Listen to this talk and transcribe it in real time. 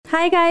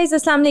Hi guys,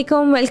 Assalamu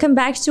alaikum. Welcome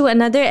back to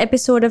another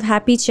episode of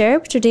Happy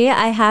Chirp. Today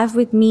I have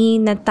with me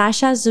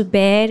Natasha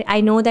Zubair. I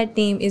know that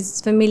name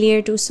is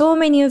familiar to so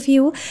many of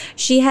you.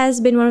 She has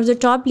been one of the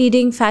top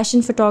leading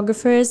fashion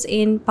photographers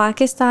in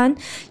Pakistan.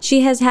 She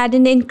has had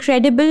an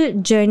incredible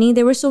journey.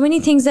 There were so many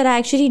things that I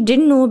actually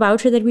didn't know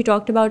about her that we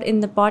talked about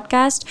in the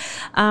podcast.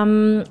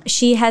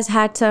 She has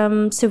had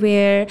some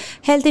severe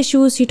health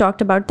issues. She talked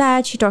about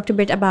that. She talked a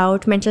bit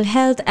about mental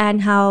health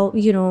and how,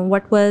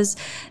 what was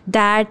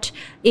that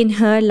in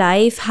her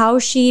life, how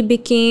she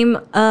became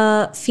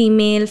a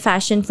female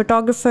fashion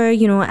photographer,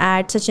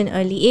 at such an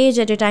early age,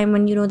 at a time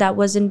when, that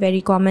wasn't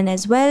very common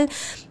as well.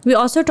 We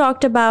also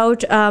talked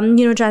about,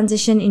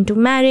 transition into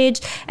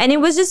marriage, and it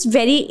was just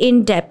very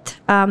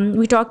in-depth.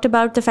 We talked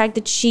about the fact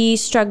that she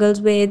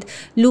struggles with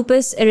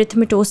lupus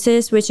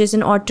erythematosus, which is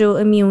an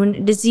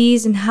autoimmune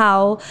disease, and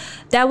how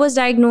that was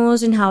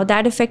diagnosed and how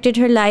that affected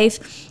her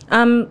life.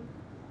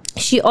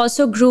 She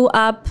also grew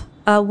up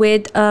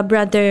with a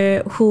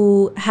brother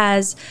who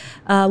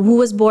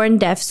was born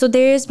deaf. So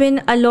there's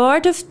been a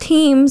lot of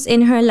themes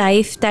in her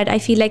life that I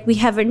feel like we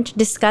haven't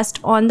discussed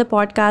on the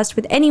podcast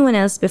with anyone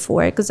else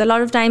before, because a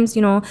lot of times,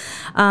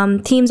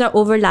 themes are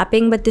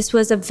overlapping, but this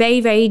was a very,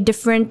 very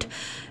different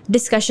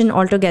discussion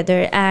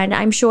altogether, and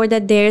I'm sure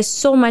that there's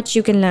so much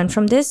you can learn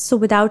from this. So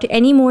without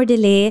any more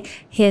delay,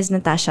 here's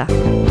Natasha.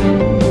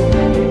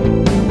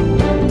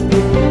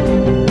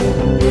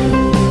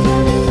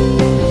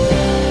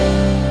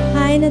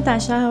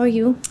 Natasha, how are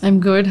you? I'm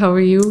good. How are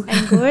you?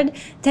 I'm good.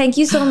 Thank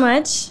you so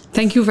much.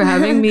 Thank you for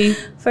having me.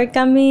 For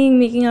coming,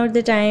 making out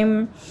the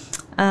time.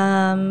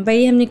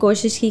 बड़ी हमने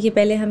कोशिश की कि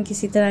पहले हम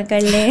किसी तरह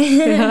कर लें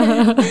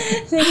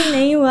लेकिन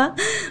नहीं हुआ.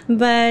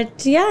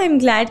 But yeah, I'm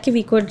glad कि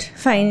we could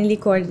finally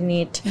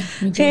coordinate.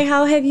 Okay,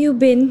 how have you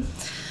been?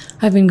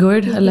 I've been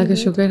good. Allah ka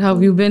shukr. How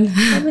have you been?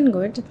 I've been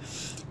good.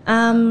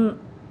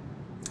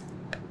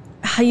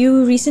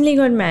 You recently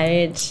got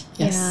married.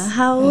 Yes. Yeah.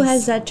 How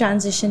has that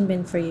transition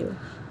been for you?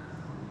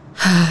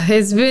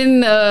 It's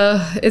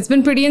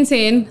been pretty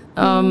insane.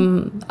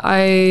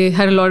 I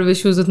had a lot of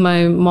issues with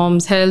my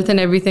mom's health and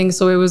everything,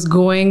 so it was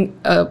going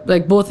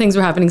like both things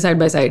were happening side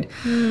by side.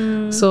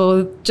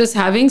 So just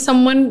having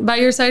someone by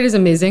your side is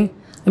amazing.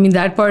 I mean,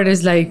 that part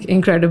is like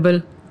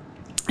incredible.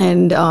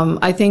 And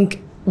I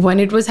think when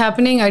it was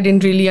happening, I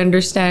didn't really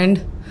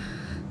understand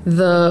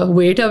the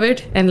weight of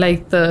it and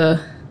like I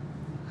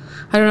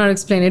don't know how to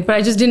explain it, but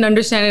I just didn't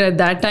understand it at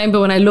that time. But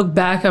when I look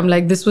back, I'm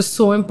like, this was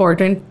so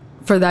important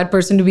for that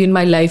person to be in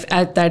my life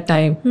at that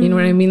time. You know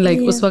what I mean? Like,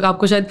 उस वक्त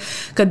आपको शायद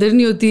कदर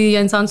नहीं होती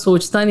या इंसान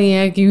सोचता नहीं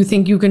है कि you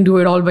think you can do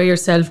it all by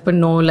yourself, but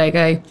no, like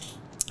I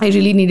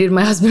really needed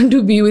my husband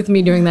to be with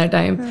me during that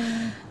time.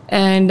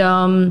 And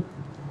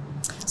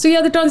so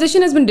yeah, the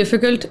transition has been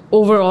difficult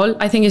overall.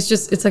 I think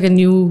it's like a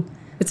new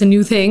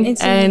thing.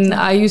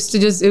 I used to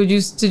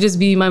just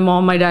be my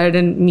mom, my dad,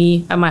 and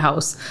me at my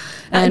house.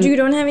 And you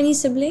don't have any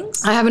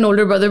siblings? I have an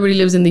older brother, but he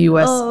lives in the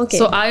US. Oh, okay.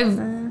 So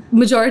I've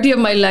majority of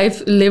my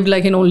life lived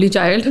like an only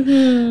child.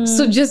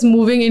 So just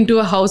moving into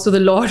a house with a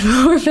lot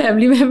more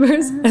family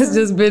members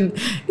has been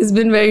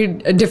very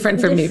different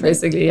for me,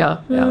 basically. Yeah.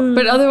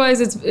 But otherwise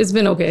it's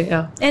been okay.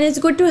 Yeah. And it's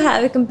good to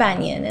have a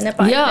companion and a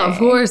partner. Yeah, of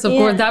course.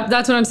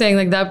 That's what I'm saying.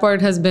 Like that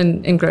part has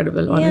been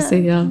incredible,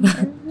 honestly. Yeah.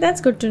 That's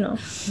good to know.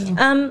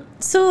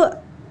 So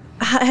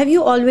have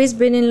you always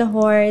been in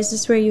Lahore? Is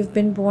this where you've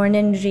been born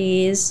and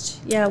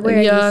raised? Yeah, where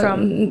are you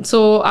from?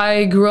 So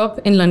I grew up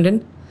in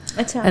London.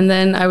 Achha. And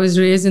then I was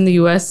raised in the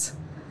US.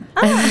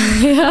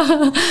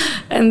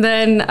 And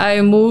then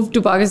I moved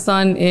to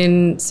Pakistan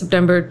in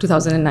September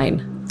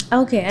 2009.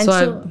 Okay, and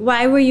so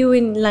why were you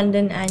in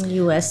London and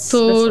US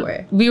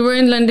before? We were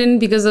in London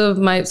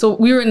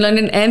we were in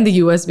London and the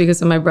US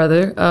because of my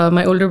brother.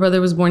 My older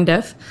brother was born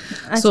deaf.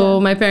 Achha. So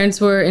my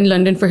parents were in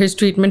London for his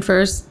treatment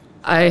first.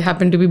 I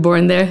happened to be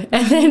born there.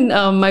 And then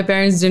my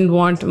parents didn't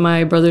want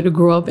my brother to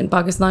grow up in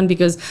Pakistan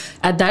because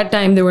at that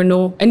time there were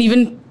no, and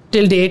even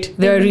till date,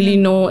 there are really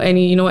no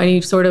any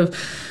sort of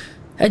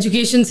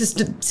education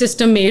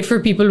system made for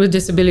people with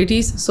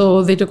disabilities.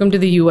 So they took him to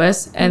the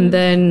US. And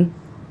then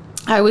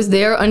I was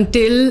there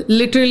until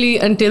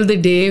the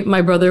day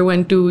my brother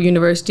went to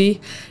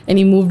university and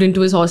he moved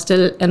into his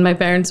hostel. And my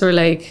parents were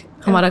like,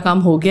 Hamara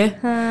kaam ho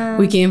gaya.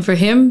 We came for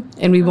him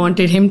and we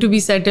wanted him to be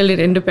settled and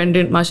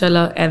independent,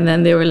 mashallah. And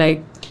then they were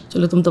like,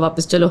 chalo tum to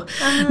wapas chalo.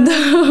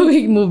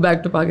 We moved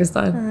back to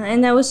Pakistan.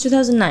 And that was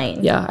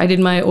 2009. Yeah, I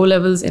did my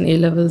O-levels and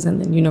A-levels and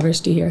then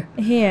university here.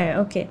 Here,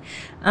 okay.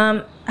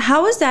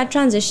 How was that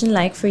transition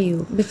like for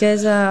you?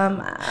 Because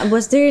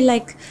was there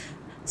like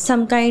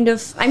some kind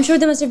of, I'm sure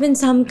there must have been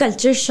some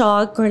culture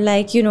shock or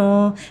like,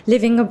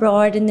 living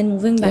abroad and then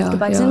moving back to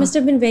Pakistan. It must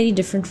have been very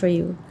different for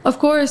you. Of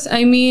course.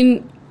 I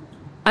mean,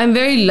 I'm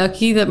very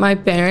lucky that my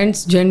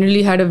parents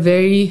generally had a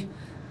very,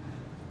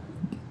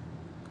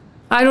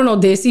 I don't know,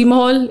 desi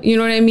mahal, you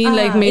know what I mean?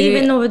 Like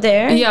even over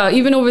there? Yeah,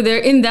 even over there.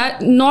 In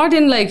that, not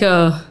in like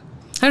a,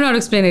 I don't know how to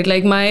explain it.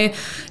 Like my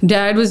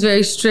dad was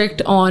very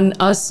strict on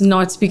us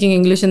not speaking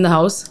English in the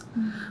house.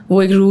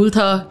 वो एक rule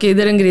था कि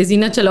इधर अंग्रेजी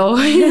ना चलाओ,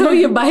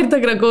 ये बाहर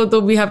तक रखो,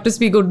 तो we have to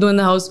speak Urdu in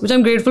the house, which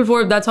I'm grateful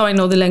for. That's how I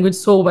know the language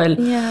so well.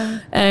 Yeah.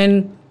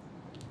 And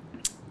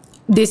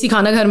desi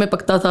khana ghar mein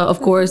pakta tha,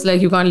 of course,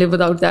 like you can't live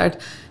without that.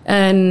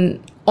 And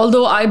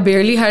although I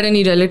barely had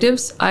any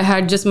relatives, I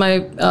had just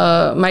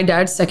my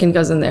dad's second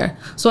cousin there.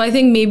 So I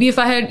think maybe if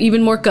I had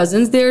even more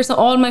cousins there, so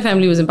all my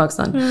family was in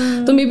Pakistan.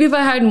 So maybe if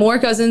I had more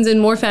cousins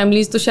and more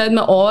families, to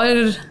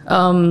shayad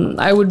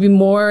I would be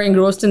more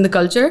engrossed in the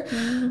culture.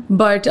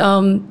 But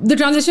the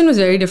transition was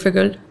very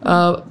difficult.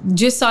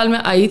 Jis saal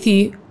mein aayi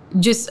thi,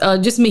 jis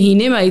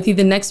mahine mein aayi thi,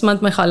 the next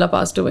month my khala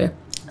passed away.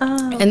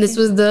 Okay. And this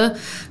was the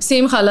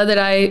same khala that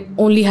I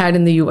only had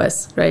in the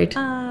US,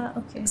 right?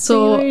 Okay.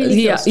 So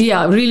you were really close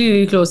to her. really,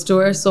 really close to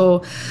her.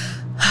 So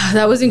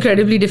that was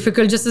incredibly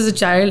difficult. Just as a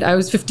child, I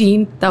was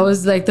 15. That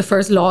was like the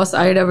first loss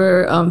I had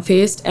ever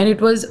faced. And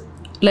it was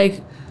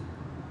like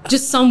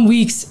just some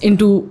weeks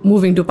into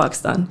moving to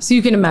Pakistan. So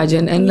you can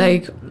imagine. And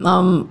like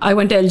I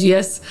went to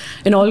LGS,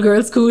 an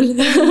all-girls school.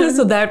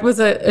 So that was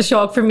a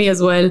shock for me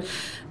as well.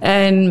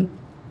 And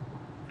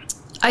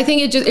I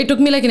think it took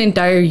me like an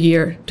entire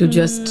year to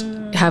just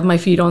have my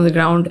feet on the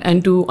ground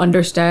and to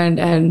understand.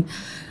 And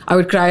I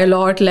would cry a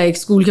lot, like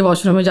school ke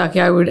washroom mein jaake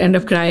I would end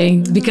up crying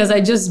because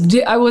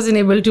I wasn't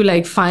able to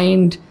like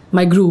find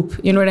my group,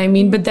 you know what I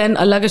mean? But then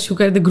Allah ka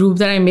shukar, the group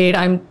that I made,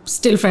 I'm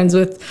still friends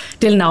with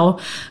till now,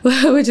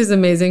 which is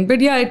amazing.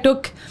 But yeah, it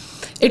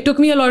took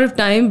me a lot of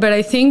time, but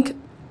I think,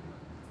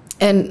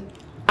 and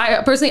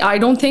I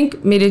don't think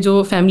मेरे जो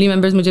family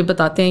members मुझे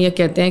बताते हैं या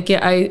कहते हैं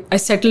कि I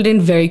settled in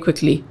very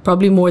quickly,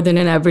 probably more than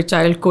an average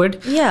child could.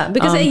 Yeah,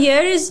 because a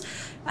year is,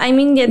 I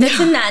mean, yeah,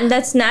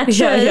 that's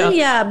natural.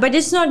 Yeah, but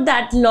it's not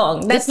that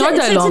long. It's not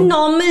that long. It's a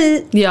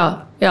normal.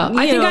 Yeah.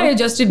 I think I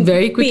adjusted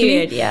very quickly.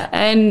 Period, yeah.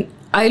 And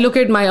I look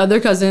at my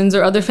other cousins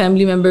or other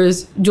family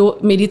members जो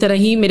मेरी तरह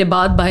ही मेरे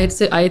बाद बाहर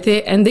से आए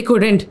थे, and they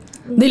couldn't.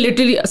 They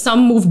literally,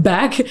 some moved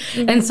back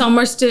and some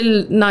are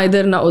still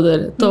neither na udhar.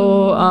 So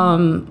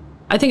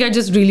I think I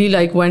just really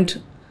like went,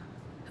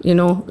 you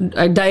know,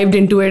 I dived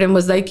into it and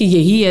was like कि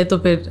यही है तो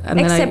फिर, and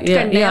then Accept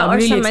करना है और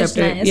really समझना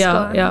accepted है it.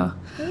 इसको. Yeah.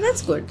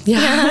 That's good.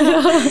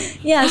 Yeah.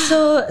 Yeah.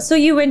 So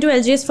you went to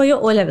LGS for your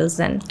O levels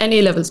then. And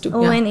A levels too.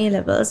 Oh, yeah. and A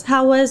levels.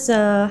 How was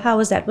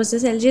that? Was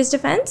this LGS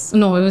defense?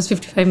 No, it was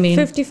 55 main.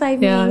 55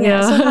 main.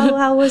 Yeah. So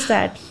how was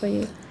that for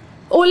you?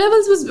 O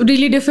levels was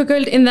really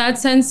difficult in that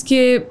sense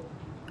कि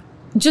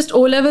just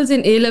O levels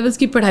and A levels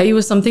की पढ़ाई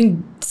was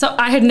something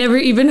I had never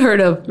even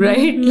heard of,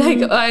 right?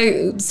 Like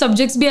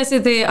subjects भी ऐसे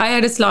थे. I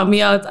had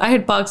Islamiyat, I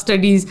had Pak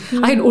studies,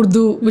 I had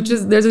Urdu,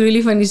 there's a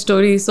really funny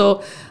story. So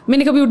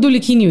मैंने कभी उर्दू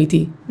लिखी नहीं हुई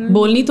थी,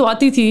 बोलनी तो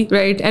आती थी,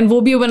 right? And वो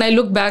भी when I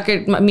look back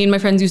at me and my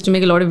friends used to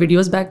make a lot of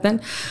videos back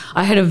then.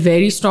 I had a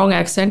very strong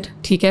accent,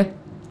 ठीक है?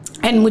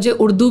 And मुझे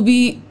उर्दू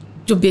भी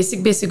जो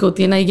बेसिक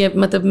होती है ना, ये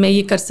मतलब मैं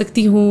ये कर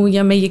सकती हूँ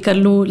या मैं ये कर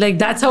लूँ, like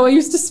that's how I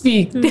used to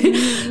speak.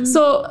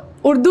 So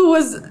Urdu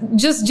was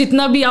just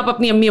जितना भी आप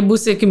अपनी अम्मी अब्बू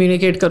से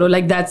communicate करो,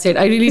 like that's it.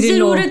 I really didn't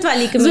know. ज़रूरत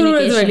वाली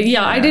communication.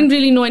 Yeah, I didn't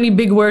really know any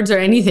big words or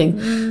anything.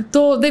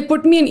 So they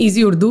put me in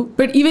easy Urdu,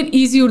 but even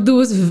easy Urdu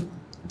was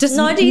just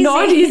not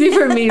easy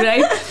for me,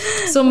 right?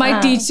 So my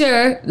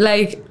teacher,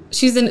 like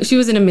she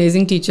was an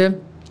amazing teacher,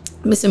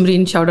 Miss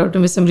Amreen. Shout out to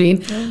Miss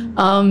Amreen.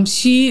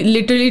 She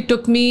literally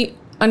took me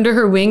under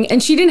her wing,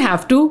 and she didn't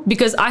have to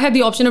because I had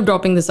the option of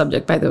dropping the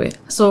subject, by the way.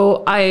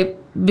 So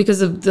because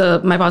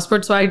of my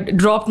passport, so I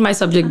dropped my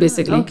subject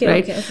basically,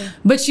 right? Okay.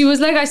 But she was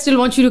like, I still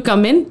want you to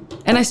come in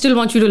and I still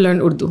want you to learn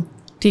Urdu.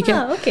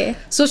 Okay.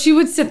 So she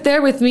would sit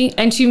there with me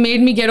and she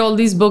made me get all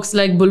these books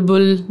like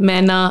Bulbul,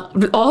 Maina,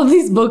 all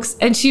these books,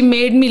 and she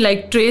made me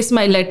like trace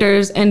my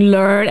letters and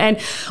learn, and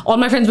all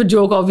my friends would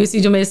joke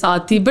obviously jo mere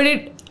saath thi,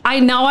 but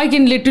now I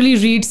can literally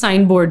read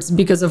signboards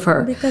because of her.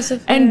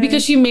 And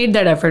because she made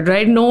that effort,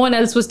 right? No one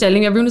else was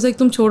telling. Everyone was like,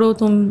 "Tum chodo,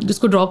 tum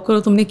jisko drop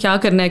karo, tumne kya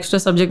karna extra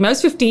subject." I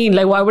was 15.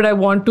 Like, why would I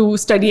want to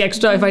study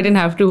extra if I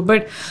didn't have to?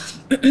 But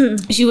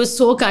she was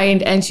so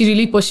kind and she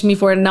really pushed me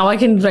for it. Now I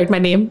can write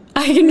my name.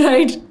 I can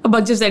write a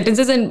bunch of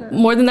sentences, and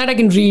more than that, I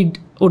can read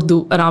Urdu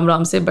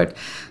aram se. But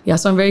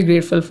yeah, so I'm very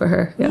grateful for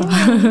her. Yeah.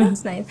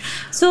 That's nice.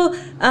 So,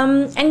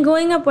 and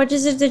growing up, what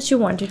is it that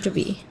you wanted to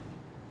be?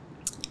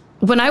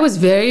 When I was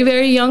very,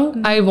 very young,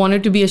 I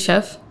wanted to be a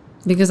chef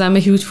because I'm a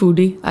huge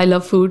foodie. I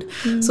love food.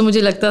 So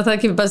मुझे लगता था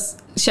कि बस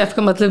chef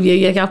का मतलब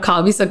यही है कि आप खा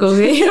भी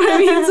सकोगे. You know what I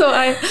mean? So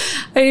I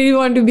really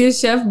wanted to be a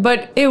chef.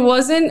 But it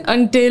wasn't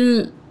until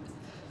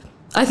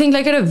I think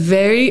like at a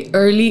very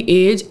early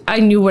age, I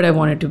knew what I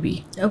wanted to be.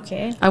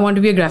 Okay. I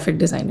wanted to be a graphic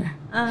designer.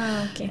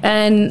 Okay.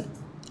 And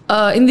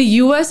in the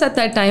US at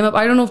that time,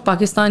 I don't know if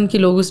Pakistan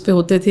के लोग उस पे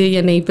होते थे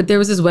या नहीं, but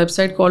there was this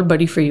website called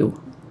Buddy for You.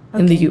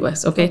 In the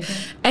US, okay?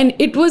 And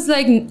it was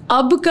like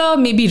ab ka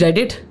maybe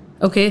Reddit,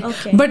 okay?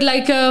 But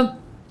like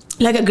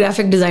like a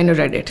graphic designer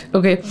Reddit,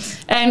 okay?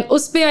 And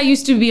uspe I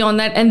used to be on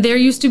that, and there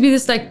used to be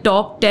this like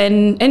top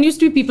 10, and used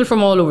to be people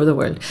from all over the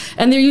world,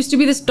 and there used to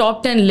be this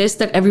top 10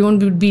 list that everyone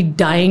would be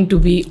dying to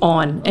be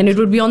on, and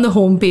it would be on the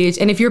homepage,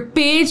 and if your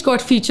page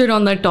got featured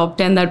on that top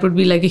 10, that would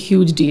be like a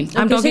huge deal.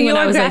 I'm talking when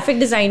I was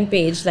graphic design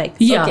page, like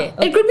yeah,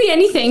 okay. It could be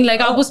anything,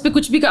 like aap uspe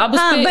kuch bhi aap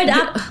uspe but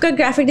aapka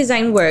graphic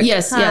design work.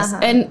 Yes.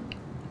 And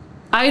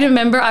I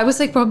remember I was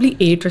like probably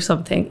 8 or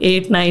something,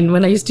 8, 9,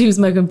 when I used to use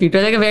my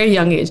computer, like a very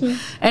young age.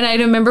 And I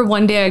remember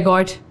one day I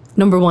got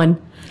number 1.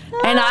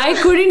 And I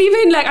couldn't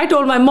even, like, I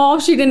told my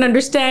mom, she didn't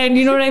understand,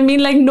 you know what I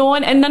mean? Like, no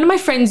one, and none of my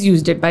friends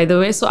used it, by the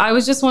way. So I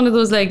was just one of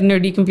those, like,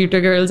 nerdy computer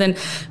girls. And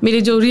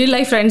mere jo real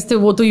life friends the,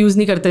 wo to use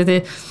nahi karte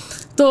the.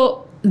 So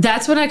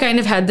that's when I kind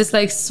of had this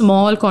like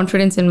small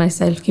confidence in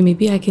myself कि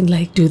maybe I can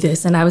like do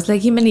this, and I was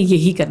like, ये मैंने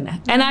यही करना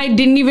है. And I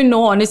didn't even know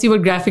honestly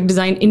what graphic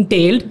design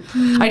entailed.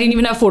 I didn't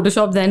even have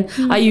Photoshop then.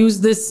 I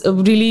used this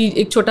really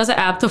एक छोटा सा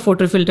app था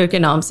photo filter के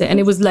नाम से,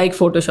 and it was like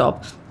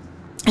Photoshop.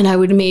 And I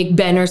would make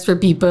banners for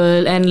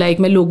people, and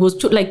like my logos,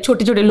 like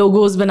छोटे छोटे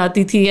logos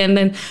बनाती थी, and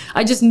then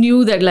I just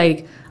knew that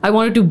like I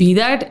wanted to be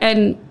that.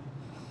 And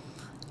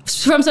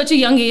from such a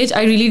young age,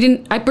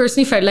 I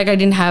personally felt like I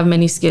didn't have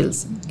many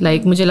skills.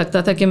 Like मुझे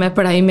लगता था कि मैं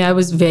पढ़ाई में I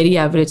was very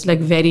average,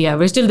 like very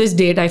average. Till this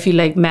date, I feel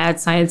like math,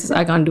 science,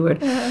 I can't do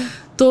it.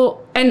 So,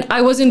 and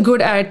I wasn't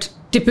good at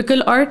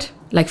typical art,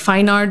 like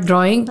fine art,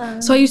 drawing.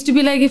 So I used to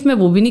be like, if मैं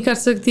वो भी नहीं कर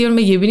सकती और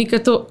मैं ये भी नहीं कर,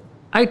 तो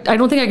I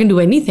don't think I can do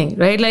anything,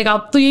 right? Like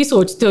आप तो यही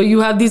सोचते हो,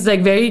 you have these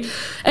like very,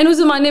 and उस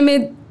ज़माने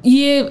में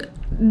ये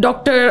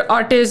doctor,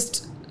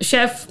 artist,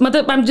 शेफ,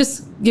 मतलब I am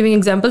just giving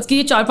examples कि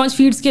ये 4-5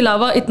 फील्ड्स के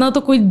अलावा इतना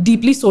तो कोई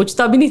डीपली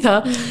सोचता भी नहीं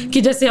था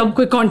कि जैसे अब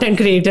कोई कंटेंट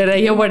क्रिएटर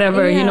है या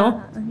whatever, you no.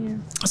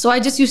 So I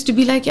just used to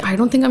be like I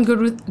don't think I am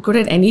good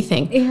at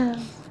anything.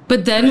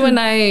 But then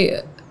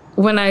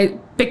when I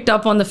picked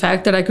up on the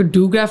fact that I could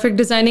do graphic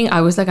designing,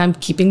 I was like, I'm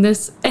keeping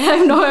this.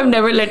 I'm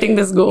never letting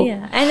this go.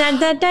 Yeah. And at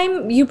that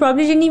time, you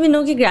probably didn't even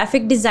know कि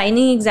graphic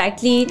designing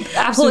exactly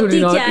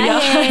Absolutely not. No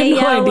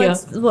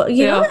idea.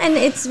 You know,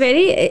 and it's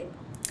very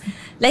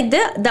like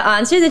the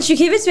answer that you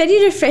give is very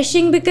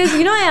refreshing, because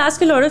you know I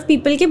ask a lot of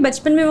people कि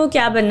बचपन में वो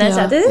क्या बनना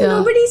चाहते थे.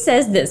 Nobody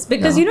says this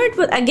because you know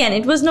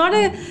it was not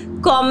a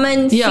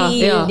common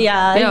field.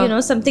 You know,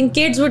 something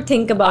kids would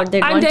think about.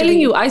 I'm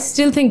telling you, I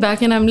still think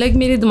back and I'm like,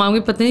 मेरे दिमाग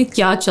में पता नहीं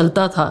क्या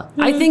चलता था.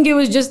 I think it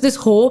was just this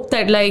hope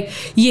that like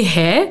ये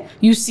है,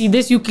 you see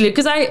this, you click.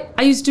 Because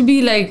I used to be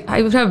like,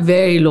 I would have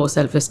very low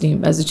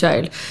self-esteem as a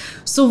child.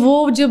 So वो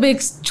जब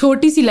एक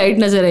छोटी सी लाइट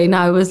नजर आई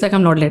ना, I was like,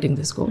 I'm not letting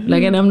this go.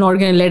 Like, and I'm not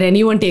going to let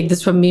anyone take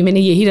this from me. मैंने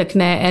यही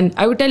रखना है. And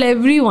I would tell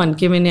everyone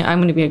कि I'm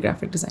going to be a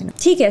graphic designer.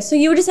 ठीक है.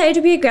 So you decided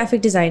to be a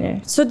graphic designer.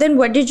 So then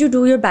what did you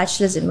do your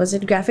bachelor's in? Was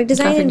it graphic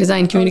design? Graphic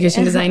design,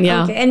 communication design,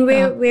 yeah. Okay. And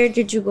where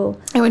did you go?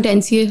 I went to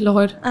NCA,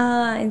 Lahore.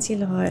 NCA,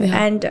 Lahore.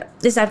 Yeah. And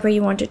is that where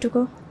you wanted to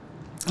go?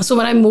 So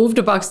when I moved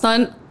to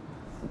Pakistan,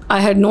 I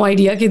had no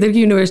idea कि इधर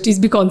की universities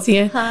भी कौन सी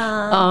हैं.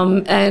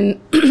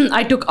 And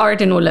I took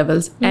art in O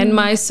levels, and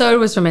my sir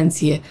was from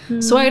NCA.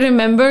 So I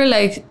remember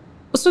like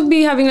उस वक्त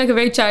भी having like a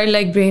very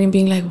childlike brain and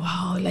being like,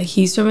 wow, like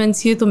he's from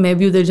NCA, तो मैं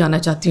भी उधर जाना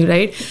चाहती हूँ,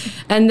 right?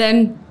 And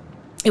then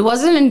it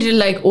wasn't until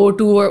like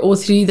 02 or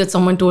 03 that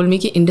someone told me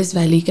कि Indus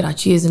Valley,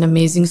 Karachi is an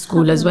amazing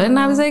school as well. And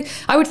I was like,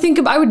 I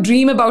would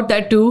dream about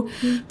that too.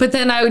 But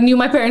then I knew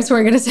my parents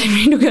weren't going to send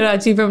me to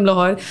Karachi from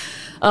Lahore.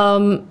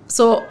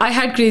 So I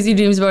had crazy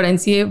dreams about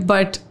NCA,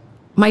 but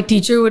my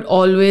teacher would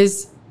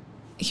always,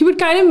 he would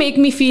kind of make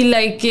me feel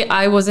like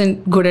I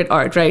wasn't good at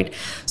art, right?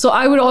 So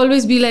I would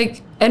always be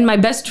like, and my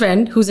best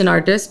friend, who's an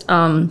artist,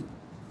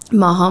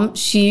 Maham,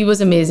 she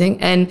was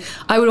amazing, and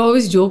I would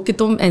always joke कि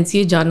तुम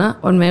NCA जाना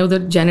और मैं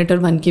उधर janitor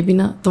बन के भी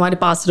ना तुम्हारे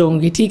पास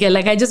रहूँगी, ठीक है?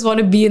 Like I just want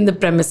to be in the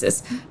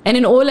premises. And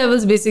in O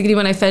levels, basically,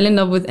 when I fell in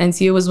love with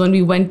NCA was when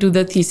we went to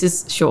the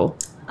thesis show.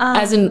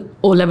 As an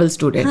O-level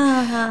student.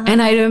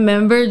 And I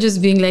remember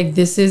just being like,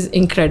 this is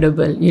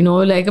incredible, you know,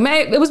 like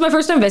it was my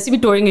first time वैसे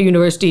भी touring a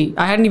university.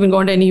 I hadn't even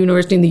gone to any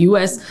university in the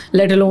US,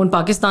 let alone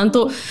Pakistan.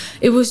 So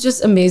it was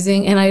just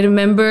amazing. And I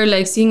remember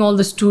like seeing all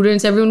the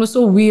students, everyone was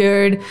so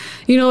weird,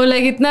 you know,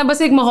 like इतना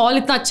बस एक माहौल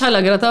इतना अच्छा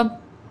लग रहा था.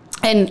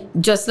 And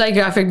just like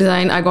graphic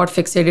design, I got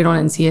fixated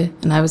on NCA.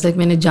 And I was like,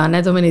 मैंने जाना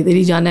है तो मैंने इधर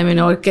ही जाना है,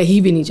 मैंने और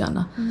कहीं भी नहीं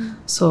जाना.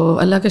 So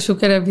Allah ka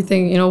shukr,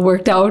 everything, you know,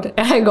 worked out.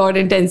 And I got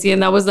into NCA,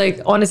 and that was like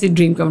honestly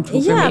dream come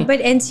true for me. Yeah, but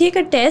NCA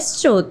का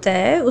test जो होता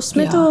है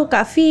उसमें तो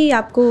काफी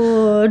आपको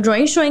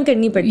drawing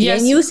करनी पड़ती है.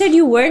 And you said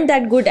you weren't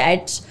that good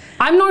at.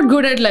 I'm not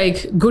good at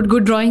like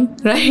good drawing,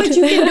 right? But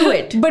you can do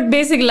it. But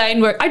basic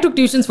line work. I took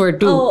tuitions for it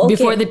too.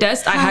 Before the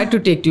test, I had to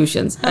take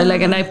tuitions.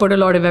 Like, and I put a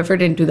lot of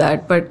effort into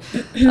that. But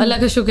Allah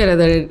ka shukr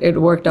that it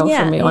worked out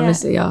for me,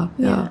 honestly.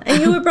 Yeah. And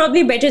you were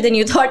probably better than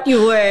you thought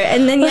you were.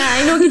 And then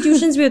I know कि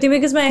tuitions भी होती है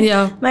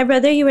because my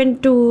brother, he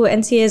went to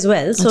NCA as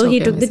well. So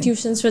he took the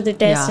tuitions for the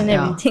test and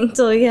everything.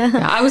 So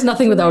yeah. I was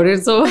nothing without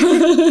it. So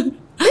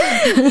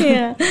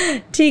yeah.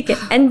 ठीक है.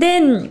 And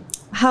then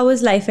how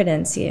was life at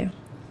NCA?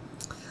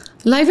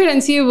 Life at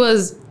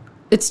NCA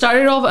it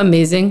started off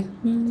amazing.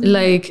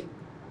 Like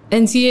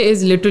NCA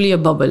is literally a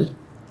bubble.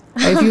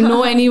 If you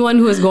know anyone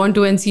who has gone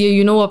to NCA,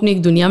 you know वो अपनी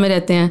एक दुनिया में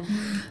रहते हैं.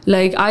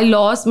 Like I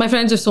lost, my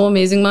friends are so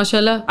amazing,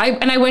 mashallah.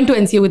 I went to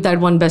NCA with that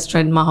one best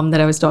friend, Maham,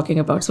 that I was talking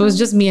about. So it was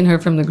just me and her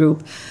from the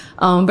group.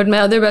 But my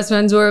other best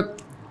friends were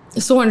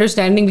so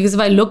understanding, because if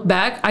I look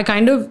back, I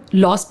kind of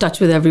lost touch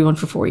with everyone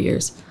for 4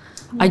 years.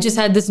 I just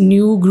had this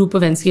new group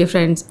of NCA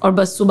friends. Or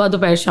bas subah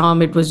dopahr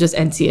sham, it was just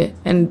NCA.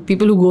 And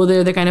people who go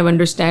there, they kind of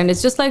understand.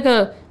 It's just like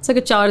a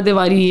char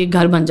diwari, ek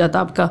ghar ban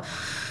jata aapka.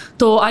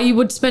 So I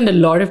would spend a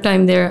lot of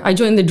time there. I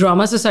joined the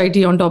drama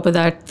society on top of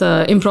that,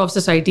 the improv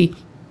society.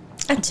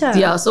 Achha.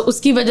 Yeah, so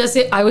uski wajah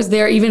se I was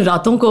there even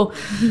raaton ko.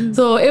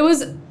 So it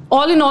was,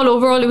 all in all,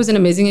 overall, it was an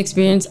amazing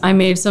experience. I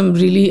made some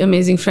really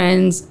amazing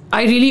friends.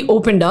 I really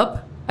opened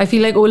up. I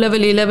feel like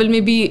O-level, A-level,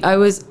 maybe I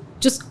was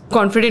just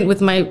confident with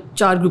my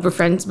char group of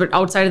friends, but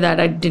outside of that,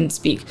 I didn't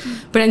speak.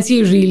 But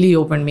NCA really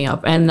opened me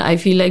up. And I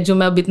feel like जो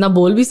मैं अब इतना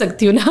बोल भी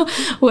सकती हूँ ना,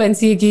 वो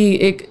NCA की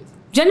एक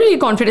generally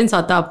confidence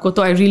आता आपको,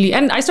 तो I really,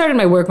 and I started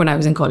my work when I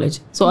was in college.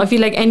 So I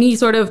feel like any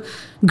sort of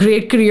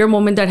great career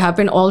moment that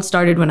happened all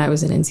started when I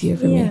was in NCA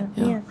for me.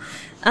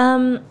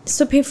 Yeah.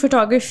 So फिर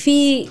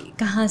photography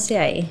कहाँ से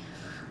आई?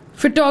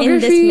 Photography, in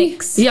this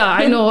mix. Yeah,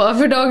 I know.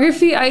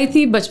 Photography आई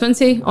थी बचपन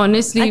से,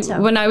 honestly. अच्छा.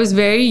 When I was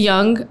very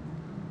young,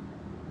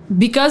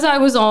 because I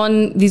was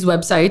on these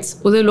websites,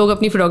 उधर लोग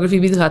अपनी photography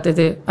भी दिखाते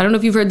थे. I don't know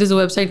if you've heard, there's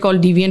a website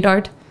called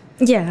DeviantArt.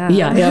 Yeah,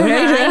 right.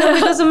 I know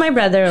because of my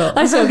brother.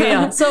 That's okay,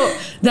 yeah. So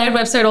that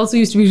website also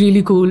used to be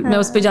really cool. मैं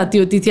उस पे जाती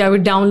होती थी. I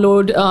would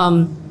download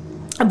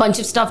a bunch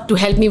of stuff to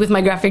help me with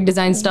my graphic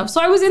design stuff.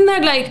 So I was in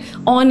that like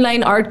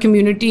online art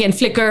community and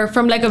Flickr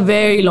from like a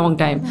very long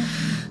time.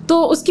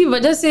 So उसकी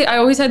वजह से I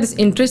always had this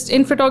interest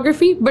in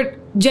photography, but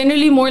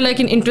generally more like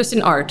an interest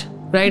in art.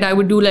 Right, I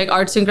would do like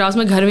arts and crafts.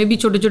 मैं घर में भी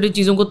छोटे छोटे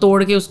चीज़ों को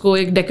तोड़ के उसको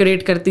एक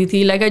decorate करती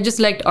थी. Like I just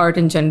liked art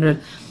in general.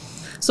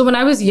 So when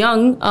I was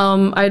young,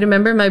 I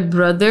remember my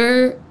brother.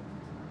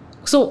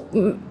 So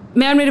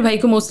मैं और मेरे भाई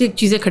को mostly एक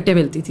चीज़ें इकट्ठे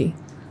मिलती थी.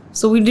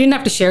 So we didn't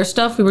have to share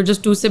stuff. We were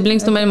just 2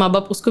 siblings. तो मेरे माँ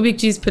बाप उसको भी एक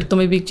चीज़, फिर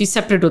तुम्हें भी एक चीज़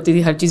separate होती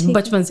थी, हर चीज़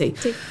बचपन से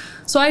ही.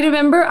 So I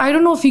remember, I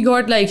don't know if he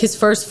got like his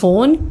first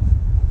phone,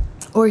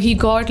 or he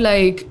got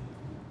like,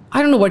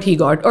 I don't know what he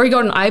got, or he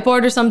got an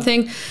iPod or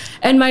something.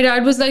 And my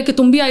dad was like,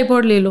 तुम भी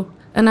iPod ले लो.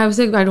 And I was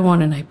like, I don't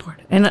want an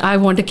iPod. And I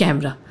want a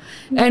camera.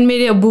 And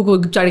मेरे अब्बू को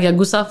चढ़ गया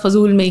गुस्सा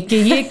फजूल में कि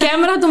ये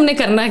कैमरा तुमने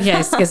करना क्या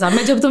है इसके साथ.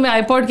 मैं जब तुम्हें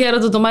iPod कह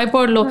रहा तो तुम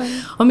iPod लो.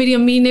 और मेरी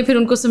अम्मी ने फिर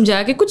उनको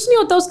समझाया कि कुछ नहीं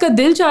होता, उसका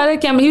दिल चाह रहा है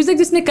कैमरा. He was like,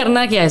 जिसने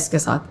करना क्या है इसके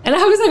साथ. And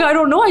I was like, I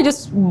don't know, I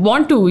just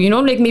want to, you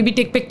know, like maybe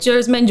take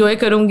pictures, मैं enjoy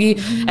करूँगी.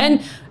 And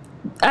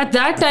at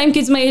that time,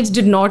 kids my age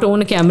did not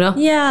own a camera.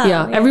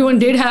 Yeah. Everyone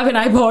did have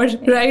an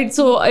iPod, right?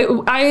 So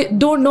I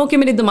don't know कि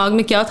मेरे दिमाग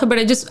में क्या था,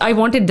 but I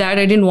wanted that.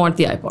 I didn't want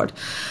the iPod.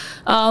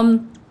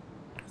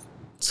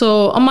 So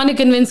अम्मा ने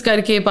convince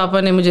करके पापा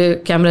ने मुझे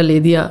कैमरा ले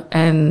दिया,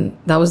 and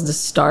that was the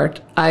start.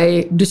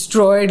 I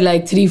destroyed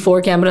like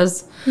 3-4 cameras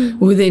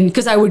within,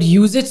 because I would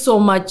use it so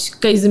much.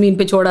 कई ज़मीन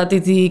पे छोड़ आती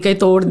थी, कई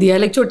तोड़ दिया,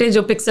 like छोटे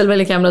जो pixel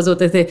वाले cameras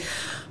होते थे.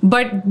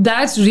 But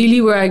that's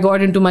really where I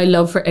got into my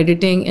love for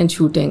editing and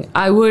shooting.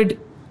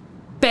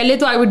 पहले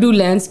तो I would do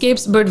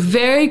landscapes, but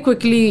very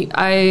quickly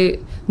I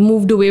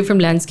moved away from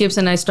landscapes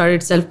and I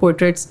started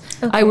self-portraits.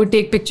 Okay. I would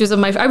take pictures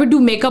of I would do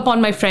makeup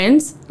on my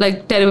friends,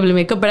 like terrible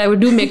makeup, but I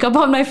would do makeup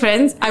on my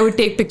friends. I would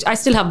take pictures. I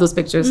still have those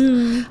pictures.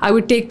 I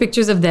would take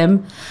pictures of them,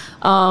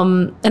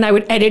 and I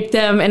would edit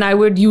them, and I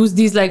would use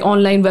these like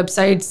online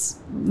websites,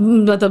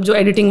 मतलब जो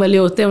editing वाले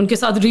होते हैं उनके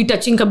साथ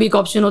retouching का भी एक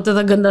option होता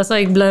था, गंदा सा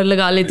एक blur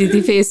लगा लेती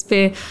थी face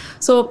पे.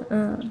 So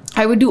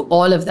I would do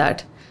all of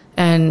that,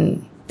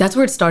 and that's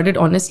where it started,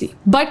 honestly.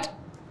 But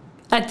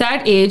at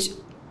that age,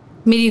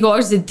 मेरी एक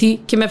और जिद थी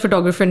कि मैं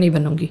photographer नहीं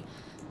बनूंगी.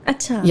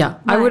 अच्छा. Yeah,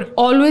 I would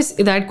always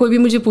that, कोई भी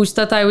मुझे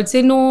पूछता था, I would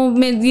say no,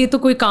 मैं ये तो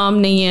कोई काम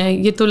नहीं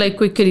है, ये तो like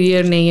कोई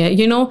career नहीं है,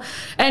 you know.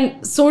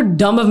 And so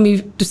dumb of me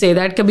to say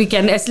that. कभी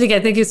ऐसे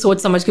कहते हैं कि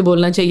सोच समझ के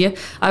बोलना चाहिए.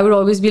 I would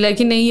always be like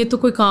कि नहीं, ये तो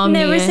कोई काम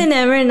नहीं है. Never say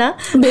never, ना.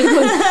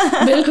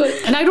 बिल्कुल.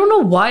 And I don't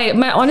know why.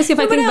 Honestly, if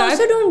I think back. But I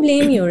also don't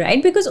blame you,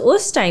 right? Because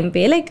उस time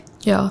पे like.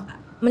 Yeah.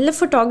 मतलब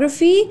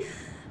photography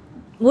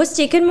was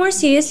taken more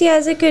seriously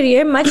as a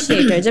career much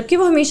later. जबकि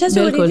वो हमेशा से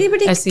होती थी,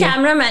 but एक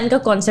cameraman का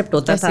concept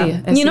होता था,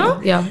 you know?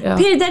 Yeah.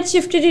 फिर that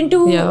shifted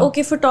into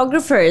okay,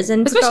 photographers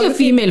and especially a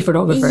female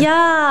photographer.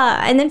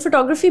 Yeah, and then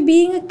photography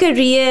being a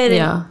career.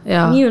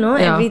 Yeah. You know,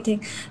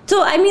 everything.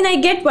 So I mean, I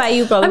get why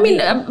you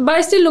probably. I mean, but I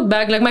still look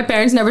back, like my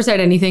parents never said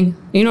anything.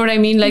 You know what I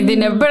mean? Like they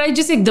never. But I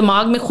just एक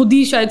दिमाग में खुद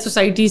ही शायद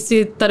society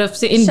से तरफ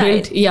से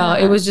inbuilt. Yeah,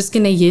 it was just कि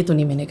नहीं ये तो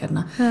नहीं मैंने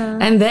करना.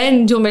 And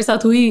then जो मेरे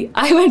साथ हुई,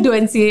 I went to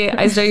NCA.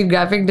 I studied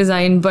graphic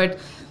design. But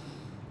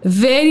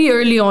very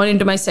early on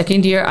into my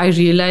second year, I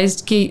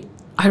realized that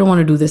I don't want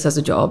to do this as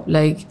a job.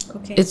 Like,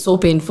 it's so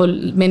painful.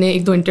 मैंने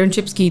 1-2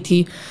 internships की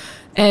थी,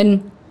 and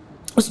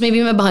उसमें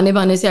भी मैं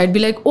बहाने से I'd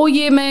be like, oh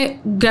ये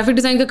मैं graphic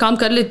design का काम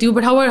कर लेती हूँ,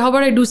 but how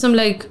about I do some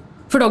like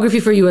photography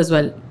for you as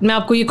well? मैं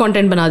आपको ये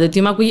content बना देती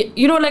हूँ, मैं आपको ये,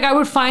 you know, like I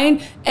would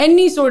find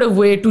any sort of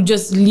way to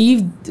just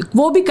leave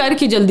वो भी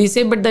करके जल्दी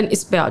से, but then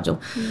इस पे आ जाओ.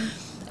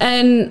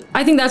 And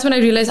I think that's when I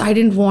realized I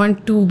didn't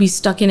want to be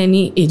stuck in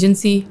any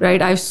agency,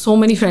 right? I have so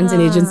many friends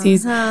in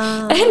agencies.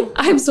 And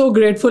I'm so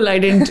grateful I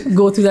didn't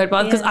go through that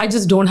path because I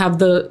just don't have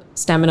the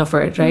stamina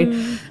for it, right?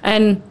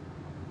 And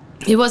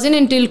it wasn't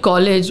until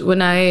college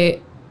when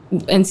I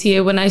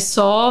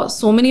saw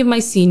so many of my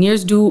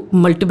seniors do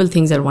multiple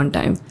things at one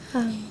time.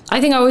 I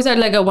think I always had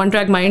like a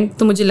one-track mind.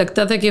 तो मुझे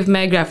लगता था कि if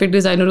मैं graphic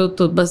designer हूँ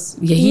तो बस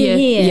यही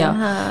है.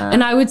 Yeah.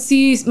 And I would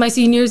see my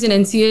seniors in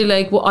NCA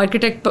like वो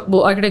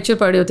architecture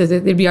पढ़े होते थे.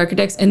 They'd be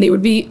architects and they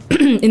would be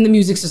in the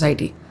music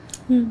society.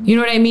 You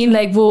know what I mean?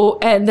 Like वो,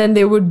 and then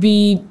there would be,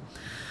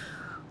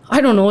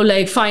 I don't know,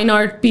 like fine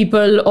art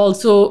people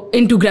also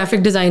into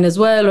graphic design as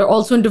well, or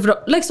also into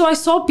like, so I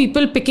saw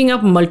people picking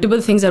up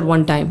multiple things at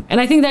one time. And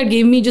I think that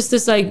gave me just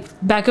this like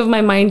back of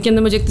my mind के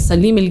अंदर मुझे एक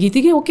तसल्ली मिल गई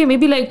थी कि okay,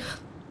 maybe like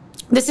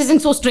this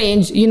isn't so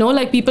strange, you know,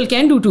 like people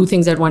can do two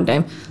things at one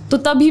time. तो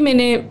तभी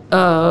मैंने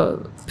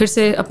फिर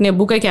से अपने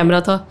अब्बू का कैमरा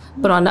था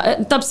पुराना.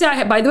 तब से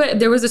by the way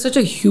there was such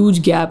a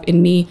huge gap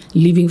in me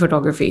leaving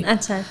photography.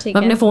 अच्छा, ठीक है.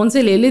 मैं अपने फ़ोन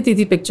से ले लेती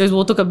थी पिक्चर्स,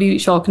 वो तो कभी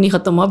शौक नहीं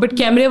ख़त्म हुआ, बट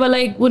कैमरे वाला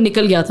एक वो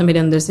निकल गया था मेरे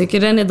अंदर से कि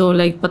रहने दो,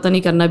 लाइक पता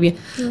नहीं करना भी है.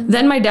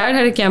 Then my dad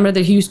had a camera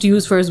that he used to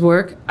use for his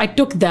work. I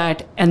took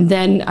that and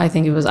then I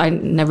think I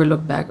never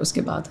looked back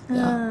उसके बाद.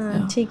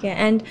 ठीक है.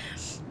 And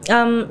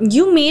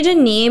you made a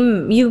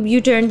name,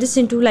 you turned this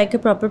into like a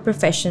proper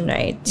profession,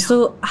 right? Yeah.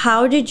 So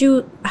how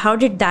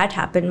did that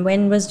happen?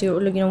 When was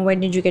your, you know, when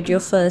did you get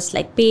your first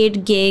like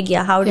paid gig?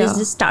 Yeah, how does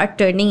this start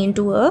turning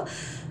into a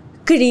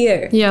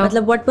career? Yeah,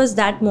 matlab, what was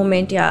that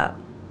moment? Yeah,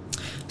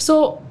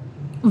 so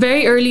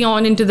very early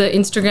on into the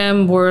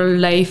Instagram world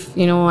life,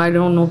 you know, I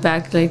don't know,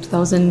 back like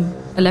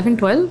 2011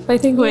 12 I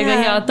think.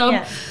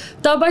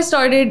 Tab I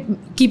started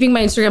keeping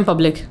my Instagram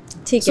public.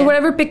 So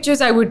whatever pictures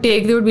I would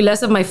take, there would be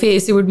less of my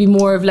face. It would be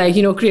more of like,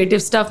 you know,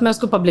 creative stuff. मैं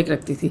उसको public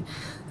रखती थी.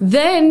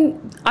 Then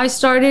I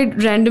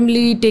started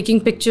randomly taking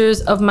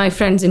pictures of my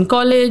friends in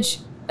college.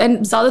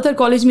 And ज़्यादातर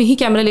college में ही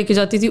camera लेके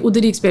जाती थी,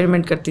 उधर ही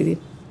experiment करती थी.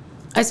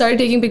 I started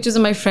taking pictures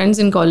of my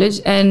friends in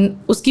college and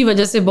उसकी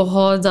वजह से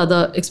बहुत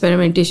ज़्यादा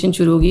experimentation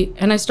शुरू होगी.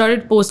 And I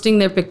started posting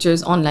their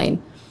pictures online.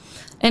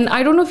 And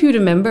I don't know if you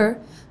remember,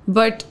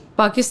 but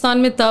Pakistan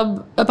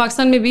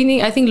में भी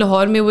नहीं, आई थिंक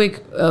लाहौर में वो एक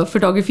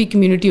फोटोग्राफी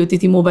कम्युनिटी होती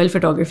थी, मोबाइल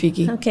फोटोग्राफी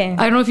की.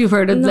 I don't know if you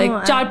heard it, like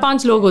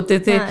 4-5 लोग होते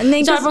थे.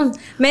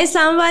 मैं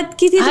इस्लामाबाद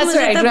की थी, तो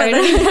मुझे तब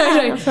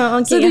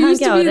पता. So there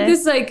used to be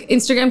this like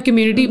Instagram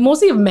community,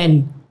 mostly of men,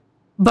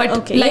 but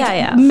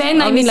like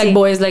men, I mean like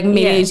boys, like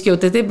मेरे age के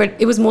होते थे, but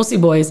it was mostly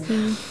boys.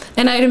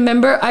 And I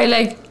remember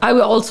I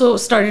also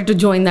started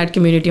to join that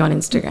community on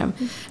Instagram,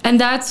 and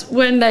that's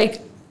when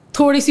like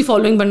थोड़ी सी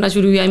following बनना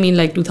शुरू हुई. I mean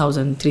like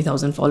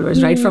 2,000-3,000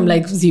 followers, right, from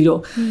like zero.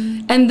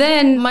 And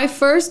then my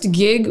first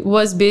gig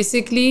was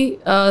basically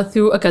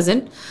through a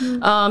cousin.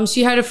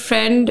 She had a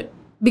friend,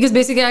 because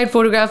basically I had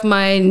photographed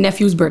my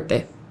nephew's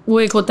birthday. वो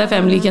एक होता है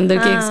family के अंदर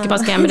के इसके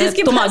पास camera है,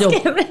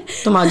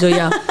 तुम आ जाओ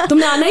या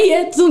तुमने आना ही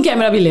है, तुम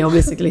कैमरा भी ले आओ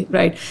basically,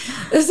 right?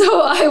 So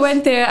I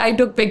went there, I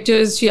took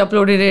pictures, she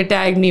uploaded it,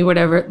 tagged me,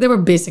 whatever. They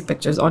were basic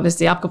pictures,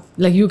 honestly. आपको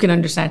like you can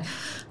understand.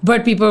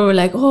 But people were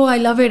like, oh, I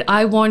love it.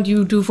 I want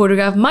you to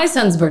photograph my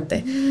son's birthday.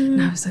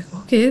 And I was like,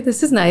 okay,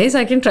 this is nice.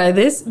 I can try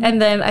this.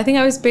 And then I think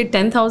I was paid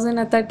 10,000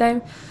 at that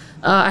time.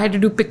 I had to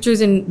do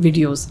pictures and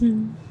videos.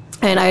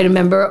 And I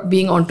remember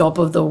being on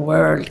top of the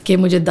world. कि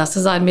मुझे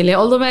 10,000 मिले.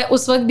 Although मैं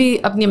उस वक्त भी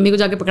अपनी अम्मी को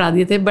जाके पकड़ा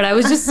दिए थे. But I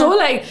was just so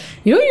like,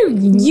 you know,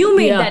 you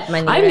made that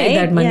money, I made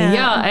that money,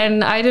 yeah.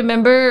 And I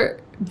remember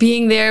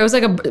being there. It was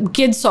like a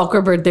kid's soccer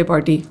birthday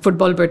party,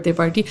 football birthday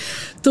party.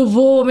 तो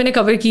वो मैंने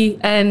cover की,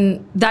 and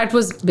that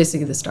was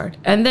basically the start.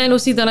 And then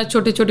उसी तरह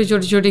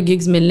छोटे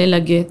gigs मिलने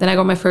लग गए. Then I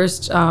got my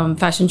first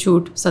fashion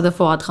shoot, Sadaf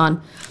Fawad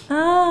Khan.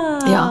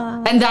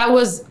 Yeah, and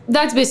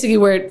that's basically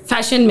where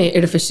fashion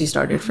it officially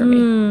started for me.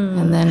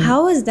 And then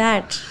how was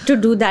that to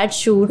do that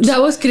shoot?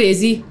 That was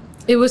crazy.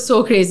 It was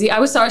so crazy. I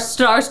was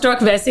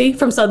starstruck वैसे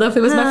from Sadaf.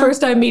 It was my first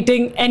time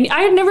meeting, and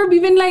I had never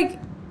even like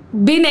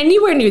been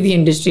anywhere near the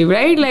industry,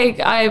 right? Like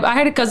I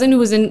had a cousin who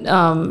was in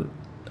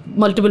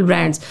multiple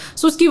brands,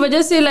 so uski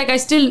wajah se like I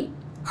still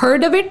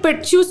heard of it,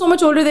 but she was so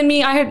much older than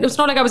me. It's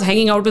not like I was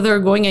hanging out with her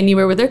or going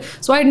anywhere with her,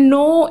 so I had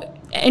no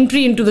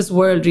entry into this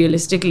world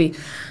realistically.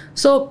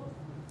 So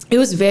it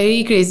was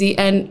very crazy.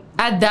 And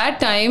at that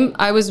time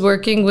I was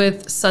working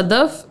with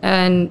Sadaf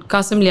and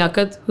Qasim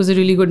Liaquat, who's a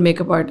really good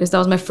makeup artist. That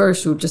was my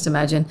first shoot, just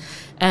imagine.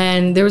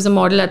 And there was a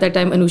model at that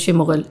time, Anushe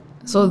Mughal.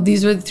 So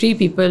these were the 3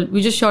 people.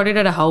 We just shot it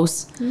at a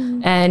house.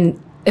 And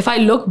if I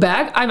look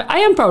back, I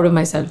am proud of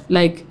myself.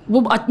 Like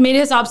वो मेरे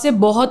हिसाब से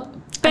बहुत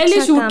पहले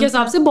shoot के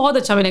हिसाब से बहुत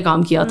अच्छा मैंने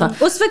काम किया था.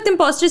 उस वक्त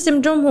imposter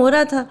syndrome हो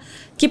रहा था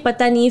कि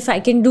पता नहीं if I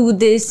can do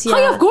this.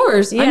 Yeah, of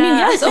course. I mean,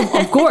 yes,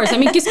 of course. I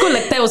mean, किसको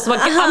लगता है उस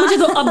वक्त कि मुझे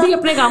तो अब भी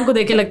अपने काम को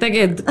देख के लगता है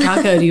कि क्या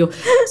कर रही हो.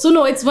 So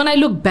no, it's when I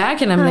look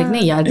back and I'm like,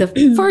 नहीं यार,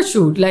 the first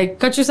shoot, like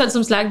cut yourself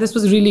some slack. This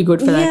was really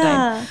good for that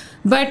time.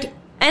 But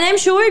And I'm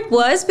sure it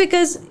was,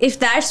 because if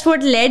that's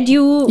what led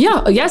you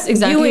yes,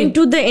 exactly. you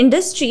into the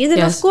industry,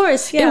 then of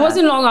course, It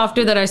wasn't long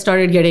after that I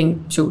started getting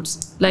shoots.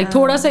 Like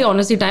thoda sa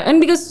honestly time, and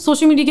because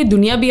social media ki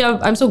duniya bhi,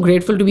 I'm so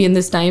grateful to be in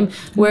this time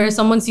where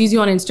someone sees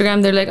you on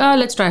Instagram, they're like,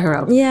 let's try her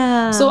out.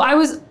 Yeah. So I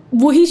was,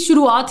 वही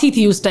शुरुआत ही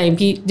थी उस time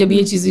की जब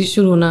ये चीज़ें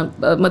शुरू होना,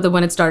 मतलब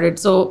when it started.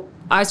 So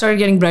I started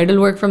getting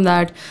bridal work from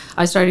that.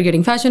 I started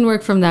getting fashion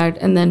work from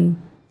that, and then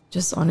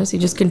just honestly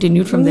just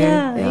continued from there.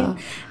 Yeah.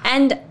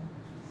 And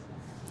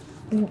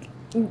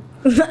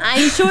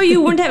I'm sure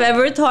you wouldn't have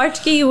ever thought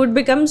that you would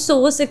become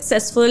so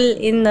successful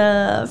in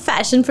the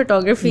fashion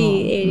photography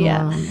area.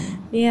 No.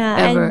 Yeah.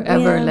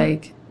 Ever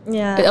like.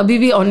 Yeah. अभी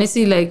भी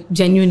honestly like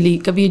genuinely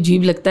कभी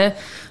अजीब लगता है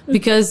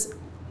because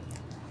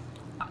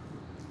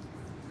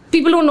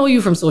people don't know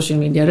you from social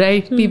media,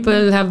 right?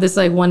 People have this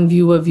like one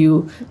view of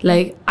you.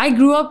 Like I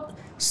grew up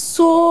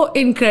so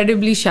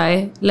incredibly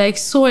shy,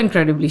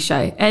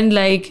 and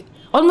like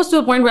almost to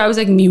a point where I was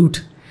like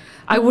mute.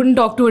 I wouldn't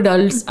talk to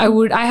adults.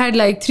 I had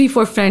like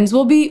 3-4 friends.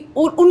 वो भी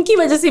उनकी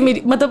वजह से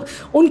मेरी, मतलब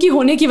उनकी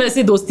होने की वजह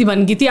से दोस्ती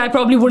बन गई थी. I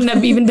probably wouldn't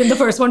have even been the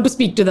first one to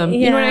speak to them.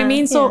 You know what I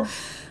mean? So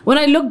when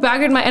I look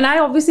back at and I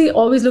obviously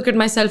always look at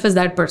myself as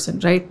that person,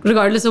 right?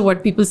 Regardless of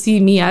what people see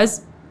me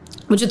as.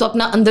 मुझे तो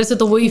अपना अंदर से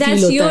तो वही feel होता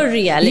है. That's your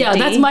reality. Yeah,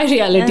 that's my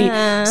reality.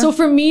 So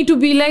for me to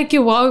be like,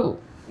 wow,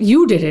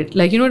 you did it,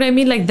 like, you know what I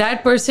mean, like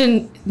that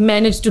person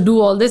managed to do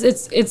all this,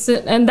 it's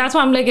and that's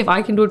why I'm like, if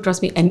I can do it,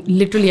 trust me, and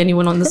literally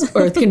anyone on this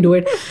earth can do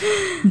it,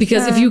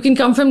 because if you can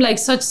come from like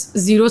such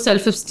zero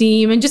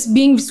self-esteem and just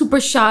being super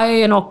shy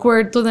and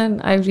awkward, so then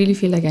I really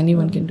feel like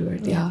anyone can do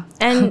it.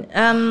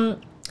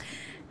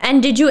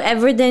 And did you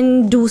ever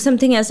then do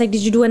something else? Like,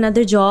 did you do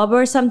another job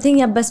or something?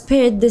 Yeah, but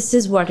this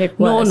is what it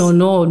was.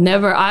 No,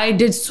 never. I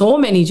did so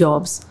many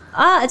jobs.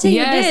 So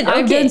you did.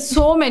 I've done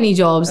so many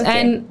jobs,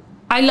 and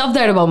I love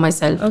that about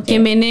myself. कि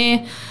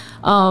मैंने,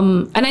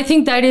 and I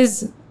think that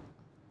is,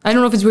 I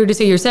don't know if it's weird to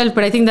say yourself,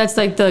 but I think that's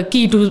like the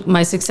key to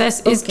my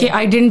success is कि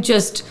I didn't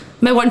just,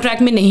 मैं one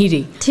track में नहीं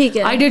रही. ठीक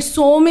है. I did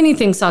so many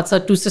things साथ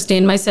साथ to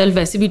sustain myself,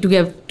 वैसे भी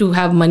to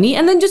have money,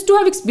 and then just to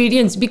have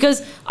experience,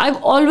 because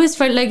I've always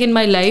felt like in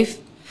my life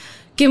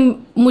कि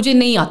मुझे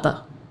नहीं आता.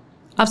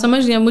 आप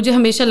समझ रहे हैं, मुझे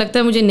हमेशा लगता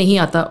है मुझे नहीं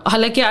आता.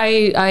 हालांकि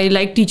I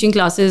like teaching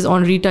classes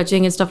on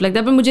retouching and stuff like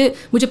that, but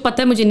मुझे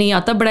पता है मुझे नहीं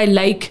आता, but I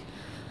like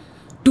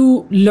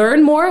to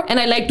learn more, and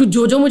I like to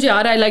जो मुझे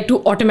आ रहा है, I like to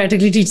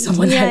automatically teach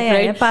someone that,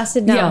 right? Yeah, pass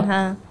it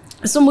down.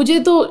 So मुझे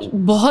तो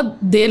बहुत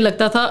देर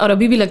लगता था, और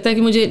अभी भी लगता है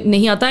कि मुझे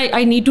नहीं आता.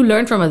 I need to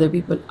learn from other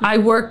people. I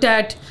worked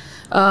at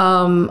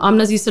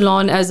Amnazi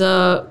Salon as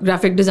a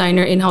graphic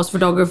designer, in-house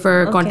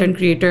photographer, content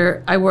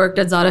creator. I worked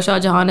at Zara Shah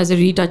Jahan as a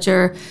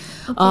retoucher.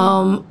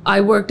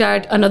 I worked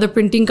at another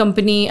printing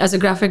company as a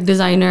graphic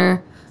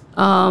designer.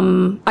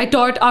 I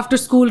taught after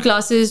school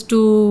classes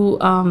to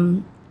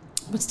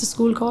what's the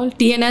school called?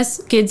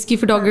 TNS, kids ki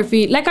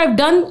photography. Like I've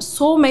done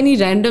so many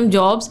random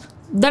jobs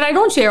that I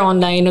don't share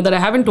online or that I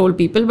haven't told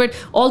people, but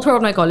all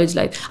throughout my college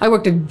life. I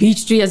worked at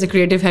Beechtree as a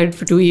creative head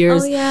for 2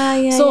 years.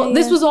 So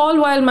this was all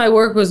while my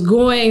work was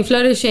going,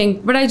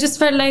 flourishing, but I just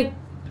felt like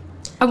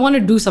I want to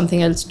do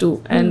something else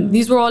too. And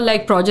these were all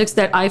like projects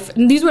that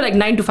these were like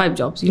 9 to 5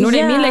 jobs. You know what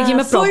I mean? Like ये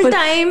मैं proper full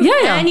time.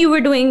 And you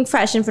were doing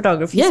fashion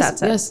photography.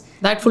 Yes,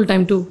 that full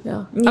time too.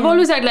 I've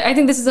always had, like, I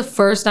think this is the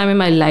first time in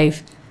my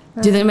life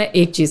जिधर मैं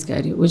एक चीज़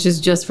कर रही हूँ, which is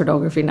just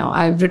photography now.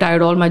 I've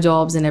retired all my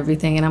jobs and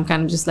everything, and I'm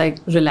kind of just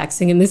like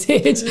relaxing in this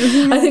age.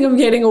 I think I'm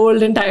getting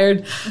old and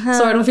tired,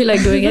 so I don't feel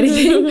like doing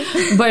anything.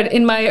 But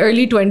in my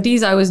early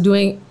 20s, I was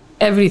doing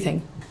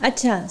everything.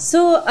 Acha,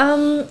 so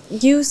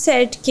you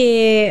said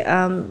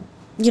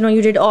that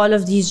you did all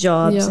of these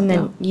jobs, and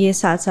then ये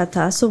साथ साथ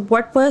था. So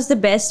what was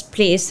the best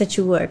place that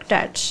you worked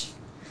at?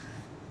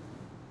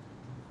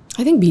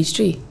 I think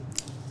Beechtree.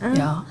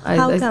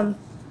 How come?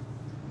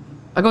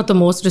 I got the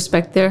most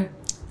respect there.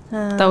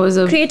 That was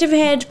a creative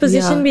head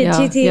position bhi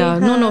achhi thi.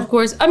 No, of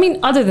course. I mean,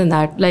 other than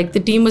that, like the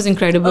team was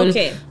incredible.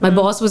 My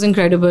boss was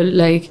incredible.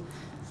 Like,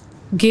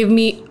 gave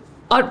me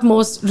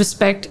utmost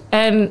respect.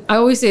 And I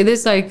always say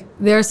this, like,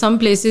 there are some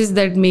places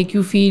that make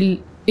you feel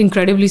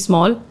incredibly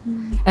small,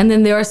 and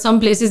then there are some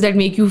places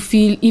that make you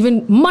feel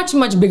even much,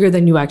 much bigger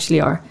than you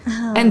actually are.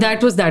 And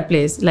that was that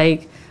place.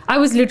 Like, I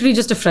was literally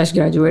just a fresh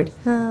graduate.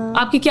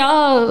 आपकी क्या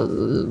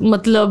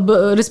मतलब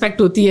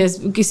respect होती है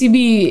किसी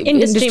भी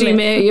industry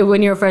में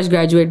when you're a fresh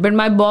graduate? But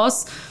my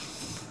boss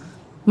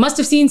must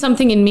have seen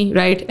something in me,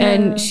 right?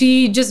 And she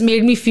just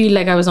made me feel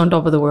like I was on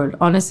top of the world,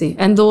 honestly.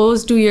 And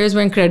those 2 years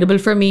were incredible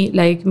for me.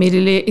 Like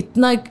मेरे लिए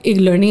इतना एक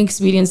learning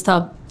experience था,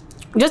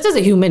 just as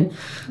a human,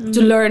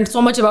 to learn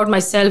so much about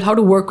myself, how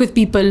to work with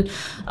people,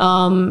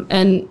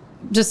 and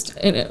just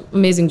an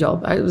amazing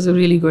job. It was a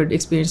really good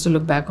experience to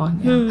look back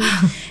on.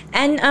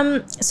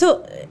 And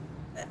so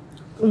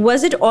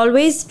was it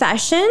always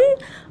fashion,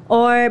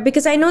 or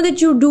because I know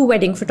that you do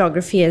wedding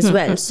photography as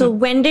well, so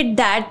when did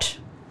that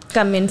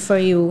come in for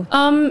you?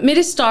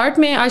 मेरे start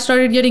में I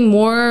started getting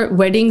more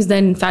weddings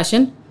than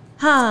fashion.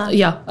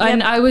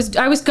 And I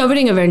was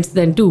covering events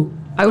then too.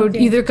 I would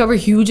either cover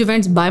huge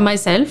events by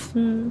myself,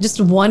 just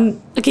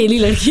one akeli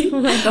ladki,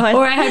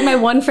 or I had my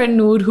one friend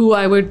Noor who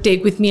I would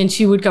take with me and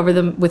she would cover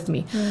them with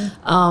me.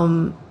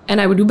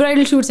 And I would do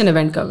bridal shoots and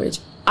event coverage.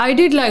 I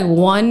did like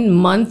 1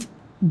 month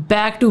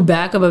back to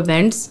back of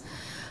events,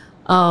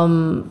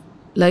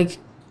 like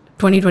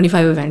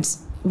 20-25 events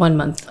 1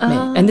 month.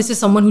 And this is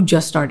someone who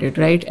just started,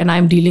 right? And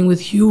I'm dealing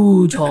with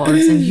huge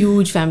halls and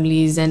huge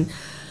families. And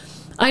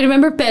I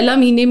remember pehla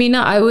mahine mein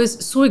na, I was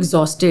so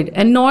exhausted,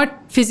 and not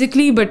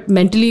physically but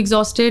mentally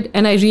exhausted.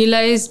 And I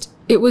realized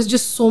it was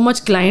just so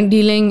much client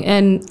dealing,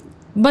 and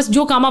बस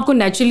जो काम आपको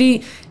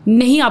naturally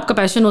नहीं आपका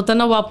passion होता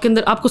ना, वो आपके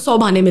अंदर आपको 100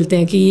 बहाने मिलते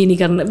हैं कि ये नहीं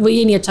करना, वो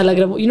ये नहीं अच्छा लग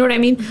रहा, you know what I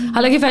mean.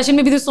 हालांकि फैशन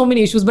में भी there's so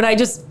many issues, but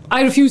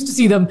I refuse to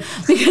see them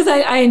because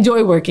I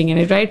enjoy working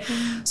in it, right?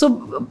 So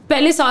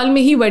पहले साल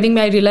में ही wedding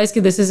में I realized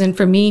कि this isn't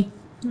for me,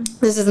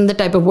 this isn't the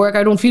type of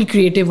work, I don't feel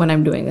creative when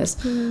I'm doing this.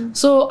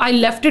 So I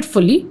left it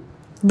fully.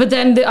 But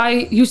then I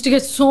used to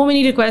get so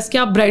many requests कि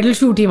आप bridal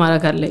shoot ही हमारा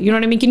कर ले. You know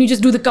what I mean? Can you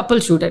just do the couple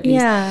shoot at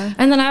least? Yeah.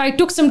 And then I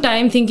took some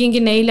time thinking कि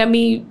नहीं, let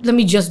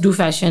me just do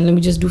fashion. Let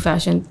me just do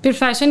fashion. फिर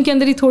fashion के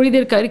अंदर ही थोड़ी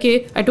देर करके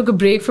I took a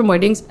break from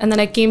weddings, and then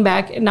I came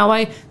back, and now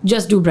I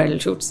just do bridal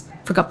shoots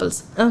for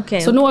couples. Okay.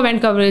 So no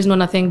event coverage, no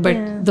nothing, but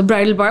the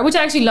bridal part, which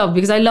I actually love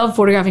because I love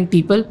photographing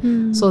people.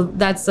 So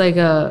that's like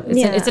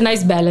it's a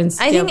nice balance.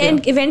 I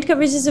think event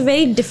coverage is a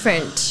very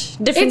different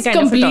it's kind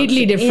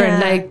completely of different.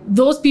 Yeah. Like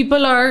those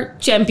people are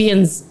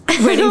champions,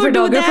 wedding Who do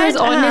photographers.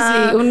 that?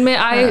 Honestly, उनमें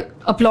I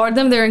applaud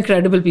them. They're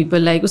incredible people.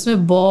 Like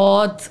उसमें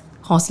बहुत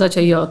हौसला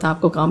चाहिए होता है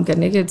आपको काम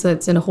करने के.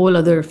 It's in a whole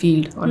other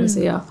field,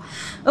 honestly. Yeah.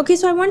 Okay,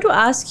 so I want to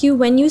ask you,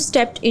 when you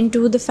stepped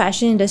into the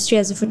fashion industry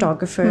as a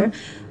photographer,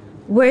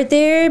 were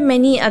there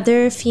many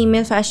other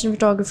female fashion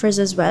photographers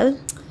as well?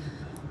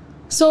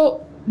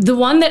 So the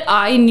one that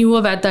I knew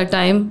of at that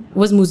time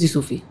was Muzi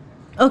Sufi.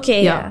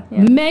 Okay, yeah.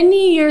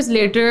 Many years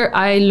later,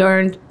 I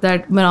learned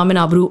that Maram and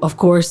Abru, of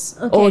course,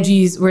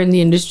 OGs were in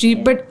the industry.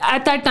 But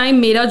at that time,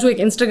 मेरा जो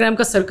एक Instagram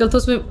का circle था,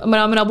 उसमें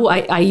Maram and Abu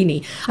आई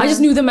नहीं. I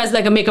just knew them as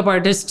like a makeup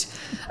artist.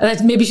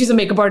 That maybe she's a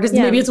makeup artist.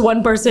 Maybe it's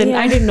one person.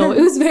 I didn't know.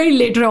 It was very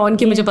later on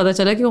कि मुझे पता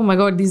चला कि oh my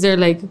god, these are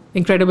like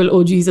incredible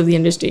OGs of the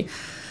industry.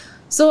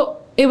 So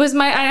it was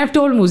I have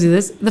told Muzi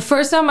this. The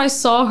first time I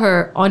saw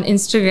her on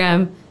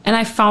Instagram and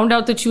I found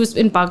out that she was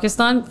from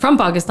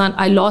Pakistan,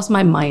 I lost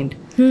my mind.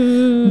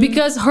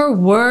 Because her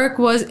work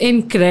was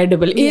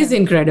incredible, is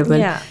incredible.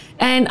 Yeah.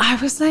 And I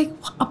was like,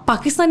 a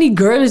Pakistani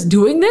girl is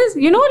doing this?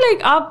 You know,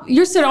 like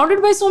you're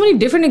surrounded by so many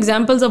different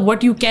examples of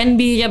what you can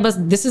be. Yeah, but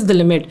this is the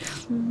limit.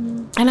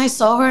 And I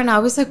saw her and I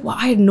was like, wow,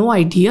 I had no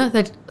idea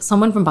that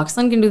someone from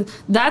Pakistan can do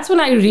this. That's when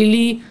I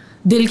really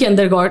dil ke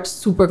andar got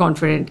super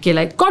confident.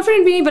 Like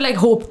confident being, but like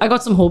hope. I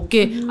got some hope.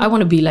 I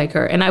want to be like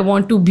her and I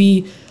want to be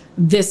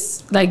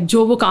this, like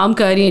जो वो काम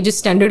कर रही हैं, जिस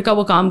standard का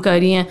वो काम कर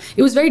रही हैं.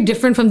 It was very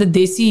different from the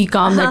desi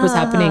काम that was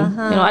happening.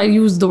 You know, I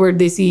use the word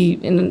desi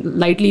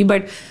lightly,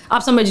 but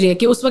आप समझ रही हैं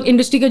कि उस वक्त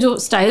industry का जो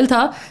style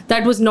था,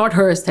 that was not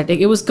her aesthetic.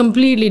 It was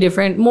completely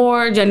different,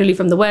 more generally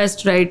from the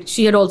West, right?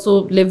 She had also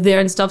lived there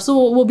and stuff, so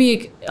वो भी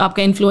एक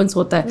आपका influence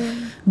होता है.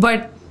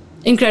 But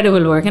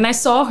incredible work, and I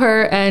saw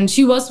her and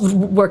she was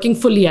working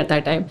fully at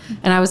that time,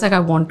 and I was like, I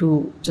want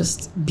to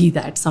just be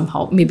that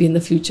somehow, maybe in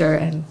the future.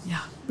 And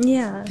yeah.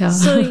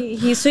 So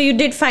you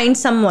did find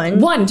someone.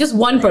 Just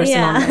one person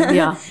on there.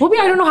 Yeah. Maybe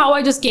I don't know how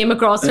I just came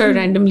across her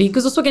randomly,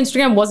 because also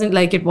Instagram wasn't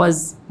like it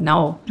was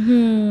now.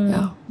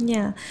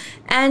 Yeah.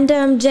 And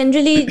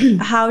generally,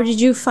 how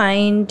did you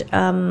find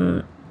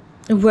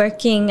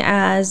working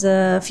as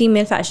a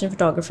female fashion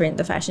photographer in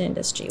the fashion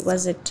industry?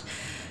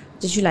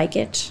 Did you like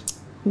it?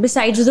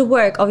 Besides the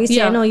work,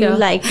 obviously, I know you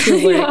like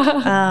to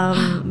work.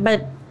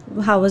 But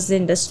how was the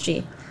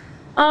industry?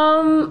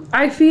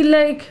 I feel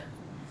like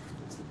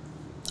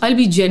I'll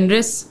be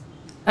generous.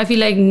 I feel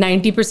like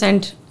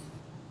 90%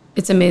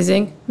 it's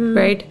amazing,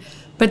 right?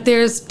 But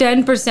there's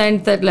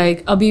 10% that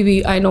like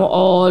abhi I know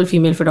all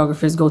female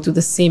photographers go through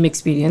the same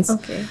experience.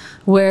 Okay.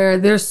 Where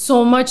there's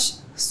so much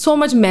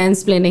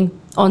mansplaining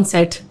on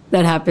set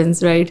that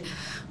happens, right?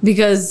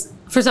 Because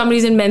for some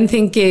reason men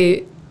think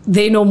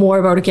they know more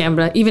about a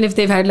camera, even if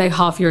they've had like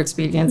half your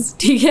experience.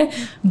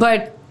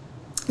 But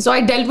so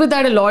I dealt with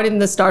that a lot in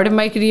the start of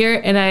my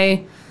career, and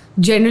I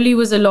generally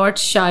was a lot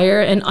shyer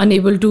and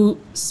unable to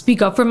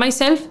speak up for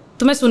myself.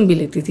 तो मैं सुन भी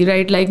लेती थी,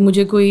 right? Like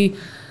मुझे कोई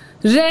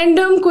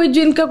random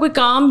जिनका कोई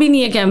काम भी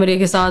नहीं है कैमरे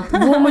के साथ,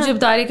 वो मुझे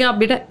बता रहे कि आप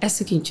बेटा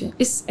ऐसे खींचे,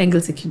 इस एंगल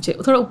से खींचे,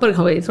 थोड़ा ऊपर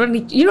खवाइए, थोड़ा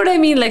नीचे, you know what I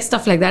mean, like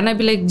stuff like that. And I'd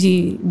be like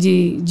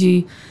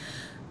ji.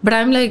 But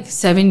I'm like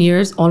 7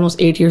 years,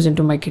 almost 8 years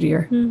into my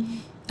career.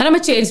 And I'm a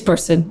changed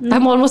person.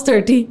 I'm almost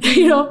 30.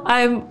 You know,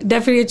 I'm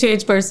definitely a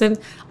changed person.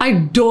 I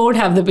don't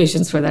have the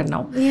patience for that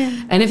now. Yeah.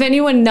 And if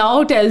anyone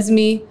now tells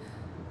me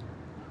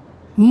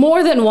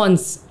more than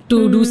once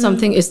to do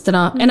something is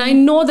tarah, and I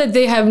know that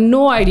they have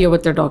no idea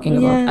what they're talking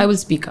about, I will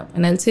speak up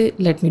and I'll say,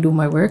 let me do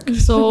my work.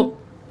 So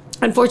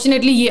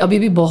unfortunately, ये अभी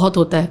भी बहुत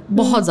होता है,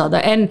 बहुत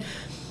ज़्यादा. And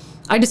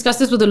I discussed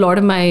this with a lot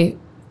of my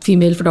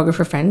female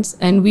photographer friends,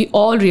 and we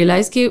all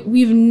realized that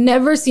we've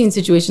never seen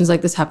situations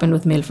like this happen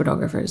with male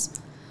photographers.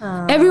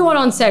 Everyone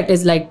on set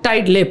is like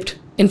tight-lipped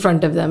in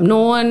front of them. No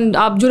one,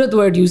 आप जुरत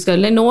word use कर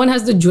लें, no one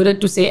has the jurat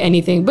to say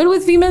anything. But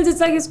with females, it's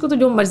like इसको तो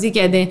जो मर्जी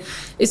कह दें,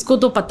 इसको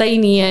तो पता ही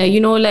नहीं है,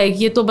 you know,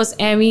 like ये तो बस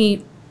ऐवी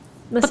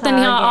पता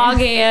नहीं आ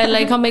गए हैं,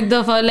 like हम एक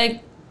दफ़ा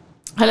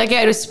like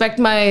I respect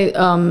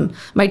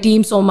my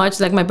team so much,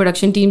 like my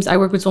production teams. I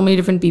work with so many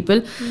different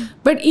people,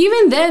 but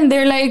even then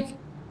they're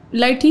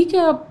like ठीक है,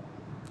 आप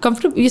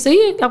comfortable, ये सही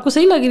है, आपको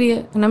सही लग रही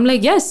है, and I'm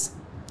like yes.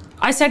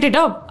 I set it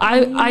up.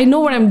 I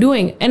know what I'm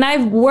doing. And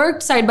I've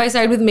worked side by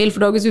side with male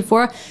photographers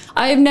before.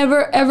 I've never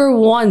ever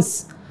once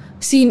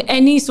seen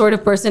any sort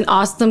of person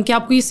ask them कि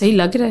आपको ये सही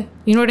लग रहा है.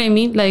 You know what I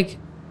mean? Like,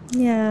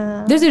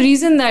 yeah. There's a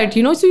reason that,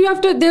 you know, so you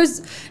have to,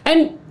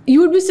 and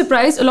you would be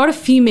surprised, a lot of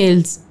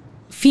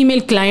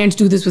female clients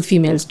do this with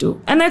females too.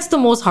 And that's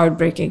the most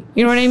heartbreaking.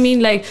 You know what I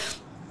mean? Like,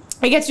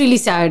 it gets really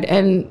sad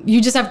and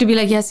you just have to be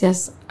like,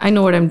 yes, I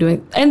know what I'm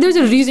doing. And there's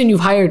a reason you've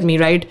hired me,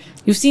 right?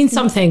 You've seen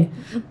something.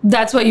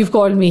 That's why you've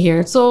called me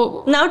here.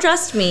 So now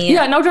trust me.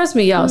 Yeah, now trust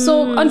me. Yeah.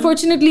 So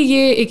unfortunately,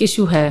 ये एक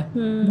issue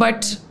है.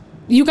 But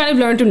you kind of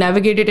learn to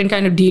navigate it and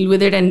kind of deal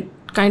with it and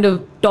kind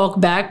of talk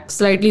back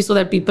slightly so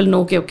that people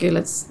know, okay,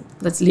 let's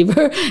leave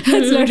her.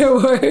 Let's let her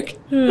work.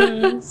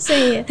 So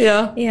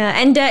yeah.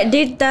 And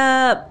did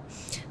the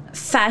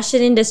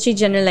fashion industry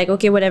general, like,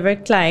 okay, whatever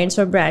clients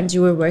or brands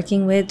you were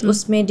working with,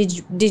 usme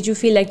did you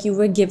feel like you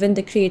were given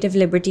the creative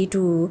liberty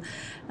to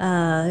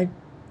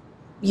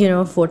you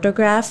know,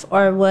 photograph,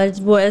 or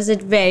was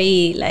it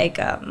very like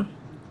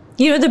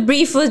you know, the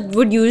brief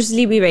would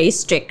usually be very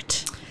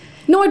strict?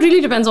 No, it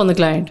really depends on the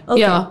client. Okay.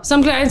 Yeah,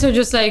 some clients are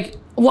just like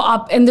वो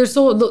आप, and they're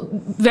so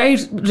very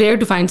rare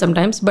to find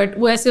sometimes, but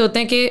वो ऐसे होते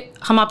हैं कि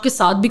हम आपके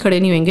साथ भी खड़े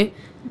नहीं होंगे.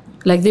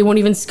 Like they won't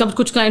even,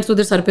 कुछ clients तो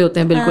उधर सर पे होते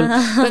हैं बिल्कुल.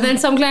 But then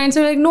some clients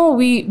are like, no,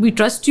 we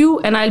trust you,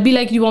 and I'll be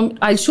like,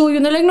 I'll show you,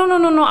 and they're like,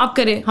 no, आप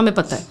करें, हमें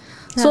पता है.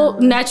 So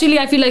naturally,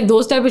 I feel like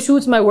those type of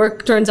shoots, my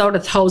work turns out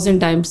 1,000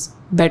 times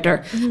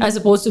better as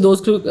opposed to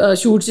those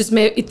shoots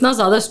जिसमें इतना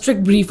ज़्यादा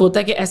strict brief होता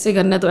है कि ऐसे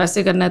करना है तो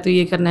ऐसे करना है तो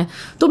ये करना है.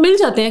 तो मिल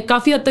जाते हैं,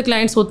 काफ़ी हद तक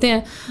clients होते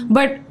हैं,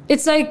 but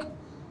it's like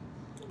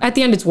at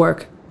the end it's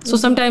work. So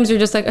sometimes you're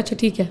just like, अच्छा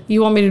ठीक है,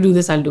 you want me to do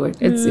this, I'll do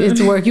it.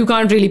 It's work. You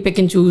can't really pick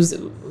and choose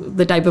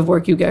the type of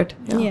work you get.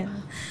 Yeah.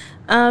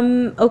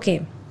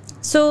 Okay.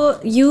 So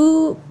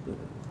you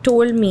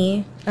told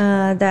me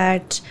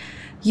that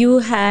you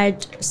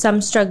had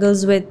some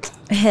struggles with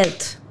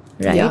health,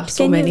 right? Yeah,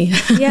 so many.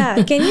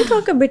 Yeah. Can you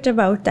talk a bit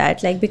about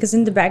that? Like, because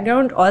in the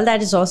background, all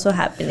that is also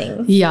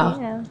happening.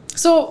 Yeah.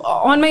 So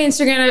on my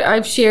Instagram,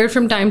 I've shared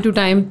from time to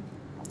time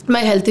my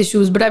health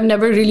issues, but I've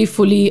never really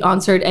fully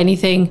answered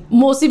anything,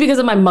 mostly because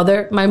of my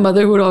mother. My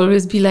mother would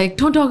always be like,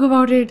 don't talk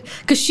about it,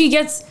 because she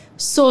gets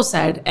so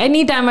sad.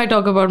 Anytime I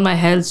talk about my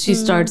health, she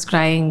starts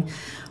crying,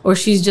 or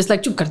she's just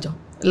like, chup kar jao.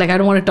 Like, I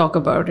don't want to talk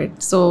about it.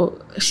 So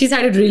she's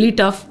had it really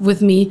tough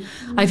with me.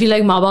 I feel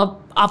like maa baap,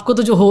 aapko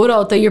to jo ho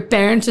raha hota hai, your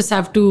parents just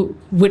have to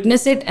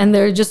witness it, and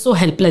they're just so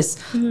helpless.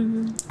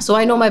 So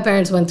I know my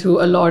parents went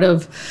through a lot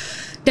of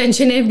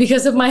tension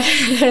because of my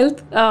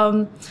health.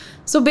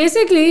 So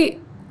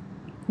basically,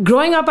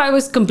 growing up, I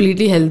was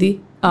completely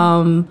healthy.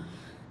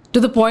 To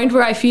the point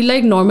where I feel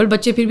like normal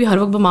बच्चे फिर भी हर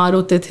वक्त बीमार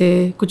होते थे,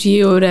 कुछ ये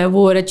हो रहा है,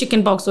 वो हो रहा है,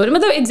 chicken pox हो रहा है.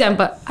 मतलब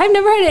example, I've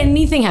never had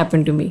anything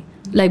happen to me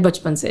like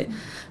बचपन से,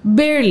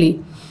 barely.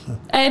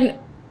 And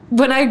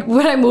when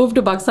I moved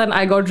to Pakistan,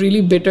 I got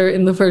really bitter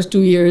in the first 2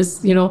 years,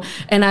 you know.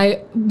 And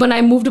when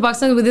I moved to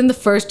Pakistan, within the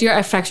first year,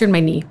 I fractured my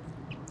knee.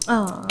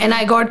 Oh. And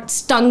I got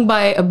stung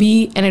by a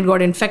bee, and it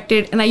got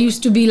infected. And I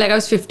used to be like, I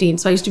was 15,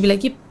 so I used to be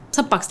like, ये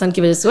सब पाकिस्तान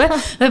की वजह से हुआ है.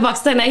 मैं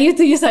पाकिस्तान आई हूँ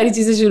तो ये सारी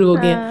चीज़ें शुरू हो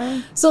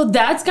गई. So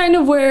that's kind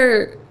of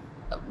where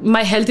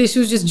my health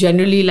issues just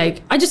generally,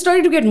 like, I just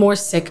started to get more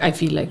sick, I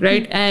feel like,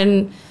 right?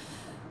 And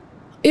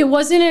it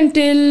wasn't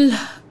until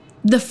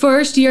the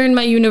first year in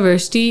my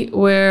university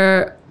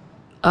where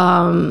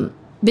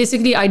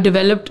basically I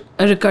developed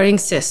a recurring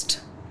cyst.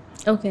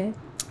 Okay.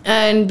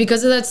 And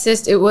because of that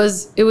cyst, it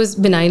was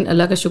benign,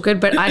 Allah ka shukr,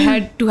 but I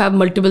had to have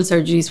multiple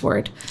surgeries for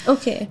it.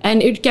 Okay.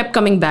 And it kept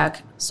coming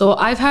back. So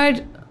I've had,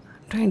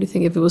 I'm trying to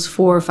think if it was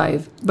 4 or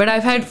 5, but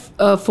I've had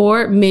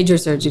 4 major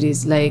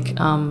surgeries, like,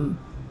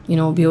 you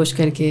know, behosh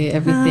karke,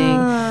 everything.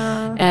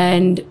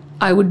 And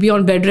I would be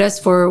on bed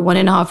rest for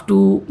 1.5 to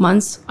 2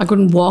 months. I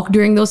couldn't walk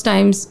during those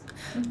times.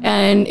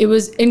 And it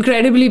was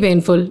incredibly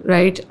painful,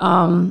 right?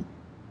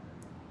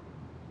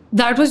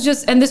 That was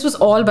just, and this was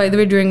all, by the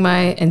way, during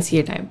my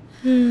NCA time.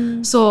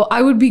 So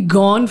I would be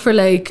gone for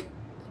like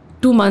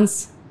 2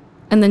 months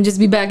and then just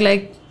be back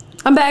like,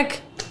 I'm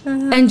back,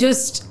 and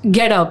just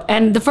get up.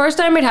 And the first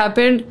time it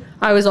happened,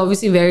 I was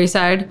obviously very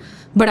sad,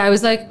 but I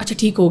was like, acha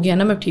theek ho gaya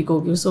na, main theek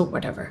ho gayi, so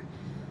whatever.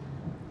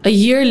 A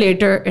year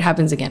later, it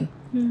happens again.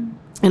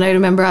 And I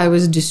remember I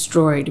was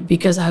destroyed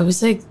because I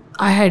was like,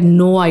 I had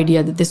no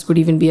idea that this could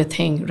even be a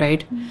thing,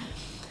 right?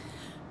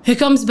 He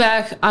comes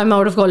back, I'm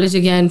out of college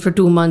again for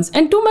 2 months.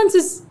 And 2 months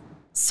is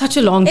such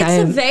a long time.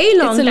 It's a very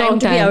long time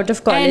to be out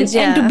of college.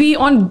 And to be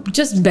on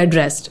just bed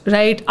rest,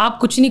 right? आप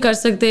कुछ नहीं कर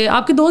सकते.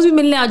 आपके दोस्त भी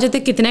मिलने आ जाते,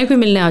 कितने कोई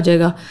मिलने आ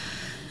जाएगा.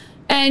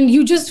 and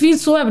you just feel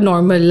so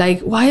abnormal.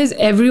 Like, why is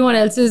everyone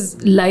else's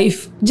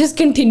life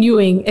just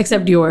continuing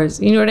except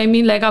yours? You know what I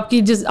mean? Like,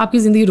 आपकी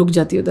ज़िंदगी रुक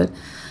जाती है उधर.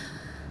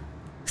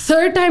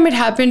 Third time it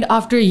happened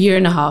after a year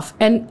and a half.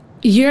 And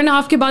year and a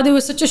half के बाद it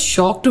was such a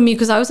shock to me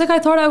because I was like, I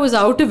thought I was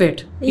out of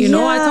it. You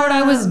know, I thought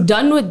I was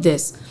done with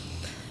this.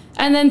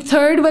 And then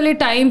third वाले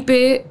time पे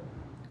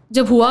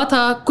जब हुआ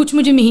था कुछ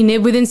मुझे महीने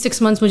within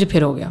 6 months मुझे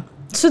फिर हो गया.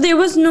 So there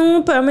was no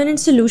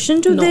permanent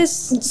solution to this?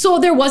 So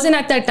there wasn't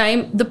at that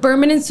time. The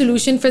permanent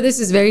solution for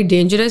this is very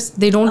dangerous.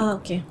 They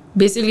don't,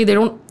 basically they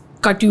don't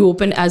cut you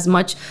open as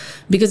much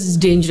because it's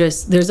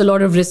dangerous. There's a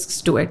lot of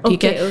risks to it.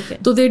 Okay.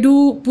 So they do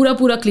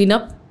pura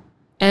cleanup.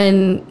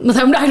 And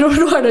I don't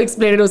know how to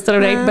explain it,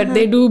 right? But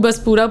they do bas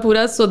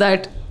pura so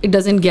that it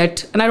doesn't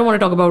get, and I don't want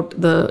to talk about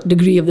the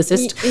degree of the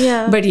cyst.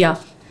 Yeah. But yeah,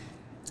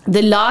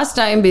 the last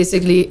time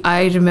basically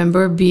I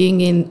remember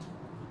being in,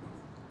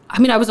 I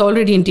mean, I was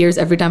already in tears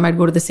every time I'd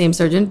go to the same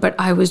surgeon, but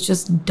I was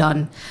just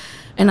done.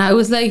 And I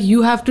was like,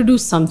 you have to do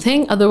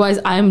something. Otherwise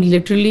I'm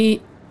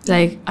literally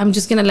like, I'm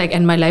just gonna like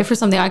end my life or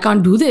something. I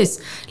can't do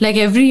this. Like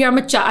every year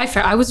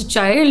I was a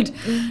child.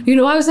 You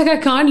know, I was like, I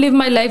can't live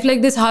my life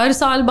like this. Har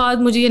saal baad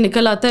mujhe ye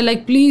nikal aata hai.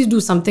 Like, please do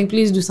something.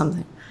 Please do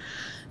something.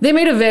 They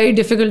made a very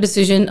difficult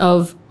decision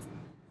of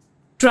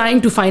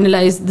trying to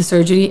finalize the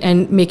surgery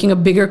and making a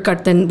bigger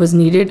cut than was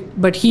needed.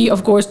 But he,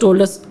 of course,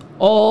 told us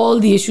all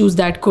the issues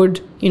that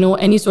could, you know,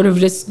 any sort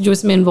of risk jo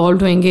isme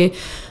involved hoenge.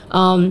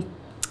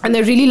 And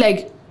they're really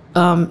like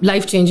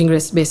life-changing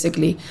risks,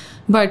 basically.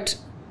 But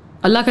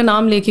Allah ka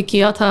naam leke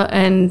kiya tha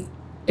and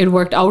it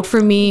worked out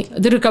for me.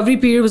 The recovery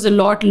period was a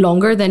lot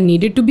longer than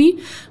needed to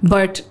be,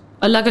 but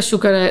Allah ka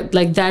shukar hai,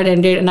 like that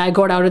ended and I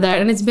got out of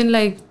that, and it's been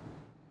like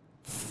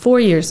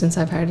 4 years since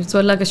I've had it. So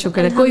Allah ka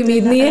shukar hai. Koi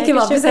umeed nahi hai ki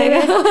wapas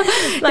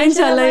aayega.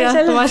 Inshallah,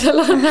 yeah.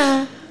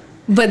 Mashallah.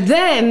 But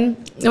then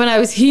when I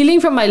was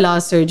healing from my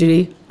last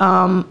surgery,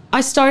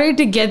 I started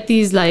to get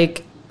these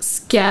like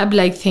scab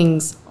like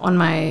things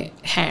on my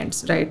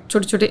hands, right?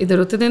 Chote chote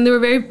idhar hote the, and they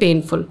were very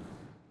painful.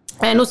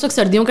 And उस वक्त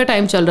सर्दियों का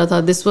time चल रहा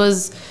था. This was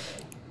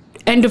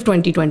end of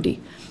 2020,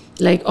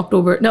 like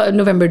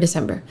November,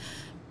 December.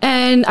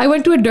 And I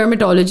went to a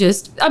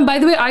dermatologist. And by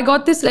the way, I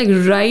got this like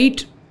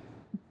right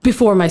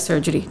before my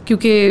surgery.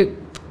 क्योंकि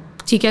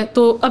ठीक है,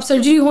 तो अब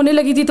सर्जरी होने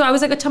लगी थी तो I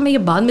was like, अच्छा मैं ये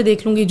बाद में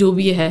देख लूँगी जो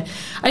भी ये है.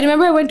 I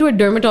remember I went to a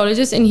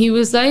dermatologist and he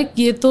was like,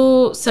 ये तो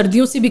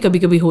सर्दियों से भी कभी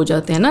कभी हो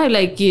जाते हैं ना,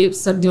 like ये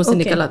सर्दियों से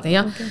निकल आते हैं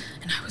या.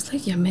 And I was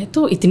like, yeah, मैं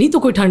तो इतनी तो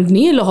कोई ठंड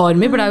नहीं है लाहौर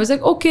में. But I was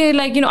like, okay,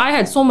 like, you know, I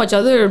had so much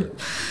other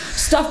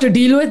stuff to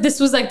deal with. This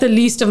was like the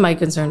least of my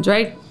concerns,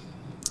 right?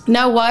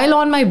 Now, while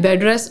on my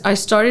bed rest, I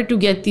started to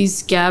get these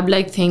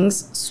scab-like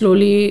things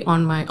slowly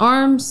on my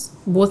arms,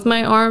 both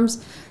my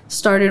arms,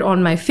 started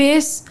on my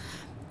face.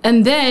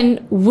 And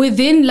then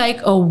within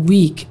like a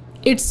week,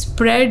 it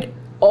spread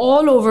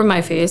all over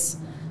my face,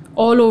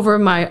 all over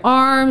my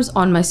arms,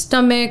 on my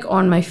stomach,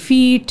 on my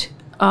feet.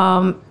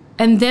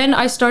 And then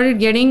I started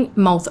getting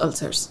mouth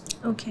ulcers.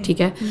 Okay. ठीक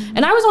है?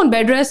 And I was on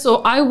bed rest, so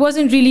I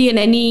wasn't really in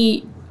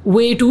any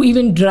way to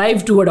even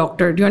drive to a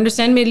doctor. Do you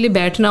understand? मेरे लिए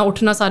बैठना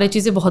उठना सारी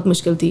चीज़ें बहुत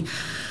मुश्किल थी.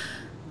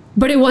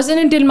 But it wasn't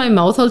until my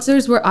mouth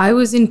ulcers where I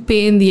was in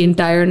pain the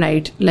entire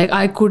night. Like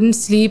I couldn't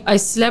sleep. I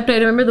slept. I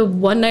remember the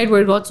one night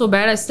where it got so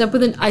bad, I slept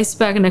with an ice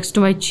pack next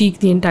to my cheek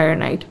the entire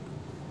night.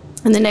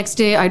 And the next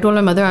day, I told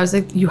my mother, I was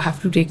like, you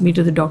have to take me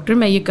to the doctor.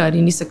 मैं ये कर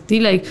ही नहीं सकती.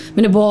 Like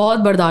मैंने बहुत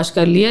बर्दाश्त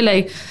कर लिया.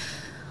 Like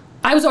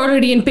I was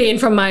already in pain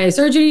from my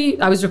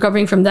surgery. I was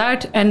recovering from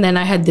that. And then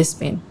I had this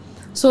pain.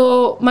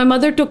 So my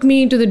mother took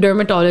me to the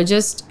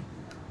dermatologist.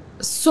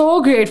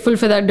 So grateful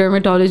for that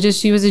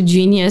dermatologist. She was a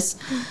genius.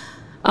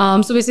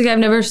 So basically, I've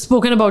never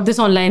spoken about this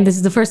online. This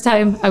is the first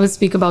time I would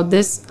speak about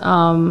this.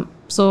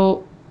 So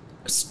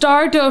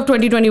start of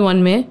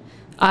 2021 May,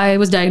 I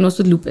was diagnosed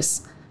with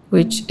lupus,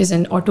 which is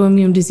an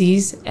autoimmune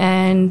disease.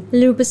 And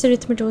lupus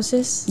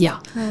erythematosus. Yeah.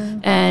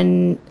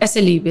 And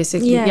SLE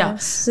basically. Yeah.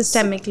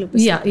 Systemic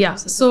lupus. Yeah.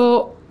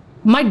 So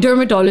my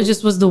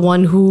dermatologist was the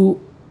one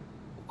who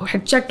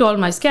had checked all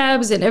my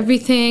scabs and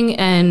everything.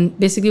 And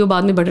basically, वो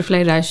बाद में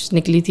butterfly rash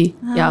निकली थी.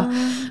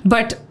 Yeah.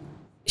 But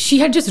she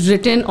had just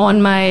written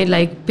on my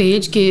like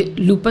page के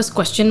lupus ?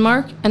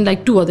 and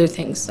like 2 other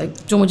things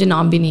like जो मुझे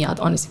नाम भी नहीं याद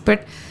honestly, but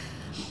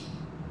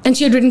and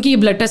she had written कि ये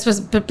blood test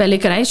पहले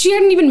कराएं. She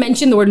hadn't even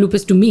mentioned the word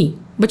lupus to me,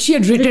 but she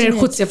had written it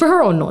खुद से for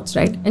her own notes,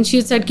 right? And she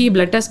had said कि ये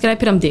blood test कराएं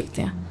फिर हम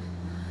देखते हैं.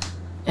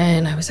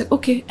 And I was like,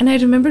 okay. And I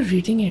remember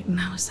reading it and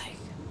I was like,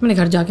 मैंने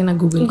घर जाके ना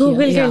Google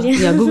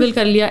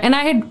कर लिया. And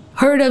I had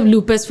heard of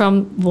lupus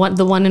from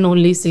the one and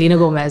only Selena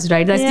Gomez,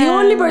 right? That's the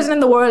only person in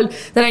the world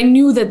that I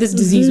knew that this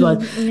disease was.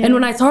 Yeah. And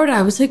when I thought,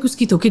 I was like,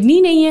 उसकी तो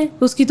kidney नहीं है,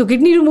 उसकी तो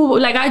kidney remove.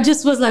 Like I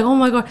just was like, oh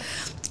my God.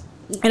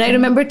 And I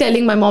remember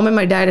telling my mom and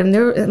my dad,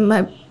 and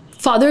my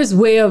father's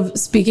way of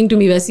speaking to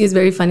me वैसे is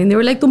very funny. And they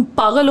were like, तुम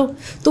पागल हो,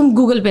 तुम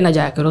Google पे ना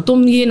जाया करो,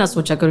 तुम ये ना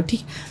सोचा करो,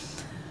 ठीक?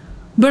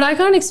 But I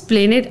can't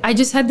explain it. I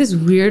just had this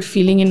weird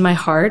feeling in my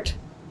heart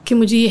कि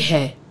मुझे ये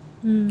है.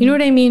 You know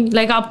what I mean?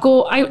 Like आपको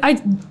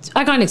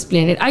I can't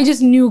explain it. I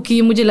just knew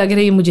कि मुझे लग रहा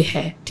है ये मुझे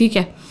है, ठीक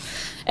है?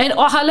 And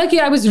हालांकि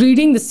I was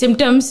reading the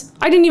symptoms,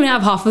 I didn't even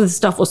have half of the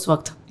stuff उस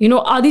वक्त. You know,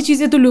 आधी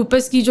चीज़ें तो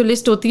lupus की जो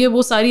list होती है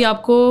वो सारी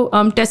आपको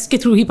test के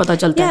through ही पता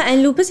चलता है. Yeah,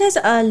 and lupus has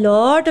a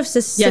lot of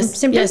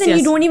symptoms, and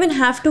you don't even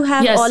have to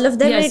have all of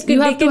them. Yes,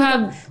 you have to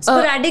have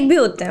sporadic भी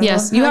होते हैं.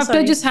 Yes, you have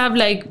to just have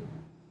like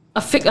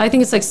I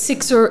think it's like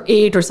 6 or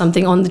 8 or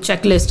something on the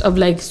checklist of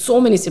like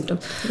so many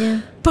symptoms. Yeah.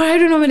 But I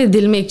don't know, मेरे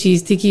दिल में एक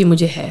चीज़ थी कि ये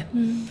मुझे है.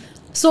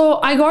 So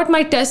I got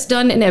my test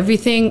done and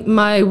everything.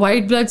 My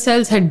white blood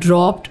cells had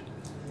dropped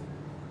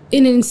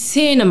in an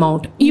insane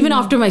amount, even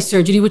after my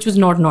surgery, which was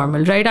not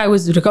normal, right? I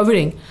was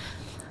recovering.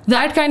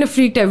 That kind of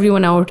freaked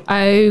everyone out.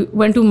 I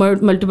went to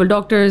multiple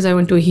doctors. I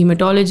went to a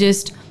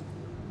hematologist.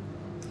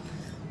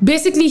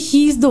 Basically,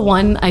 he's the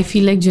one I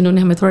feel like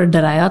जिन्होंने हमें थोड़ा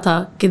डराया था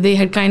कि they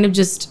had kind of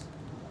just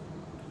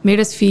made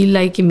us feel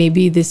like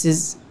maybe this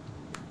is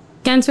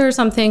cancer or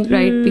something,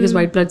 right? Because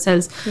white blood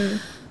cells.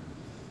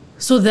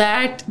 So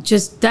that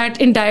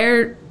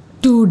entire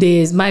 2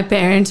 days, my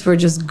parents were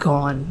just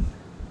gone.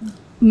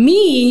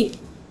 Me,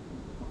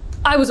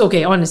 I was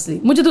okay, honestly.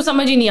 मुझे तो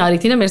समझ ही नहीं आ रही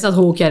थी ना मेरे साथ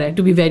हो क्या रहा है,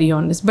 to be very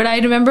honest. But I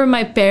remember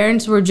my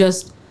parents were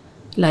just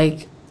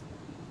like,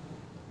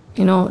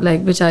 you know,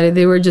 like बेचारे,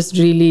 they were just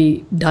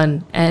really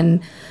done.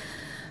 And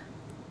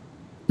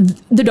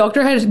the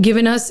doctor had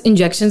given us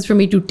injections for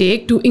me to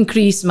take to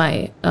increase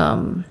my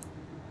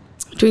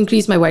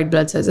white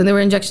blood cells, and there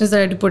were injections that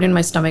I had to put in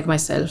my stomach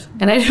myself.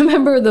 And I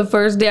remember the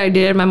first day I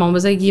did it, my mom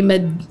was like, "ये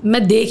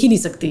मैं देख ही नहीं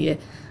सकती है.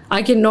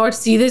 I cannot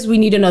see this. We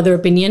need another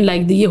opinion.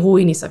 Like ये हो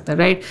ही नहीं सकता,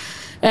 right?"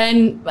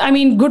 And I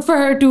mean, good for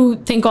her to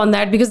think on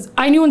that, because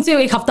I knew उनसे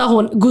एक हफ्ता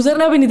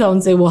गुजरना भी नहीं था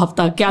उनसे वो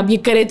हफ्ता कि आप ये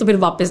करें तो फिर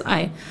वापस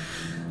आए.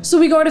 So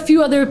we got a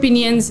few other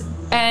opinions,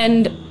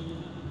 and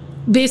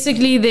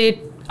basically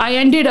I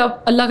ended up,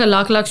 Allah ka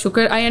lakh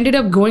shukr, I ended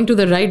up going to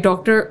the right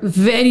doctor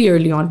very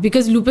early on,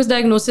 because lupus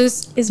diagnosis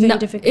is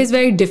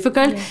very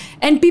difficult. Yeah.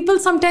 And people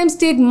sometimes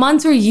take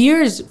months or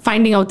years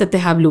finding out that they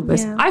have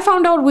lupus. Yeah. I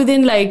found out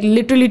within like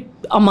literally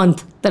a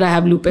month that I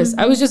have lupus.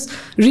 I was just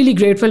really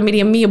grateful.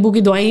 Meri ammi abbu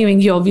ki duaein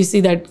hoingi,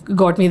 obviously, that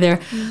got me there.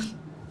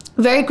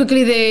 Very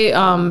quickly they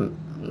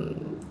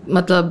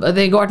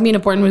got me an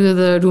appointment with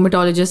a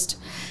rheumatologist,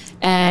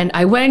 and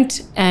I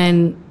went,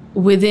 and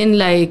within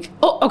like,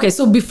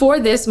 so before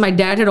this, my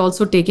dad had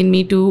also taken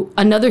me to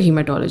another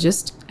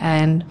hematologist,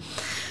 and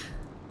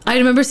I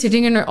remember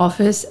sitting in her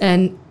office,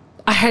 and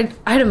I had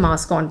a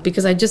mask on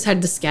because I just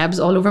had the scabs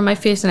all over my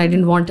face, and I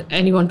didn't want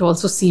anyone to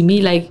also see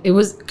me. Like, it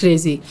was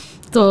crazy.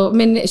 So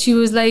she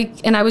was like,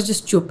 and I was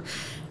just chup.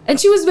 And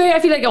she was I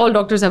feel like all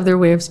doctors have their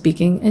way of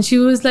speaking. And she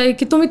was like,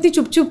 "Tum itni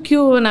chup chup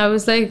kyun?" And I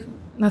was like,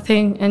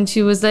 "Nothing." And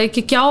she was like,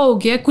 "Kya ho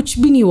gaya? Kuch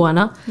bhi nahi hua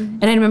na?"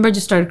 And I remember I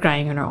just started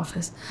crying in her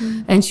office.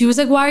 And she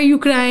was like, "Why are you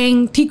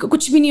crying? Theek,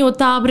 kuch bhi nahi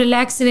hota, ab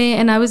relax rahe."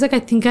 And I was like,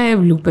 "I think I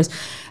have lupus."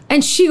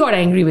 And she got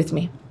angry with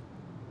me.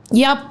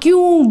 ये आप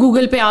क्यों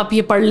Google पे आप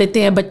ये पढ़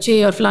लेते हैं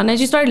बच्चे और फलाना.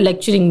 She started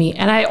lecturing me,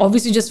 and I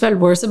obviously just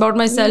felt worse about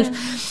myself.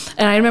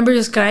 And I remember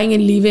just crying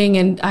and leaving,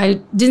 and I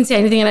didn't say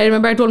anything. And I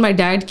remember I told my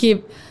dad कि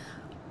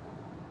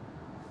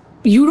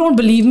you don't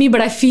believe me,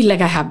 but I feel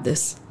like I have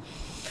this.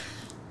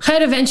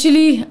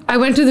 Eventually I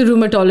went to the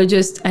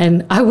rheumatologist,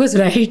 and I was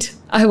right.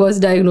 I was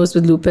diagnosed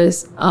with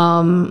lupus.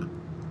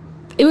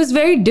 It was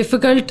very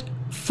difficult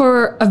for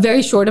a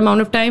very short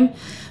amount of time,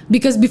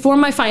 because before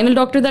my final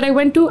doctor that I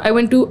went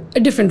to a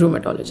different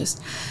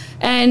rheumatologist.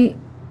 And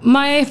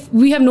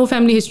we have no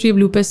family history of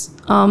lupus.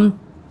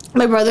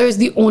 My brother is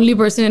the only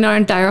person in our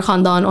entire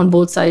khandan on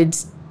both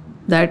sides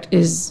that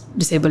is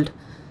disabled.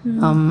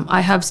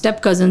 I have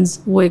step cousins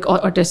who are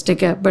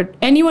autistic, but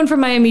anyone from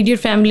my immediate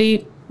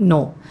family,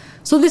 no.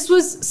 So this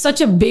was such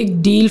a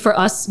big deal for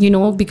us, you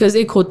know, because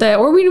ek hota hai,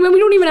 or we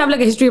don't even have like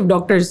a history of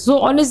doctors. So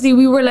honestly,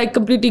 we were like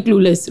completely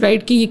clueless,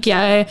 right? Ki ye kya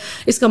hai,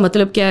 iska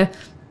matlab kya hai.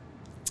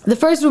 The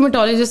first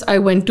rheumatologist I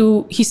went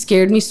to, he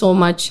scared me so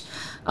much.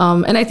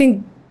 And I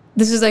think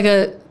this is like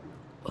a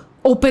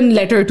open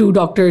letter to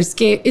doctors.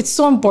 It's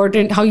so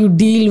important how you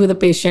deal with a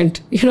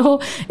patient, you know,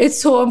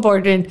 it's so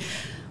important.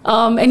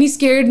 And he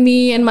scared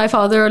me and my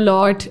father a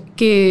lot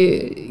कि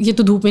ये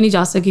तो धूप में नहीं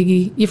जा सकेगी,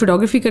 ये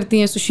photography करती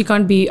हैं, so she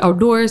can't be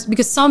outdoors,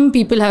 because some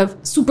people have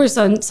super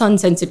sun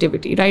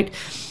sensitivity, right?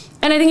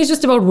 And I think it's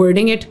just about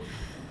wording it.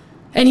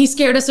 And he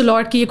scared us a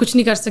lot कि ये कुछ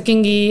नहीं कर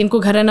सकेंगी, इनको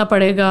घर रहना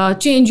पड़ेगा,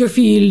 change your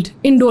field,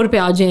 indoor पे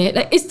आ जाएं.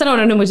 Like, इस तरह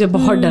उन्होंने मुझे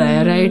बहुत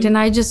डराया, right? And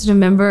I just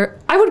remember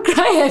I would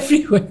cry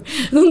everywhere.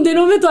 उन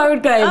दिनों में तो I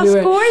would cry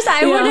everywhere. Of course,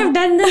 I would have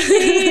done the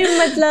same.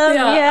 मतलब,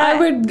 yeah. I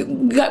would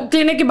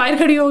clinic के बाहर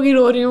खड़ी होगी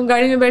रो रही हूँ,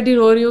 गाड़ी में बैठी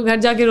रो रही हूँ, घर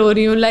जाके रो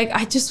रही हूँ. Like,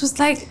 I just was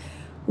like,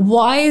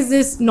 why is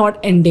this not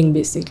ending,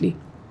 basically?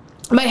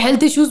 My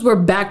health issues were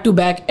back to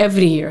back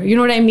every year. You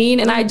know what I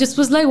mean? And I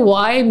just was like,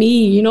 why me?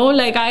 You know,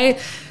 like, I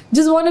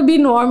just want to be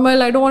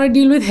normal. I don't want to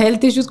deal with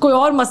health issues. कोई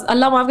और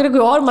अल्लाह माफ करे कोई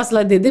और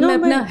मसला दे दे. मैं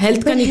अपना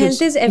health का नहीं कुछ.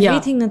 Health is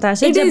everything,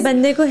 Natasha. जब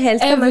बंदे को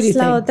health का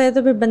मसला होता है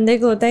तो फिर बंदे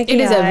को होता है कि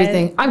it is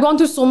everything. I've gone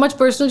through so much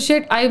personal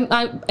shit.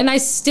 And I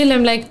still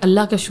am like,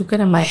 Allah ka shukr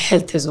and my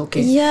health is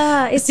okay.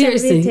 Yeah, it's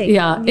seriously everything.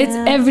 Yeah, it's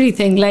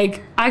everything.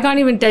 Like, I can't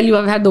even tell you.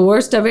 I've had the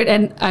worst of it,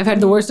 and I've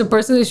had the worst of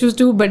personal issues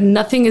too. But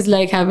nothing is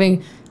like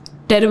having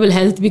terrible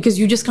health because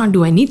you just can't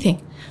do anything.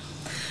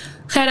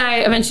 And I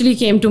eventually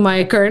came to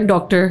my current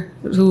doctor,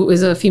 who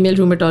is a female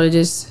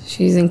rheumatologist.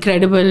 She's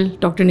incredible,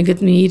 Dr.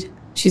 Nigat Mead.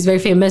 She's very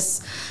famous.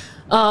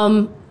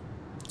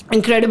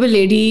 Incredible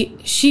lady.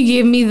 She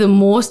gave me the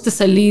most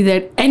tasalli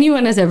that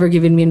anyone has ever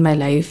given me in my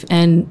life.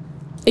 And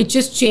it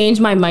just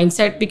changed my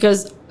mindset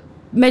because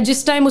मैं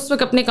जिस time उस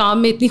वक्त अपने काम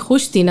में इतनी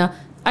खुश थी ना,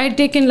 I had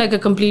taken like a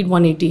complete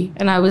 180.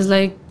 And I was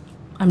like,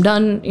 I'm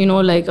done, you know,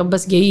 like अब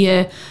बस यही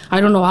है.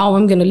 I don't know how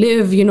I'm gonna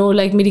live, you know,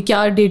 like मेरी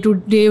क्या day to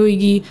day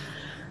होगी.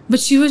 But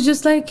she was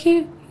just like,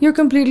 hey, you're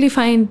completely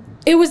fine.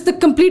 It was the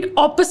complete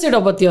opposite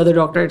of what the other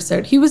doctor had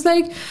said. She was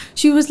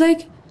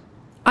like,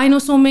 I know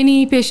so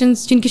many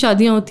patients जिनकी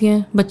शादियाँ होती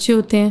हैं, बच्चे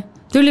होते हैं.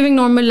 They're living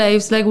normal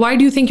lives. Like, why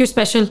do you think you're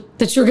special?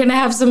 That you're gonna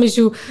have some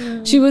issue?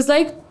 She was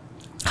like,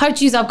 हर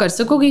चीज़ आप कर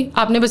सकोगी.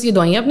 आपने बस ये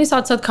दवाइयाँ अपने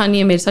साथ साथ खानी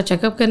है, मेरे साथ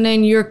चेकअप करना है,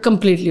 and you're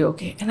completely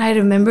okay. And I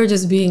remember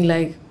just being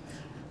like,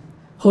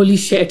 holy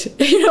shit.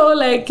 You know,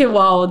 like,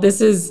 wow,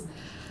 this is...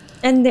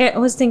 And there, I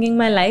was thinking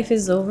my life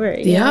is over.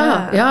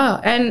 Yeah.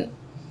 And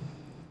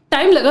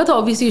time लगा था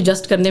obviously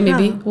adjust करने में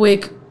भी. वो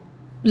एक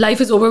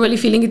life is over वाली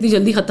feeling इतनी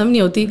जल्दी ख़त्म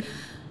नहीं होती.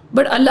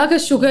 But Allah का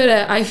शुक्र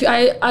है.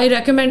 I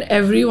recommend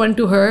everyone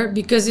to her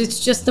because it's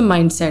just the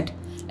mindset.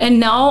 And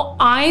now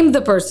I'm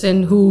the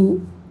person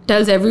who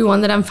tells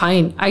everyone that I'm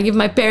fine. I give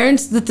my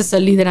parents the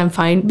tasalli that I'm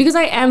fine because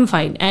I am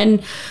fine.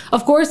 And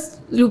of course,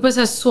 lupus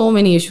has so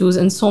many issues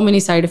and so many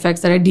side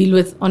effects that I deal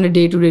with on a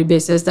day-to-day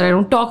basis that I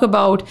don't talk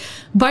about.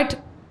 But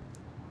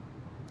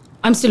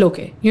I'm still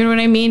okay. You know what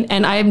I mean?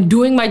 And I am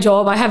doing my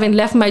job. I haven't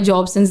left my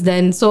job since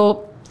then.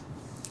 So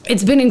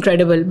it's been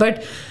incredible.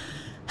 But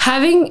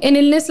having an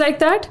illness like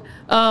that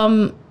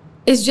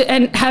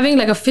and having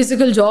like a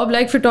physical job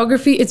like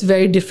photography, it's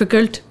very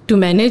difficult to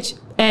manage.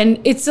 And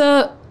it's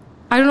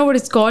I don't know what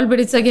it's called, but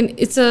it's like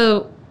it's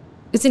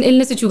an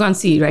illness that you can't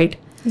see, right?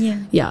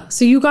 Yeah.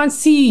 So you can't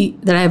see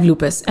that I have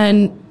lupus.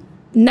 And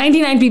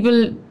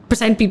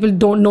 99% people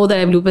don't know that I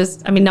have lupus.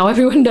 I mean, now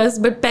everyone does,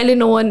 but pehle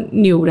no one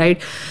knew,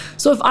 right?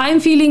 So if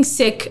I'm feeling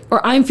sick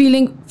or I'm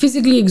feeling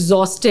physically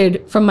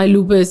exhausted from my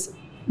lupus,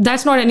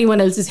 that's not anyone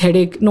else's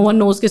headache. No one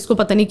knows kisko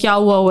pata nahi kya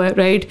hua hai,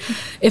 right?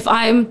 If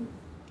I'm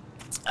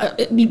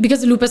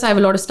because of lupus, I have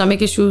a lot of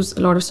stomach issues,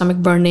 a lot of stomach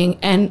burning,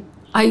 and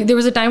there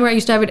was a time where I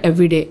used to have it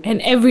every day,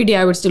 and every day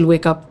I would still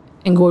wake up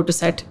and go to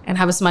set and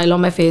have a smile on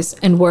my face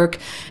and work,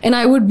 and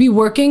I would be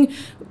working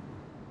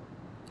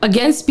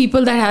against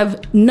people that have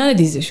none of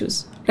these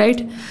issues,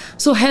 right?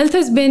 So health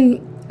has been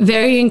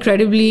very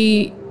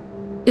incredibly,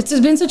 it's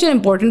just been such an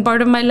important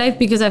part of my life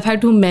because I've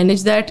had to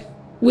manage that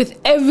with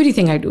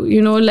everything I do,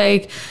 you know,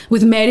 like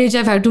with marriage,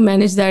 I've had to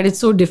manage that. It's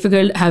so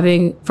difficult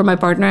for my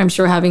partner, I'm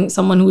sure, having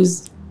someone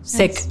who's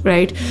sick,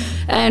 right?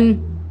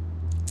 And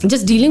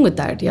just dealing with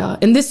that,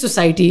 in this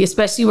society,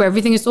 especially where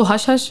everything is so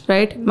hush-hush,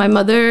 right? My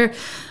mother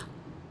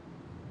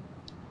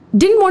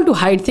didn't want to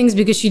hide things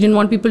because she didn't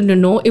want people to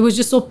know. It was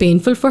just so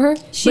painful for her.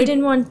 She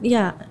didn't want,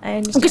 I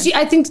understand. Because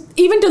I think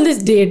even till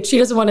this day, she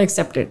doesn't want to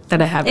accept it,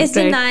 that I have it's it,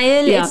 right?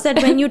 denial. It's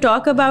that when you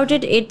talk about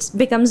it, it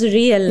becomes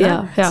real.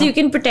 Yeah. So you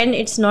can pretend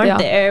it's not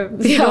there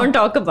if you don't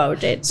talk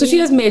about it. So she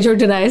has major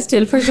denial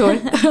still, for sure.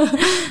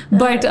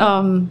 But,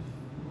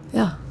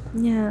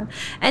 Yeah.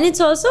 And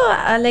it's also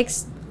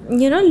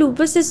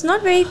lupus is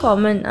not very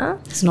common.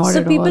 It's not so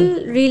at all. people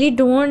really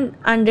don't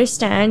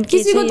understand.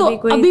 किसी को तो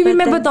अभी भी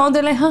मैं बताऊं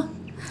तो like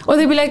or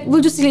they'll be like, वो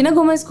जो Selena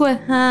Gomez को है,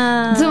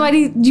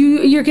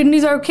 your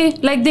kidneys are okay.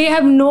 Like they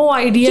have no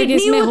idea कि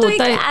इसमें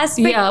होता है.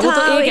 वो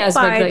तो एक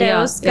aspect है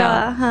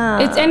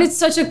उसका. And it's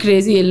such a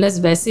crazy illness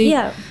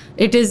वैसे.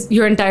 It is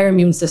your entire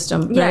immune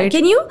system, right?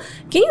 Can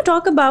you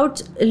talk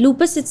about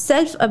lupus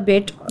itself a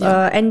bit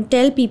and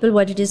tell people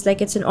what it is?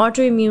 Like it's an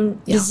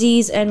autoimmune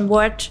disease, and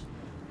what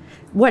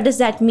does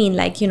that mean?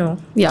 Like,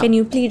 can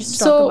you please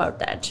talk about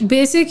that?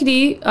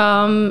 Basically,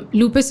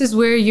 lupus is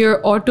where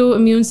your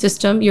autoimmune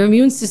system, your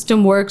immune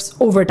system works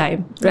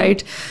overtime,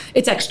 right?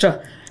 It's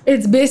extra.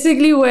 It's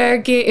basically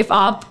where if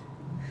aap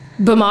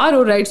bimar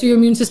ho, right, so your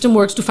immune system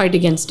works to fight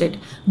against it.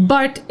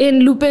 But in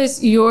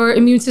lupus, your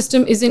immune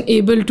system isn't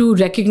able to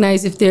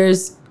recognize if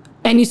there's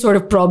any sort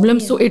of problem,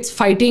 so it's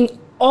fighting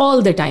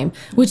all the time,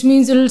 which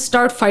means it'll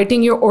start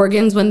fighting your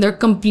organs when they're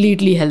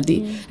completely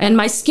healthy. And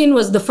my skin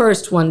was the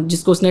first one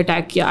jisko usne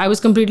attack kiya. I was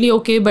completely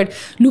okay, but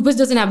lupus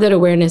doesn't have that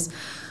awareness.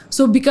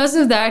 So because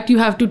of that, you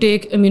have to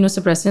take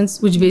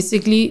immunosuppressants, which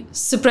basically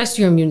suppress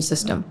your immune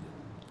system.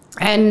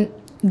 And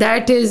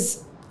that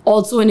is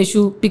also an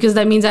issue because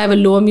that means I have a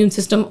low immune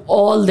system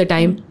all the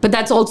time. But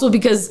that's also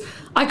because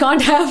I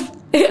can't have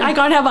I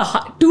can't have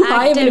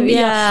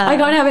I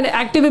can't have an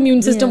active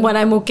immune system when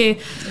I'm okay.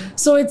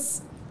 So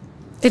it's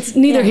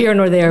neither here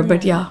nor there,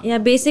 but yeah,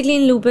 basically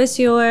in lupus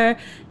your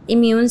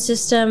immune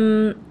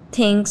system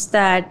thinks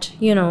that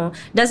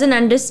doesn't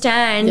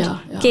understand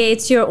okay,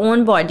 it's your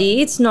own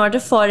body, it's not a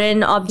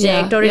foreign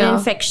object or an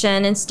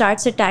infection, and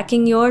starts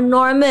attacking your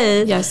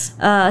normal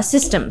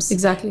systems.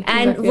 Exactly.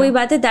 And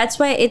that's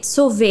why it's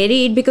so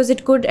varied, because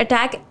it could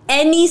attack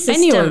any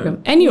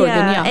system, any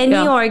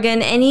organ,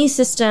 organ, any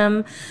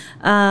system.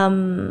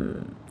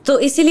 तो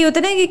इसीलिए होता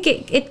है ना कि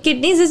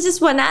kidneys is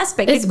just one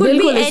aspect. It's It could be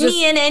बिल्कुल, it's any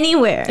just- and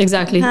anywhere.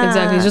 Exactly, हाँ.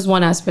 exactly. Just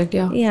one aspect,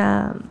 yeah.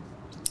 Yeah.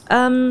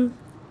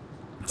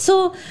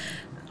 So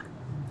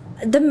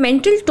the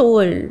mental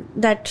toll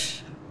that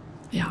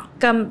Yeah.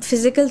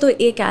 physical तो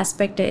एक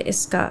aspect है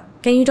इसका.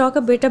 Can you talk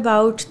a bit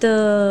about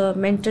the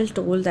mental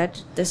toll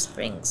that this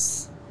brings?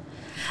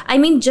 I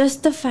mean,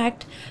 just the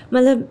fact,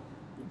 मतलब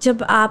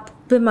जब आप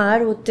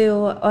बीमार होते हो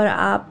और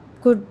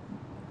आपको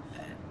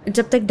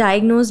जब तक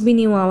डायग्नोज भी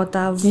नहीं हुआ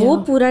होता वो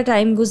पूरा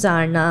टाइम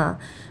गुजारना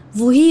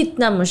वही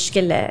इतना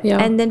मुश्किल है.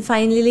 And then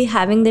finally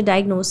having the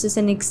diagnosis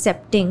and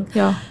accepting.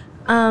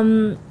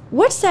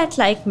 What's that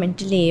like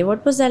mentally?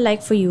 What was that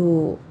like for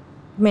you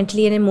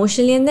mentally and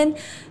emotionally? And then,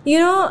 you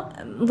know,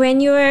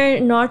 when you're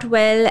not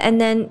well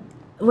and then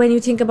when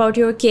you think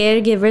about your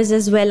caregivers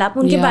as well, आप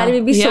उनके बारे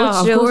में भी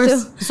सोच रहे हो.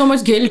 So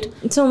much guilt.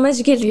 So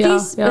much guilt.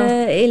 Please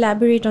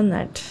elaborate on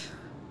that.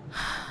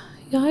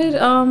 Yeah,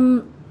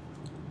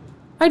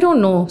 I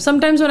don't know.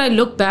 Sometimes when I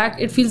look back,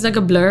 it feels like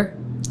a blur.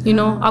 You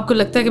know, आपको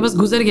लगता है कि बस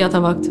गुजर गया था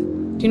वक्त.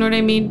 Do you know what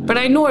I mean? But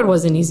I know it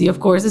wasn't easy, of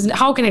course.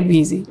 How can it be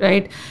easy,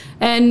 right?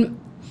 And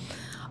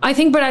I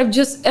think, but I've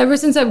just, ever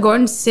since I've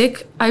gotten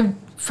sick,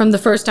 from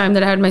the first time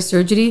that I had my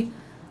surgery,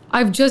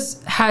 I've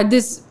just had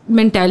this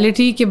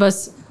mentality कि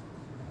बस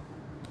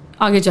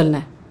आगे चलना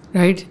है,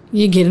 right?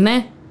 ये गिरना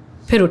है,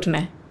 फिर उठना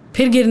है,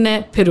 फिर गिरना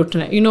है, फिर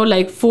उठना है. You know,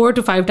 like 4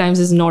 to 5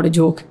 times is not a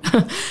joke.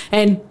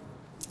 And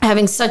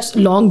having such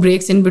long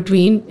breaks in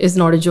between is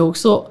not a joke.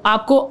 So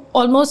आपको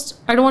almost,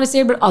 I don't want to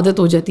say it, but आदत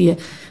हो जाती है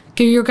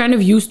कि you're kind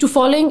of used to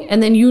falling,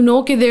 and then you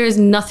know कि there is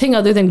nothing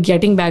other than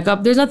getting back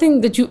up. There's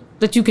nothing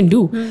that you can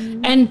do.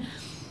 And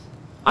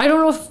I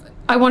don't know if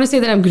I want to say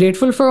that I'm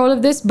grateful for all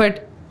of this,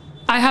 but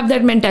I have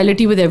that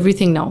mentality with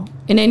everything now.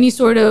 In any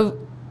sort of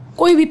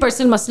कोई भी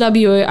personal मसला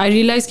भी हो, I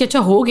realize कि अच्छा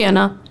हो गया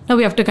ना, now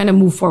we have to kind of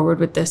move forward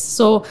with this.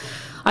 So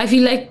I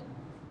feel like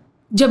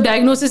जब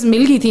diagnosis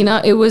मिल गई थी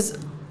ना,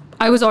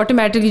 I was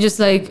automatically just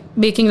like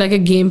making like a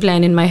game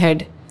plan in my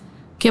head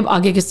कि अब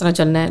आगे किस तरह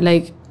चलना है.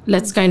 Like,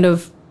 let's kind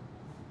of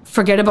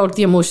forget about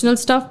the emotional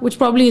stuff, which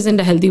probably isn't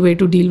a healthy way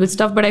to deal with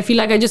stuff, but I feel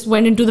like I just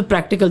went into the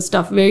practical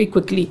stuff very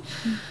quickly.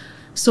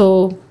 So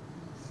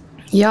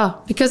yeah,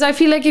 because I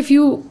feel like if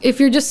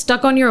you're just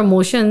stuck on your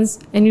emotions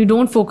and you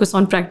don't focus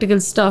on practical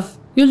stuff,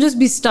 you'll just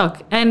be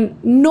stuck,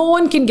 and no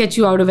one can get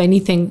you out of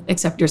anything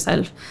except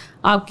yourself.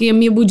 आपकी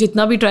अम्मी अबू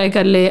जितना भी try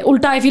कर ले,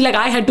 उल्टा I feel like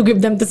I had to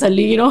give them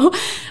tasalli, you know.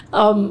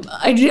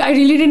 I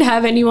really didn't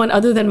have anyone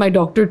other than my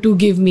doctor to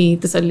give me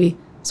tasalli.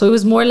 So it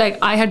was more like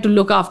I had to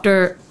look after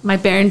my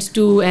parents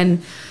too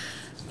and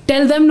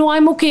tell them, no,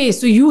 I'm okay,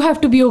 so you have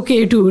to be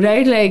okay too,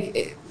 right?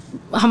 Like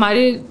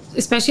हमारे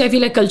especially I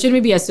feel like culture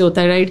में भी ऐसे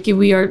होता है, right? कि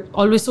we are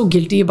always so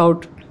guilty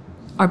about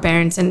our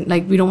parents, and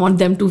like we don't want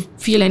them to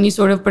feel any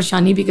sort of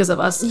parshani because of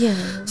us. Yeah.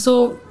 So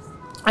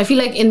I feel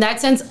like in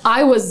that sense,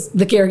 I was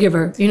the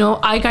caregiver. You know,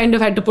 I kind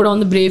of had to put on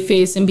the brave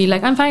face and be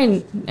like, I'm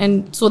fine.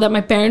 And so that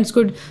my parents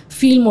could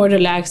feel more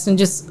relaxed and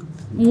just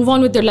move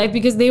on with their life,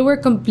 because they were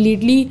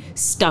completely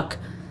stuck.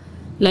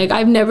 Like,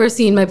 I've never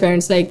seen my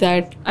parents like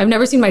that. I've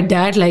never seen my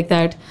dad like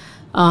that.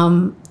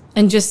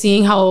 And just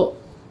seeing how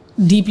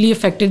deeply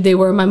affected they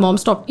were. My mom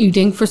stopped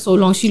eating for so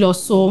long. She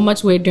lost so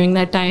much weight during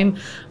that time.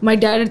 My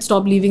dad had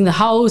stopped leaving the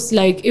house.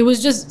 Like, it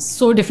was just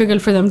so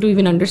difficult for them to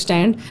even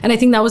understand. And I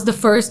think that was the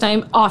first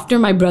time after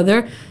my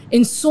brother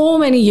in so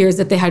many years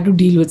that they had to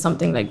deal with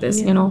something like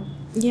this, you know?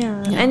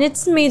 Yeah. And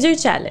it's a major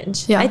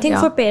challenge. Yeah, I think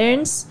for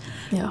parents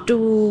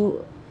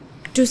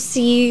to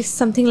see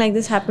something like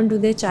this happen to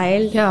their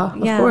child. Yeah,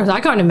 of course. I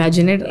can't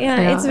imagine it. Yeah,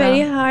 it's very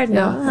hard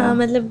ना. हाँ,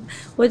 मतलब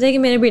होता है कि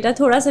मेरा बेटा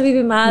थोड़ा सा भी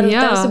बीमार होता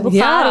है, उसे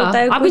बुखार होता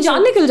है, आपकी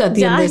जान निकल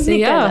जाती है अंदर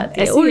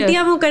से.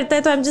 उल्टियाँ मुँह करता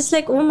है, तो I'm just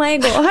like, oh my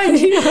god,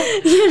 you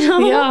know.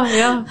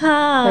 Yeah.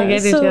 हाँ, I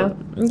get it. so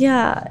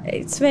yeah,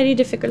 it's very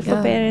difficult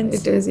for parents.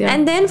 It is. Yeah.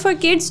 And then for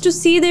kids to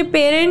see their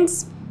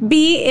parents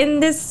be in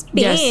this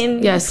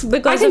pain. Yes.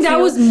 Because I think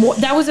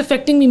that was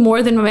affecting me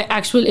more than my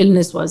actual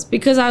illness was,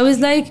 because I was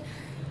like,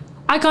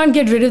 I can't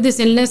get rid of this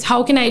illness.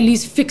 How can I at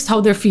least fix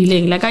how they're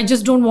feeling? Like, I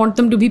just don't want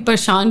them to be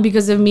parshan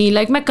because of me.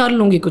 Like, मैं कर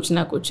लूँगी कुछ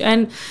ना कुछ.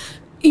 And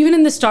even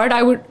in the start,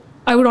 I would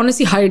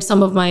honestly hide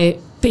some of my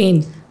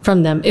pain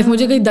from them. If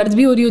मुझे कहीं दर्द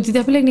भी हो रही होती थी,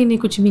 I'd be like, नहीं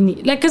कुछ भी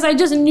नहीं. Like, because I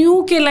just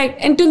knew कि like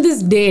until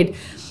this date,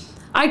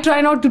 I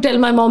try not to tell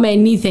my mom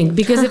anything,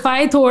 because if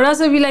I थोड़ा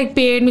सा भी like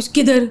pain, मुझे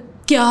किधर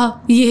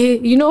क्या ये,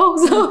 you know,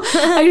 so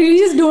I really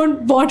just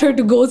don't want her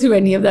to go through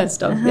any of that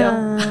stuff.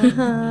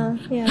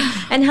 Yeah.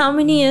 And how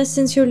many years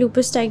since your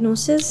lupus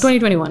diagnosis?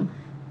 2021.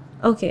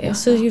 Okay,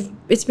 so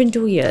it's been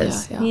 2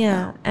 years.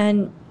 Yeah.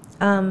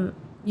 And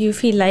you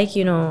feel like,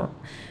 you know,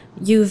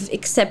 you've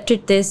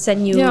accepted this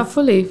and you... Yeah,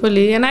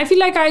 fully. And I feel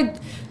like I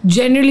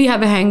generally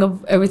have a hang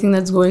of everything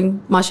that's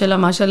going,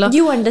 mashallah.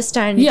 You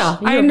understand. Yeah,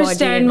 I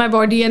understand my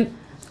body, and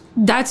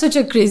that's such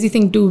a crazy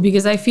thing too,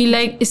 because I feel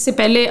like इससे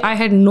पहले I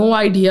had no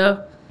idea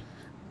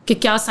कि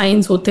क्या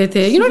signs होते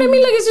थे. You know what I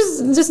mean? Like,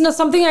 it's just not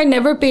something I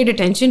never paid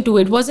attention to.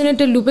 It wasn't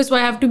until lupus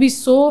where I have to be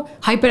so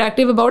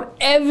hyperactive about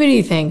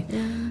everything.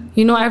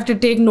 You know, I have to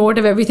take note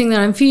of everything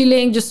that I'm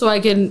feeling just so I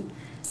can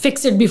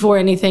fix it before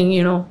anything,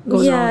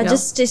 goes Yeah, wrong.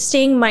 just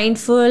staying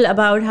mindful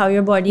about how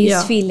your body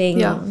is feeling.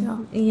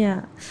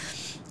 Yeah.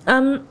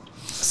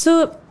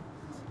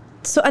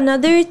 So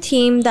another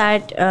theme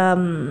that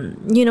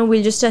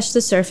we'll just touch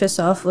the surface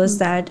of was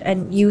that,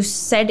 and you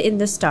said in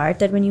the start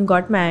that when you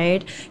got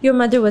married, your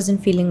mother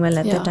wasn't feeling well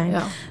at the time.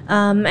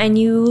 And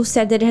you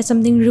said that it has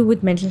something to do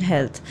with mental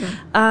health.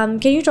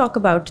 Can you talk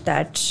about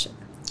that?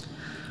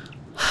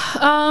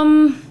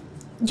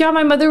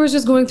 My mother was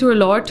just going through a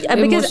lot.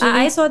 Because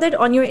I saw that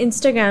on your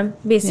Instagram,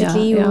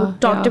 basically. You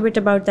talked a bit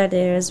about that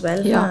there as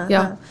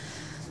well.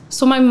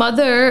 So my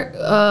mother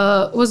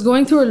was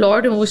going through a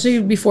lot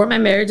emotionally before my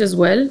marriage as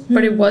well.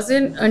 But it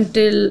wasn't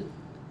until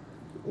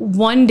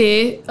one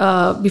day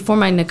before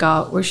my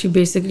nikah where she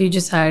basically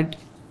just had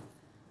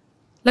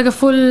like a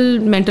full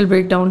mental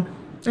breakdown.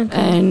 Okay.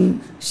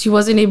 And she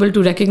wasn't able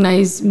to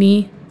recognize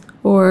me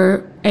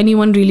or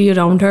anyone really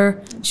around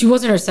her. She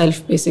wasn't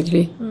herself,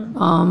 basically.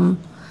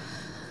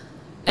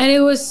 And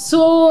it was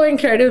so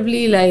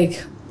incredibly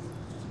like...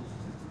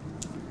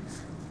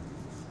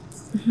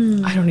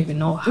 I don't even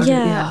know how to...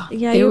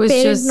 Your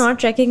parents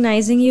not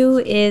recognizing you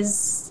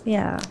is...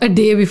 A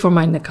day before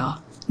my nikah.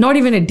 Not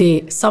even a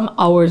day. Some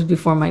hours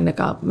before my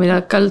nikah.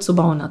 Mera kal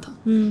subah hona tha.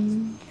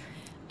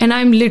 And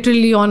I'm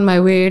literally on my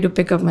way to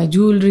pick up my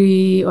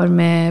jewelry. Or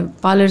main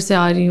parlor se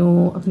aa rahi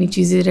hu. Apni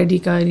cheezein ready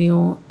kar rahi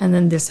hu. And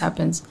then this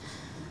happens.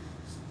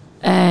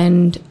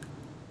 And...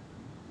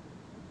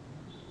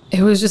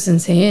 it was just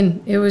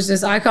insane. It was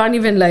just... I can't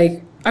even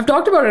like... I've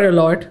talked about it a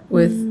lot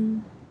with...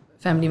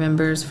 family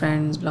members,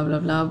 friends, blah, blah,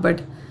 blah. But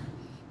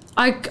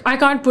I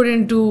can't put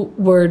into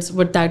words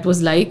what that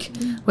was like,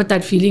 what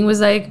that feeling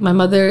was like. My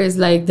mother is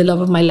like the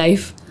love of my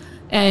life.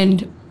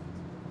 And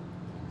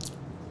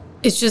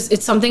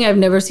it's something I've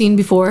never seen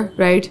before,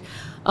 right?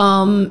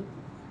 My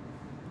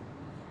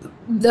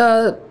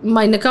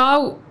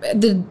nikah,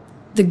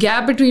 the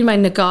gap between my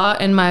nikah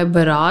and my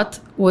barat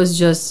was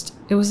just,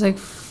 it was like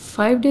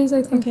 5 days,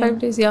 I think. Okay. 5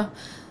 days, yeah.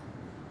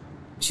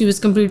 She was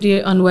completely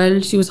unwell.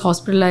 She was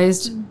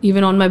hospitalized.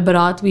 Even on my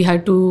barat, we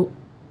had to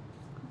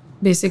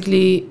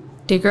basically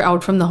take her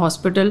out from the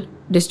hospital,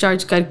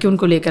 discharge karke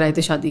unko lekar aaye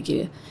the shaadi ke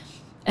liye.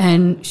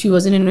 And she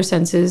wasn't in her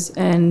senses.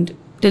 And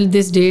till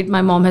this date,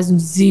 my mom has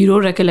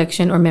zero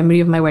recollection or memory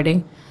of my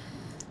wedding,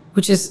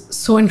 which is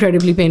so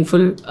incredibly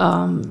painful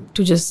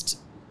to just,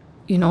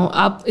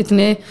 aap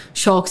itne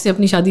shauq se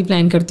apni shaadi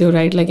plan karte ho,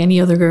 right? Like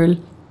any other girl.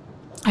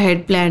 I had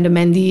planned a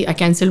mehndi. I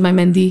cancelled my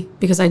mehndi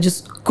because I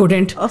just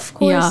couldn't. Of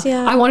course,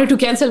 yeah. I wanted to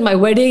cancel my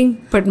wedding,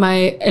 but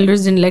my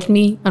elders didn't let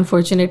me,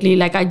 unfortunately.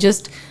 Like,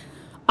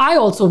 I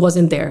also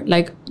wasn't there.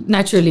 Like,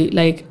 naturally.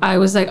 Like, I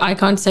was like, I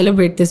can't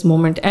celebrate this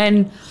moment.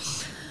 And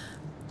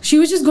she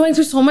was just going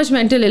through so much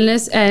mental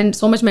illness and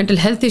so much mental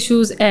health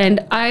issues. And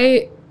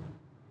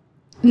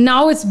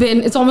now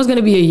it's almost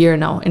going to be a year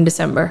now in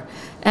December.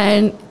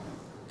 And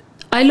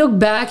I look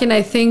back and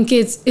I think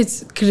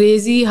it's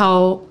crazy how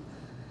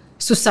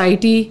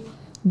society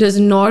does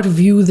not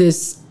view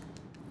this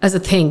as a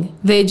thing.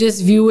 They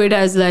just view it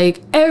as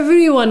like,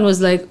 everyone was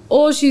like,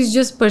 oh, she's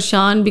just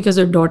pareshan because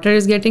her daughter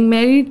is getting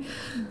married.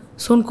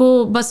 So unko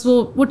bas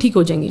wo theek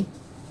ho jayenge.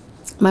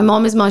 My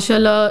mom is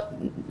mashallah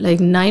like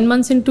 9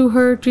 months into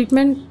her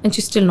treatment and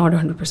she's still not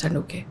 100%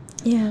 okay.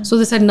 Yeah. So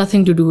this had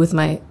nothing to do with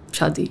my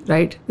shadi,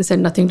 right? This had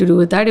nothing to do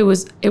with that. It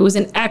was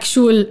an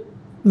actual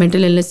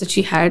mental illness that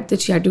she had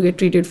to get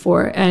treated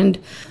for. And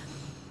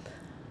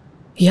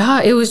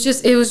it was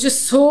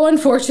just so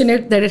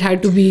unfortunate that it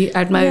had to be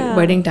at my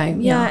wedding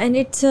time. Yeah, and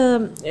it's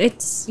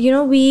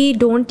we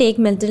don't take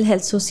mental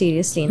health so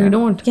seriously. We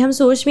don't. कि हम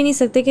सोच भी नहीं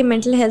सकते कि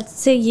mental health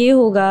से ये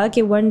होगा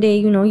कि one day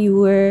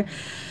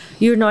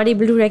you're not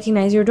able to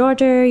recognize your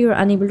daughter, you're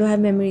unable to have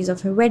memories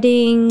of her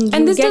wedding,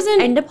 and this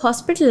doesn't end up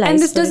hospitalized. And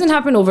this doesn't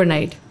happen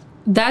overnight.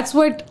 That's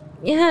what.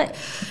 Yeah.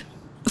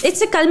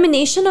 It's a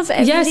culmination of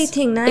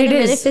everything, yes, it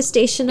is.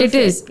 Manifestation of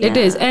it. It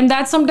is. And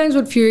that's sometimes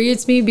what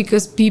infuriates me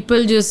because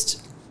people just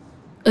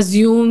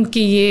assume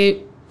कि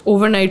ये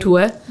overnight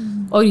हुआ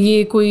है और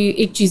ये कोई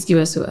एक चीज़ की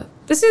वजह से हुआ है.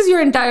 This is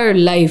your entire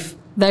life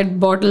that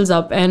bottles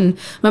up. And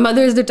my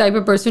mother is the type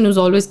of person who's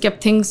always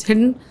kept things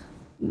hidden,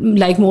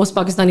 like most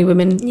Pakistani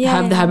women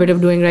have the habit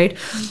of doing, right?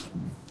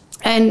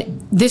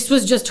 And this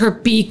was just her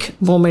peak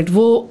moment.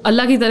 वो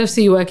अल्लाह की तरफ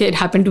से हुआ कि it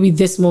happened to be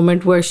this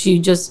moment where she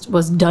just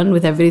was done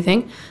with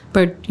everything.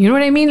 But you know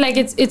what I mean? Like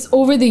it's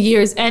over the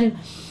years. And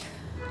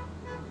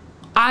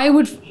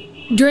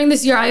during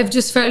this year, I've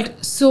just felt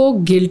so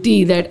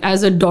guilty that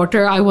as a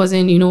daughter, I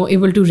wasn't,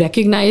 able to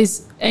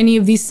recognize any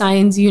of these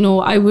signs.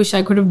 I wish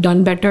I could have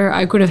done better.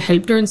 I could have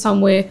helped her in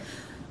some way.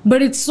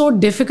 But it's so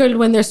difficult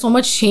when there's so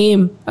much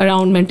shame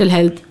around mental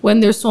health. When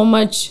there's so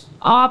much,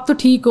 aap to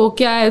theek ho,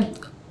 kya hai?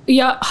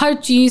 Yeah, har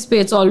cheez pe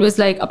it's always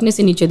like, apne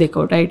se niche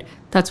dekho, right?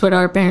 That's what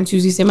our parents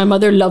usually say. My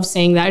mother loves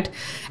saying that.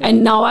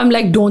 And now I'm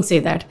like, don't say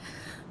that.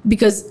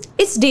 Because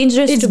it's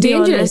dangerous to be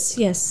honest.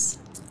 Yes.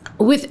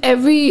 With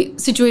every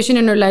situation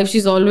in her life,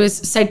 she's always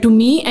said to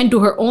me and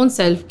to her own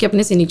self, ki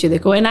apne se niche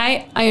dekho. And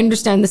I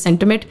understand the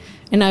sentiment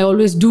and I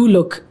always do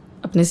look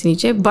apne se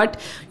niche. But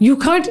you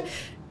can't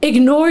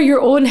ignore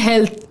your own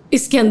health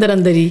इसके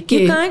अंदर ही कि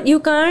you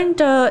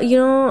can't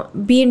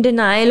be in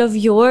denial of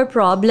your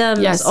problems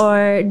Yes.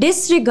 or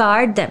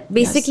disregard them,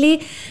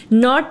 basically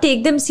not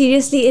take them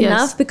seriously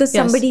enough because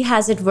Yes. somebody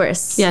has it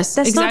worse. Yes,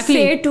 That's exactly.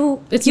 not fair to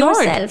It's not.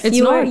 yourself. It's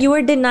not. You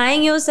are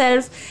denying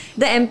yourself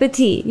the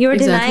empathy, you are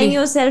Exactly. denying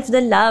yourself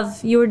the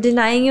love, you are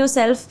denying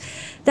yourself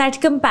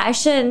that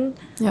compassion.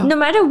 Yeah. No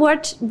matter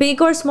what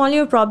big or small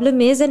your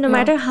problem is, and no Yeah.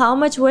 matter how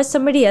much worse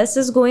somebody else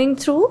is going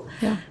through,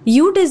 Yeah.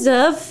 you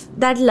deserve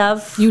that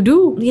love. you do.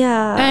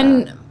 Yeah.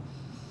 And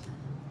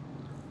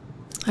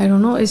I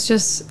don't know, it's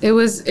just it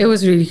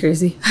was really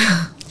crazy.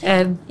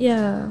 And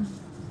yeah.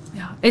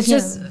 it's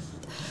just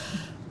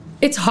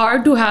it's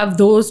hard to have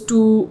those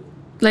two,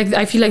 like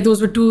I feel like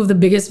those were two of the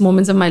biggest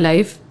moments of my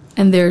life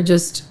and they're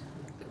just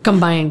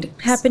combined.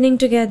 Happening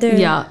together.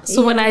 Yeah.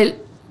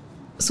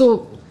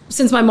 So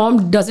since my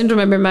mom doesn't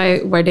remember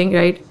my wedding,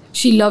 right?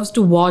 She loves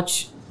to watch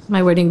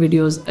my wedding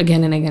videos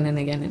again and again and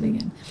again and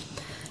again.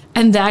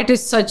 And that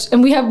is such,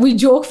 and we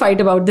joke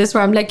fight about this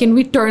where I'm like, can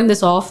we turn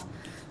this off?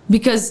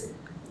 Because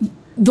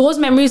those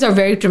memories are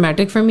very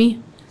traumatic for me.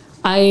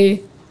 And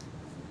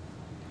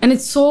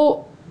it's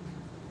so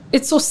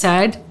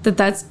sad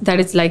that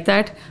it's like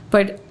that.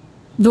 But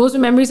those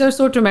memories are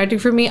so traumatic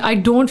for me. I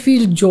don't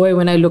feel joy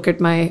when I look at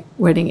my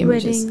wedding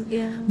images.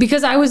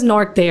 Because I was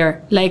not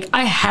there. Like,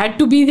 I had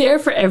to be there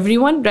for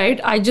everyone,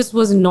 right? I just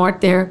was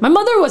not there. My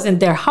mother wasn't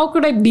there. How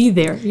could I be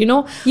there, you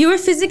know? You were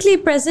physically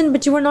present,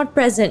 but you were not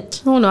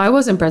present. No, I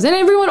wasn't present.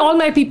 Everyone, all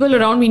my people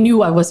around me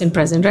knew I wasn't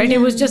present, right?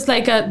 It was just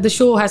like the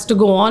show has to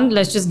go on.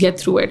 Let's just get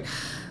through it.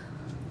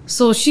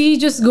 So she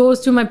just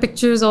goes through my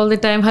pictures all the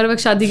time. हर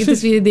वक्त शादी की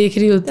तस्वीरें देख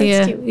रही होती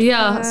है.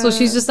 Yeah. So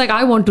she's just like,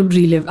 I want to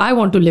relive. I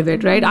want to live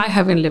it, right? I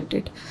haven't lived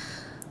it.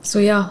 So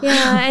yeah.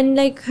 Yeah, and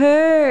like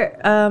her,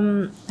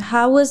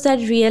 how was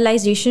that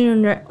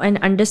realization and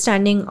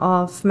understanding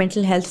of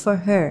mental health for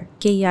her?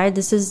 Okay, yeah,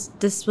 this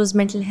was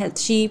mental health.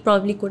 She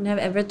probably couldn't have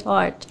ever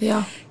thought.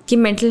 Yeah. That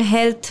mental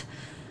health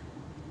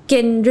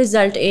can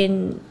result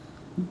in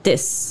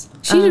this.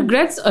 She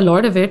regrets a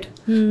lot of it.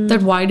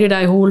 That why did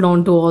I hold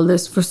on to all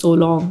this for so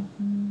long?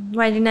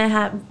 Why didn't I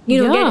have,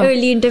 get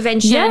early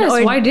intervention? Yes,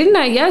 why didn't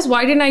I? Yes,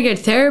 why didn't I get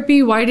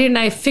therapy? Why didn't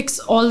I fix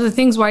all the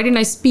things? Why didn't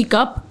I speak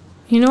up?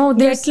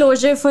 There's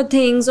closure for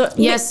things. Or,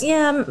 yes.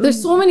 Yeah.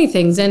 There's so many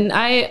things. And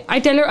I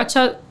tell her,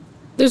 Acha,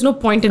 there's no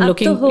point in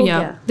looking.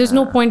 There's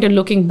no point in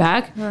looking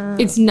back.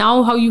 It's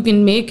now how you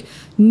can make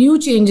new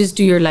changes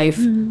to your life.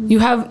 You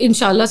have,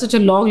 inshallah, such a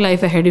long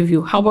life ahead of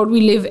you. How about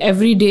we live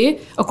every day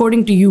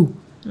according to you?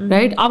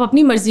 Right? आप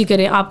अपनी मर्जी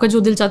करें, आपका जो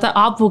दिल चाहता है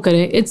आप वो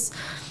करें.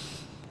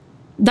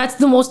 That's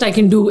the most I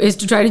can do, is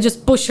to try to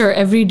just push her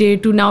every day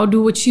to now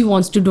do what she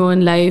wants to do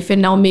in life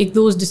and now make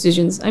those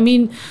decisions. I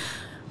mean,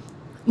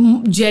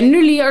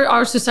 generally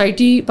our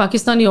society,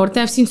 Pakistani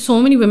औरतें, I've seen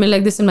so many women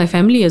like this in my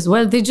family as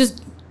well. They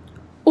just,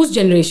 उस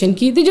generation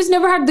की, they just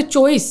never had the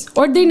choice,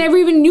 or they never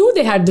even knew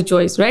they had the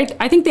choice, right?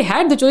 I think they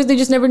had the choice, they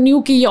just never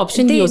knew कि ये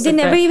option भी हो सकता है.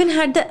 They never even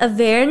had the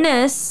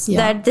awareness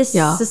that this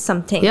is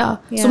something. Yeah.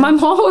 So my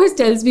mom always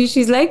tells me,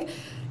 she's like,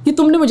 ये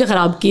तुमने मुझे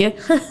खराब किया,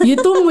 ये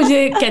तुम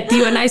मुझे कहती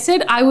हो. And I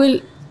said, I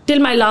will, till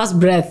my last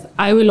breath,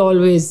 I will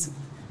always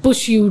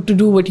push you to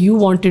do what you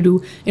want to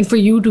do and for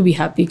you to be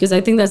happy, because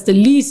I think that's the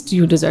least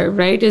you deserve,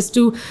 right? Is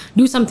to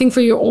do something for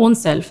your own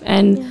self.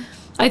 And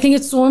I think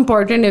it's so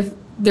important, if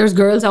there's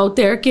girls out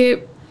there,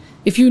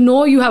 if you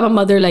know you have a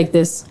mother like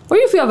this, or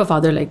if you have a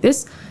father like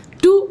this,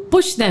 to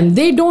push them.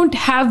 They don't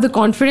have the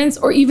confidence,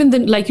 or even the,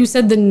 like you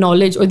said, the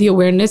knowledge or the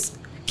awareness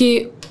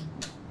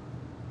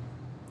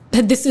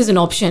that this is an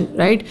option,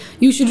 right?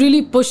 You should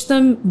really push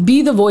them,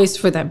 be the voice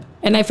for them.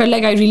 And I felt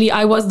like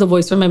I was the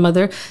voice for my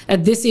mother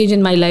at this age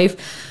in my life.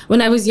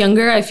 When I was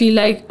younger, I feel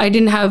like I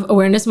didn't have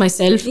awareness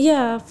myself.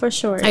 Yeah, for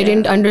sure. I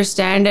didn't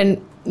understand,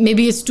 and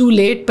maybe it's too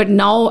late, but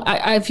now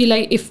I feel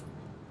like if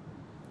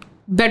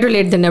better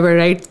late than never,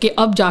 right? कि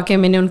अब जाके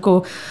मैंने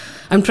उनको,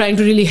 I'm trying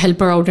to really help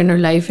her out in her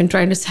life and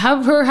trying to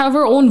have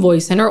her own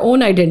voice and her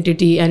own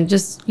identity and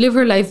just live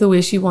her life the way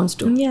she wants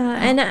to. Yeah,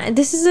 and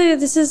this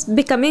is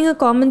becoming a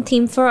common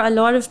theme for a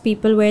lot of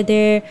people, where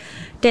they're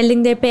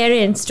telling their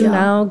parents to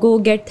now go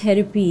get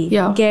therapy,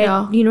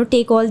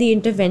 take all the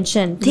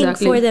intervention, think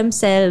for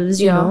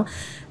themselves, you know.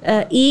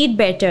 Eat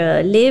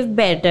better, live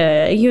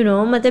better,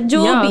 मतलब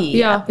जो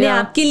भी अपने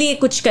आप के लिए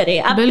कुछ करे,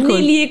 अपने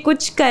लिए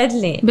कुछ कर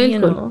लें.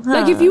 बिल्कुल.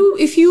 Like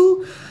if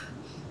you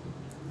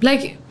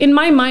like, in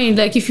my mind,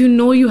 like if you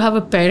know you have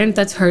a parent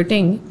that's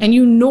hurting and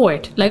you know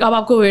it, like अब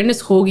आपको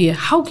awareness हो गई है,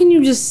 how can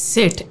you just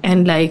sit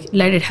and like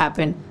let it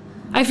happen?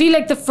 I feel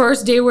like the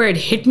first day where it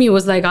hit me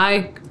was like,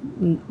 I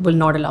will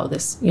not allow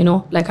this,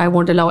 like I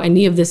won't allow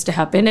any of this to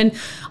happen. And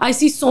I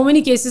see so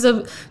many cases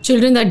of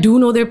children that do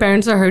know their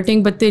parents are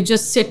hurting, but they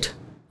just sit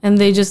and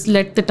they just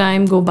let the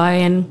time go by.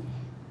 And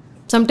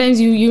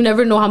sometimes you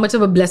never know how much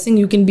of a blessing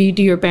you can be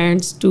to your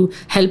parents to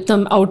help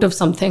them out of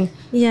something.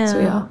 We used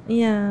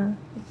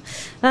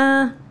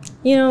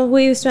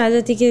to add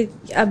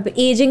that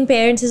aging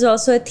parents is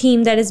also a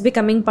theme that is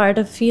becoming part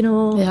of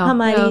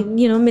हमारी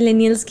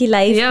millennials की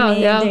life में.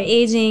 They're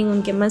aging,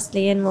 उनके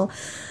मसले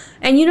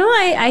and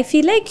I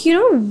feel like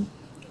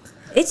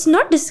it's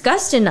not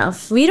discussed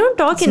enough. We don't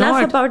talk enough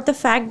not. about the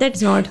fact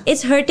that not.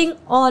 it's hurting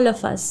all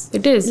of us.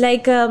 It is.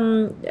 Like,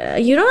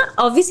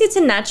 obviously it's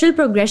a natural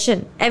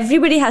progression.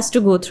 Everybody has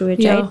to go through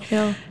it, right?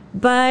 Yeah.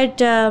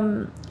 But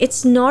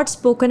it's not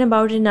spoken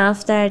about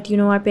enough that,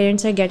 our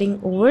parents are getting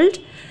old.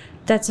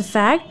 That's a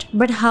fact.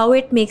 But how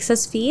it makes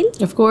us feel.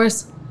 Of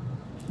course.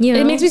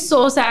 It makes me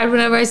so sad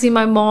whenever I see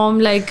my mom,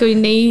 like कोई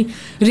नई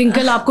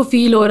wrinkle आपको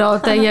feel हो रहा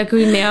होता है या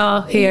कोई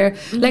नया hair.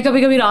 Like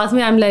कभी-कभी रात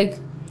में I'm like,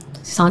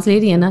 सांस ले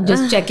रही है ना,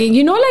 just checking.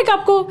 Like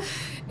आपको,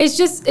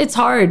 it's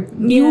hard.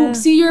 You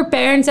see your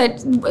parents,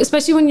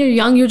 especially when you're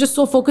young, you're just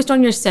so focused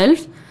on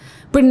yourself.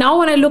 But now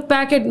when I look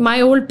back at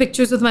my old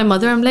pictures with my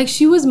mother, I'm like,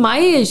 she was my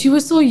age. She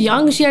was so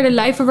young. She had a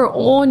life of her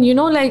own.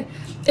 Like,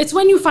 it's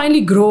when you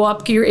finally grow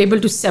up, you're able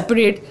to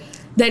separate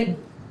that.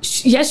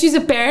 Yes, she's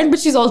a parent, but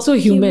she's also a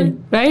human,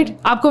 right?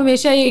 आपको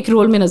हमेशा एक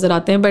role में नजर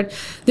आते हैं, but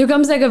there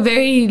comes like a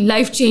very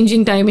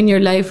life-changing time in your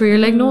life where you're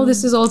like, no,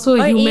 this is also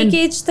a human. Or एक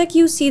age तक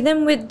you see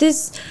them with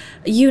this,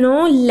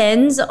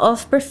 lens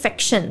of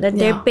perfection that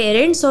they're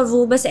parents और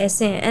वो बस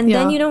ऐसे हैं, and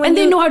then when and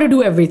they know how to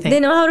do everything. They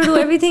know how to do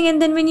everything, and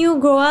then when you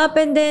grow up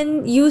and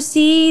then you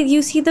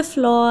see the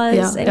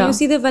flaws and you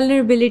see the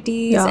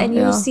vulnerabilities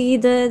and you see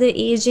the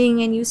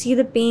aging and you see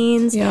the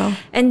pains,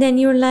 and then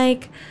you're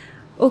like,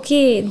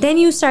 okay, then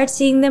you start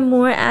seeing them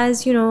more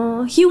as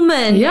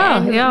human,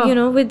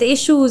 and with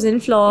issues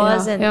and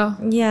flaws, and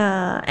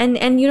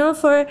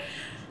for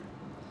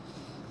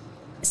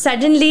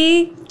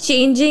suddenly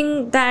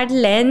changing that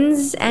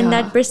lens and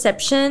that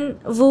perception,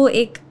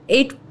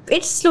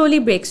 it slowly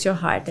breaks your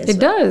heart as it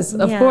does,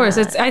 of course.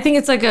 I think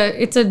it's like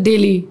it's a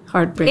daily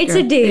heartbreaker. It's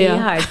a daily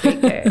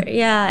heartbreaker.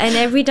 And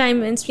every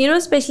time,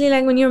 especially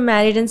like when you're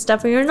married and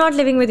stuff, and you're not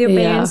living with your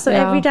parents, so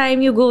every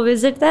time you go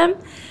visit them,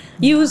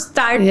 you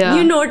start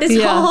you notice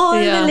all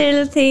the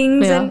little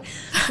things, and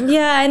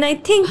I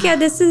think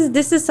this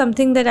is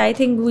something that I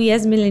think we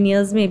as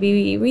millennials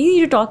maybe we need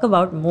to talk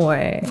about more.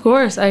 Of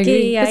course, I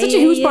agree. It's such a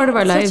huge part of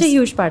our lives. Such a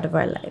huge part of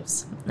our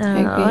lives.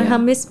 और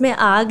हम इसमें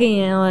आ गए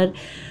हैं, और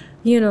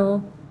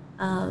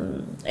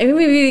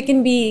maybe we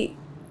can be,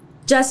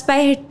 just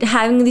by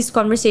having these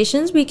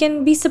conversations, we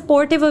can be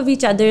supportive of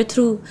each other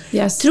through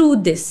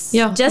this.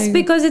 Just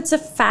because it's a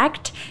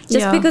fact,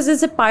 just because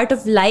it's a part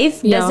of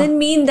life, doesn't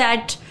mean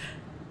that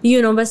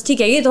बस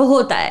ठीक है, ये तो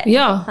होता है.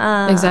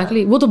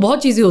 Exactly. वो तो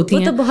बहुत चीजें होती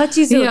हैं. वो तो बहुत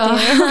चीजें होती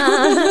हैं.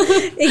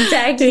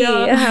 Exactly.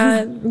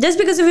 Just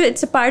because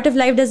it's a part of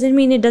life doesn't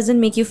mean it doesn't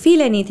make you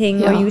feel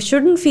anything, or you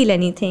shouldn't feel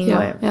anything.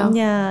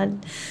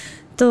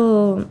 So,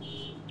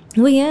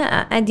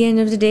 at the end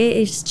of the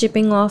day, it's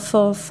chipping off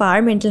of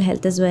our mental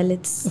health as well.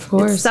 It's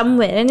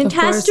somewhere, and it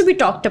has to be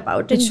talked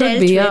about and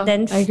dealt with,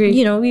 and I agree.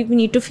 we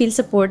need to feel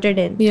supported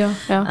in.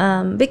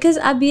 Because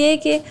अब ये है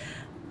कि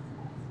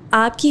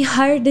आपकी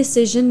हर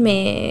decision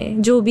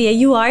में जो भी है,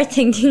 you are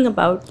thinking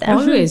about them.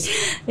 Always.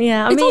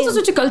 It's also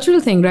such a cultural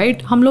thing,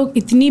 right? हम लोग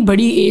इतनी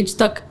बड़ी एज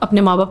तक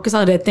अपने माँ बाप के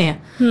साथ रहते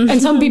हैं.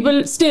 And some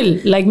people still,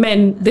 like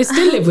men, they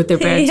still live with their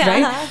parents,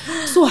 right?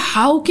 So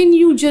how can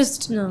you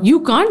just, you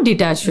can't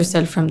detach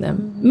yourself from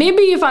them.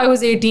 Maybe if I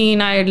was 18,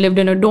 I had lived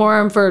in a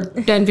dorm for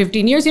 10,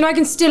 15 years, I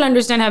can still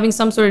understand having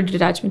some sort of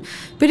detachment.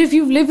 But if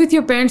you've lived with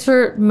your parents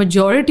for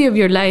majority of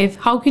your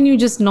life, how can you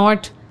just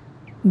not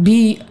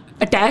be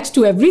attached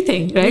to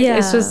everything, right?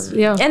 It's just,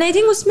 And I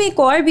think उसमें एक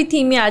और भी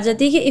theme आ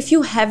जाती है कि if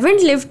you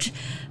haven't lived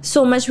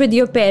so much with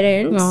your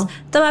parents,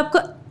 तब आपको,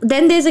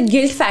 then there's a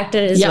guilt factor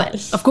as well.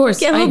 Of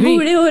course, I agree.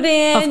 बूढ़े हो रहे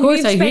हैं, of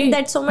course, you've spent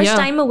that so much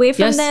time away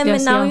from them,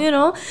 and now and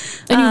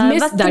you've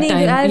missed that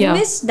time. I've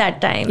missed that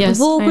time. Yes,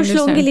 वो कुछ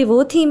लोगों के लिए वो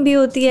theme भी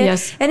होती है.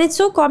 And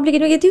it's so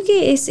complicated. मैं कहती हूँ कि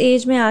इस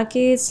age में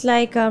आके, it's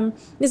like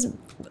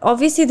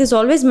obviously there's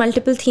always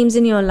multiple themes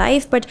in your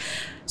life, but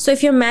so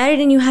if you're married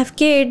and you have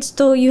kids,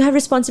 so you have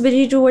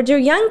responsibility towards your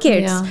young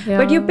kids,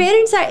 but your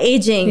parents are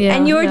aging,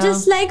 and you're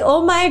just like,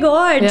 oh my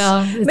god,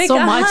 it's so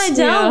much,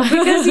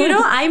 because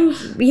I'm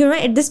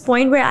at this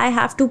point where I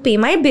have to pay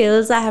my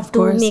bills, I have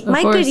to make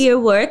my career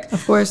work,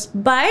 of course,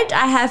 but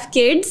I have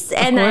kids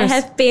and I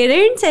have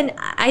parents, and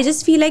I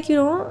just feel like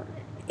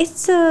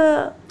it's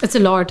a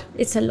lot.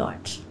 It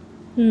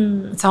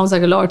sounds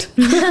like a lot.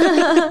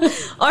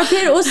 और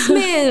फिर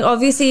उसमें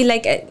obviously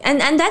like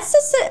and that's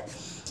just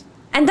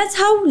and that's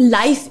how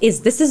life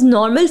is. This is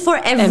normal for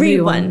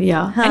everyone.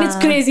 And it's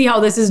crazy how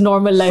this is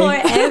normal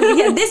life.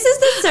 This is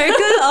the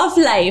circle of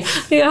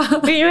life.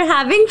 Where you're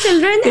having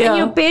children and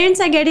your parents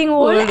are getting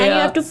old, and you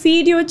have to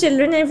feed your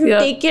children and you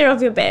take care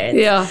of your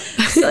parents.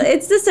 So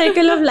it's the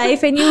circle of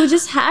life, and you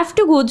just have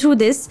to go through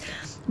this.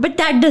 But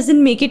that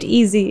doesn't make it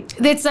easy.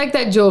 It's like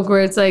that joke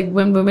where it's like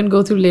when women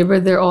go through labor,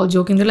 they're all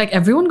joking. They're like,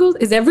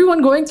 is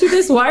everyone going through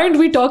this? Why aren't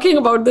we talking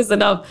about this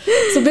enough?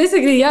 So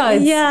basically,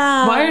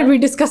 why aren't we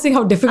discussing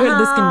how difficult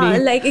this can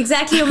be? Like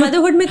exactly,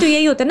 motherhood में तो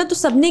यही होता है ना, तो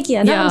सबने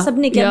किया ना, हम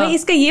सबने किया. भाई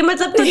इसका ये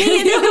मतलब तो नहीं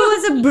है that it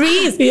was a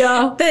breeze.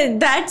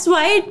 That's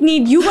why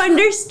you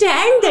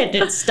understand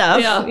that it's tough.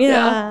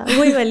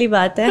 वही वाली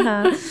बात है.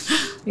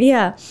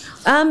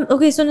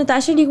 Okay, so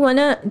Natasha,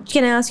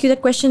 can I ask you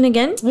that question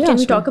again? Can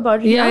we talk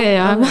about it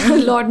now? I'm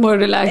a lot more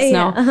relaxed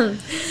now.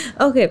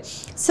 Okay,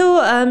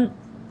 so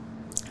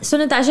So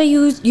Natasha,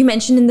 you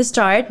mentioned in the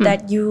start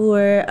that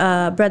your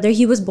brother,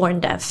 he was born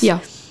deaf. Yeah.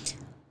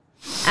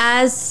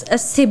 As a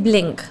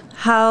sibling,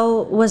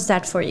 how was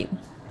that for you?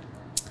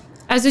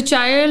 As a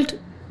child,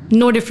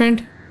 no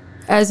different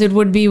as it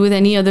would be with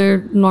any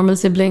other normal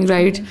sibling,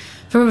 right?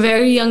 From a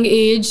very young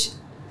age,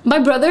 my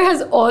brother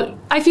has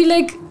I feel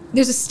like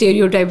there's a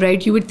stereotype,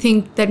 right? You would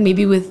think that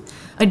maybe with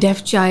a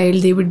deaf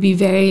child, they would be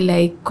very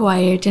like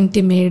quiet and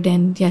timid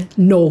and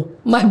no.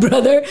 My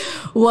brother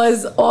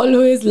was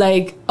always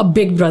like a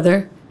big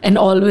brother and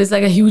always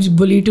like a huge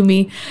bully to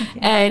me.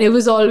 And it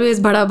was always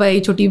bada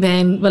bhai, choti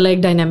behan,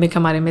 like dynamic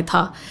hamare mein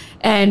tha.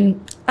 And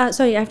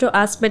sorry, I have to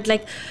ask, but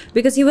like,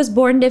 because he was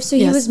born deaf, so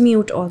he was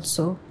mute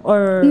also,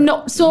 or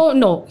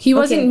no, he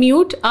wasn't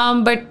mute,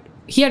 but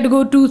he had to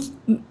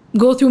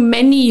go through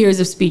many years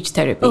of speech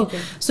therapy. Okay.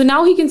 So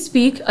now he can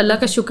speak, Allah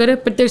ka shukar hai,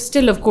 but there's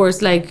still, of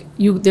course, like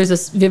there's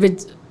a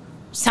vivid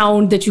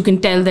sound that you can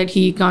tell that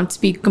he can't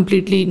speak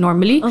completely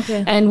normally.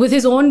 Okay. And with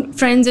his own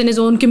friends and his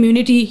own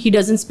community, he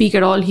doesn't speak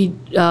at all. He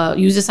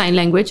uses sign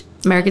language,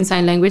 American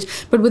Sign Language,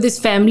 but with his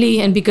family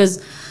and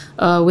because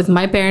with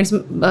my parents,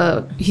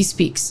 he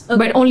speaks,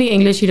 but only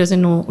English. He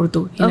doesn't know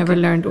Urdu. He never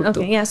learned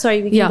Urdu. Okay,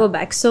 sorry, we can go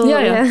back. So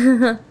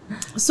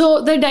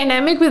So the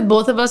dynamic with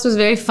both of us was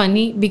very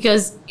funny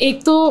because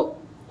ek to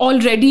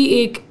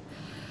already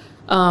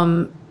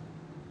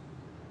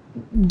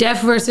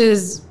deaf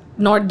versus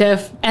not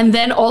deaf, and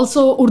then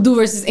also Urdu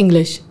versus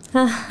English.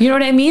 You know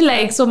what I mean?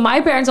 Like, so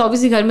my parents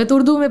obviously घर में तो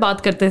उर्दू में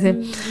बात करते थे.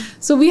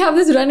 So we have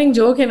this running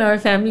joke in our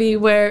family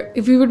where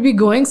if we would be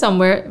going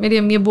somewhere, मेरी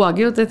अम्मी अब्बू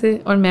आगे होते थे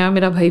और मैं और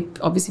मेरा भाई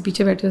obviously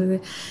पीछे बैठे होते थे.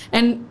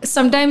 And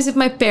sometimes if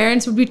my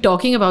parents would be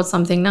talking about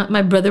something, ना,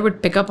 my brother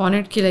would pick up on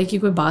it कि like ये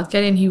कोई बात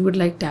करे and he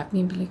would like tap me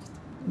and be like,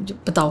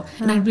 बताओ.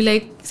 And I'd be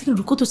like,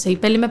 रुको तो सही,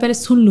 मैं पहले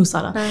सुन लूँ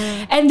सारा.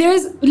 And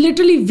there's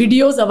literally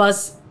videos of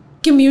us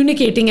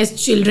communicating as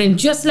children,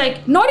 just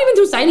like not even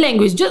through sign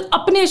language, just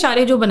अपने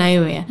इशारे जो बनाए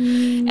हुए हैं.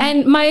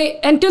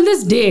 And till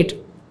this date,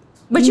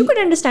 but you could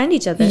understand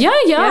each other.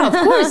 Yeah, of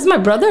course, it's my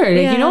brother,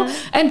 you know.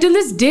 And till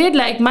this date,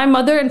 like my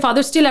mother and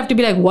father still have to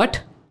be like,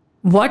 what,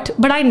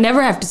 but I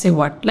never have to say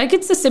what. Like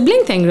it's a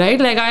sibling thing, right?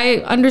 Like I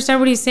understand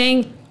what he's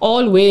saying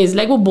always.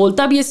 Like वो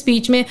बोलता भी है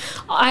speech में.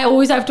 I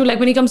always have to, like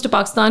when he comes to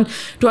Pakistan,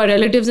 to our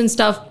relatives and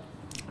stuff,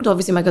 so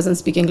obviously my cousins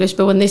speak English,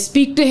 but when they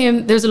speak to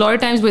him, there's a lot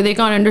of times where they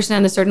can't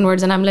understand the certain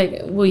words and I'm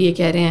like, wo ye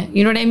keh rahe hain?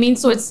 You know what I mean?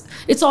 So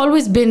it's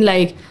always been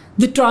like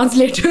the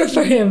translator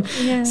for him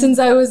since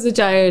I was a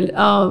child.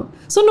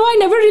 So no, I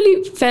never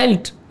really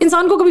felt,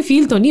 इंसान को कभी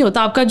feel तो नहीं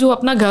होता, आपका जो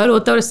अपना घर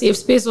होता है और safe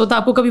space होता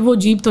है, आपको कभी वो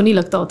अजीब तो नहीं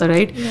लगता होता,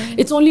 right?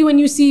 It's only when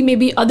you see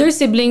maybe other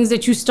siblings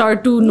that you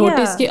start to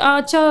notice कि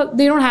अच्छा,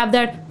 they don't have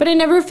that. But I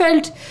never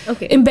felt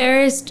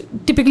embarrassed.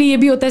 Typically ये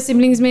भी होता है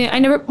siblings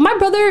में. My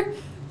brother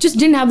just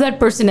didn't have that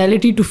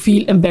personality to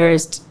feel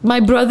embarrassed.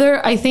 My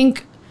brother, I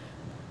think,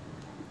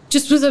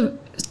 just was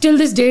till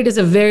this date is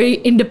a very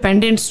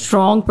independent,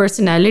 strong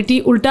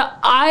personality. Ulta,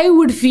 I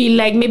would feel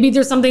like maybe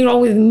there's something wrong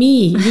with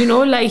me, you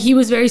know, like he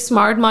was very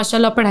smart,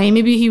 mashallah, padhai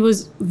maybe he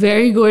was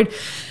very good.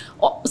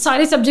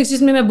 Sare subjects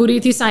jisme main buri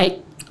thi,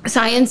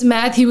 science,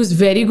 math, he was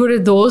very good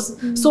at those.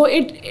 So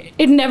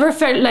it never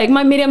felt like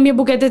mere ammi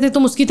abbu kehte the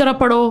tum uski tarah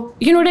padho,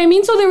 you know what I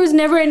mean? So there was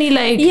never any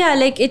like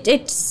like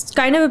it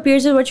kind of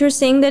appears that what you're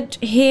saying, that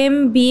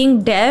him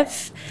being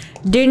deaf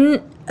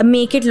didn't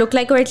make it look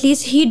like, or at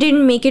least he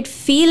didn't make it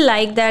feel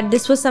like that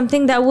this was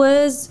something that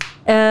was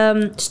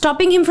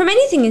stopping him from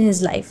anything in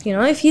his life, you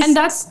know, if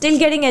he's still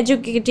getting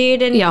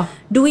educated and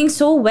doing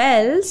so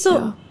well.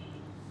 So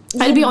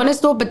I'll be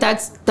honest though, but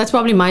that's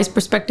probably my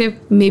perspective.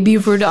 Maybe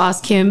if we were to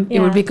ask him, it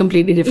would be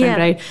completely different,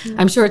 right?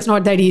 I'm sure it's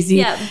not that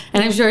easy.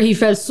 And I'm sure he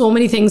felt so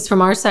many things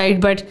from our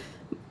side. But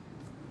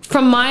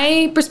from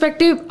my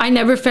perspective, I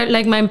never felt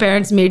like my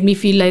parents made me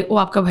feel like, oh,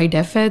 आपका भाई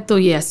deaf है, तो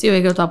ये ऐसे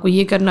होएगा, तो आपको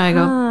ये करना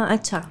होएगा.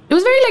 अच्छा. It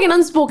was very like an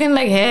unspoken,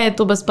 like है,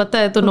 तो बस पता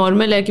है, तो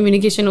normal है,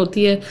 communication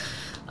होती है.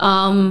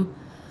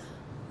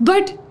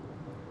 But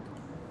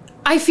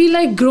I feel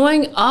like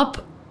growing up,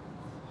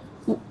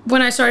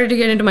 when I started to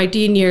get into my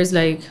teen years,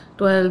 like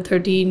 12,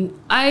 13,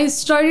 I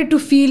started to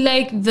feel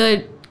like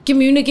the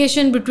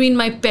communication between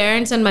my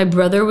parents and my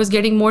brother was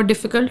getting more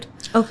difficult.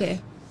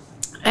 Okay.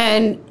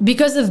 And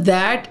because of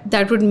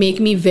that would make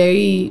me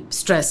very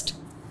stressed.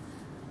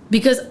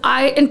 Because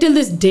until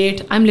this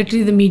date, I'm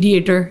literally the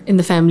mediator in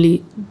the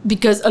family.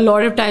 Because a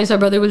lot of times my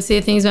brother will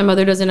say things my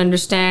mother doesn't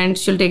understand.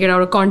 She'll take it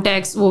out of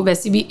context. वो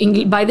वैसे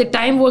भी by the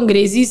time वो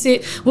अंग्रेजी से,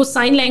 वो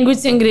sign language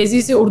से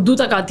अंग्रेजी से उर्दू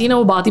तक आती है ना,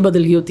 वो बात ही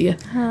बदल गई होती है.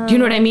 Do you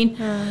know what I mean?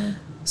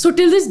 So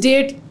till this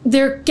date,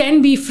 there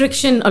can be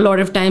friction a lot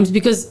of times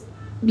because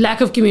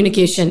lack of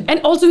communication. And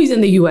also he's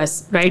in the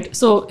US, right?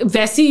 So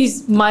Vessi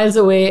is miles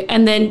away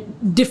and then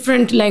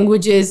different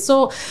languages.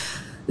 So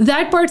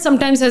that part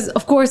sometimes has,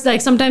 of course, like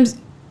sometimes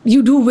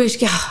you do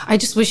wish, I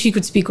just wish he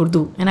could speak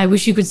Urdu and I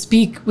wish he could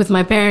speak with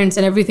my parents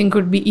and everything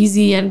could be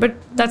easy, but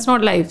that's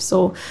not life.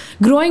 So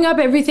growing up,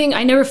 everything,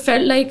 I never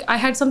felt like I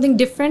had something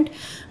different,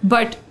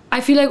 but I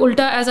feel like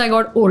ulta, as I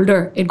got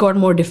older, it got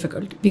more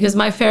difficult because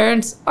my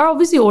parents are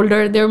obviously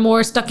older. They're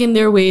more stuck in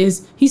their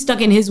ways. He's stuck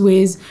in his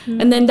ways.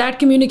 And then that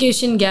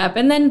communication gap.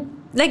 And then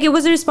like it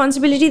was a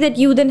responsibility that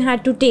you then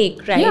had to take,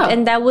 right? Yeah.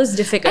 And that was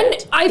difficult.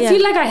 And I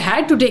feel like I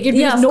had to take it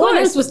because of no one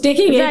course. else was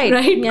taking it,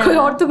 right? Yeah. कोई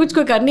और तो कुछ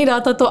कोई कर नहीं रहा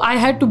था, तो I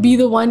had to be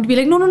the one to be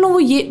like, no, वो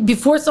ये,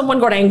 before someone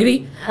got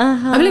angry,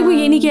 I'm like, वो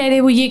ये नहीं कह रहे,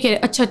 वो ये कह रहे,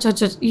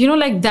 अच्छा, you know,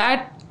 like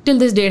that. Till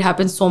this day it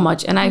happens so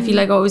much, and I feel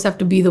like I always have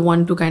to be the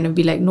one to kind of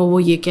be like, no, वो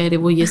ये कह रहे,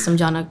 वो ये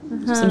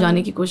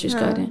समझाने की कोशिश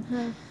कर रहे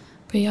हैं.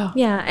 But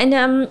yeah,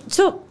 and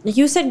so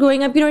you said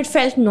growing up, you know, it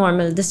felt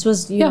normal. This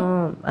was, you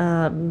know,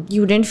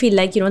 you didn't feel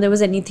like, you know, there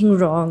was anything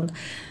wrong.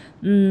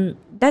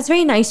 That's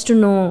very nice to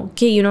know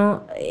कि, you know,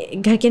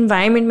 घर के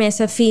environment में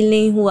ऐसा feel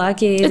नहीं हुआ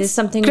कि there's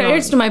something wrong.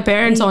 Credits to my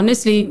parents,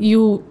 honestly.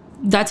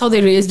 That's how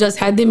they raised us.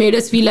 Had they made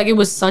us feel like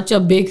it was such a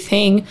big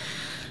thing,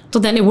 तो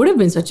then it would have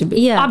been such a big.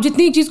 Yeah. आप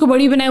जितनी एक चीज़ को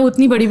बड़ी बनाए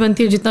उतनी बड़ी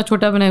बनती है, जितना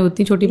छोटा बनाए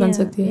उतनी छोटी बन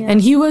सकती है.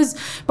 And he was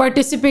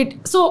participate.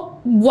 So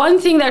one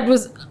thing that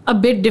was a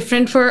bit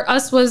different for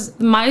us was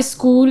my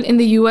school in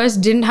the US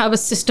didn't have a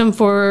system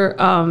for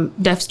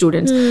deaf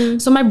students.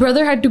 So my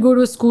brother had to go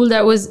to a school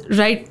that was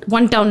right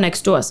one town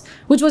next to us,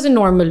 which wasn't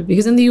normal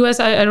because in the US,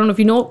 I don't know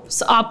if you know,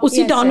 आप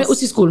उसी town में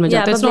उसी school में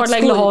जाते हैं. It's not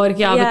like Lahore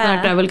कि आप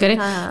इतना travel करें.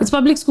 It's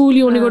public school.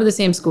 You only go to the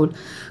same school.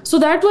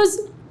 So that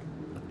was.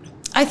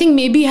 I think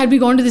maybe had we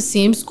gone to the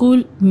same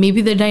school,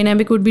 maybe the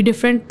dynamic would be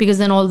different because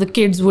then all the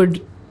kids would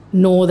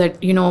know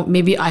that, you know,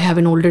 maybe I have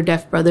an older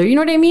deaf brother. You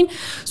know what I mean?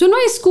 So in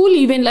my school,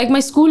 even like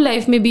my school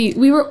life, maybe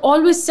we were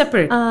always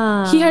separate.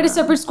 He had a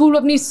separate school,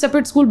 अपनी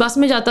separate school bus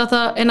में जाता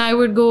था, and I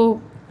would go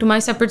to my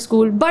separate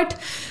school. But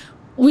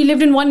we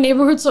lived in one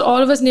neighborhood, so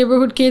all of us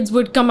neighborhood kids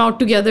would come out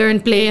together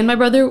and play. And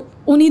my brother,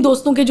 उन्हीं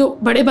दोस्तों के जो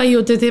बड़े भाई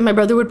होते थे, my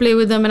brother would play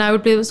with them and I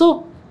would play with. So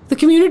the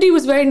community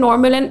was very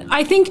normal, and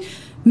I think.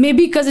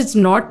 Maybe because it's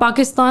not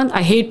Pakistan,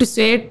 I hate to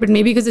say it, but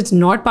maybe because it's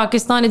not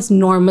Pakistan, it's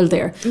normal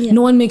there. Yeah.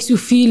 No one makes you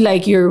feel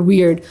like you're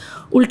weird.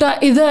 Ulta,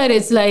 either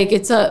it's like,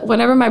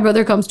 whenever my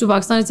brother comes to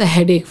Pakistan, it's a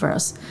headache for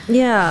us.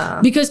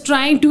 Yeah. Because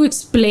trying to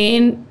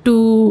explain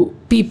to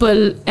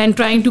people and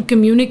trying to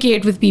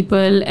communicate with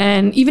people,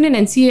 and even in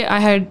NCA, I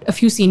had a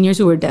few seniors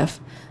who were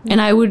deaf.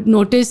 And I would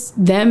notice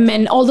them,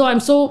 and although I'm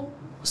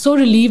so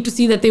relieved to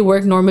see that they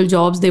work normal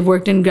jobs. They've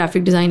worked in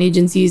graphic design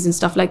agencies and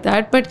stuff like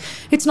that. But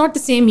it's not the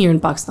same here in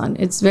Pakistan.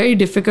 It's very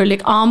difficult.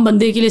 Like आम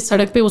बंदे के लिए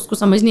सड़क पे उसको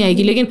समझ नहीं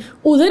आएगी, लेकिन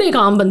उधर एक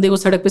आम बंदे को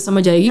सड़क पे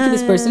समझ आएगी कि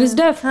this person is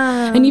deaf.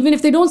 And even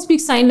if they don't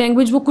speak sign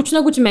language, वो कुछ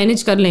ना कुछ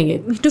manage कर लेंगे.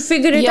 To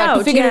figure it out.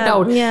 To figure it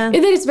out. Yeah.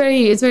 Either it's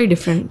very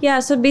different. Yeah.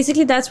 So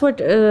basically, that's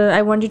what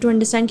I wanted to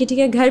understand. कि ठीक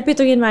है घर पे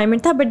तो ये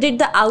environment था, but did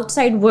the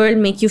outside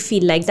world make you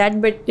feel like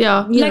that? But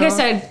yeah, like I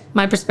said,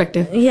 my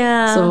perspective.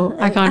 Yeah. So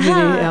I can't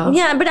really.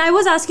 Yeah, but I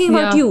was asking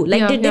about you.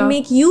 Like, did they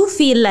make you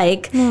feel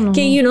like,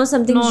 okay, you know,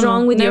 something's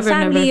wrong with your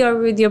family or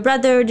with your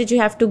brother? Did you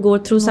have to go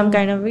through some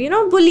kind of, you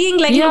know, bullying?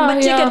 Like, you know,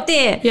 बच्चे करते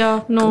हैं.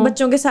 Yeah, no.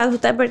 बच्चों के साथ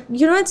होता है. But,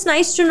 you know, it's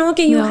nice to know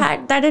that you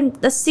had that in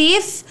a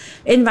safe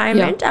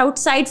environment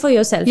outside for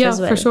yourself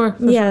as well. For sure.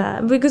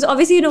 Because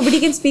obviously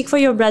nobody can speak for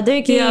your brother,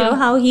 you know,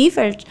 how he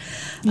felt.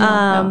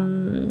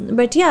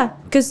 But yeah,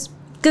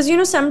 because, you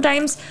know,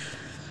 sometimes...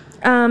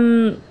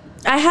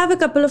 I have a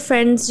couple of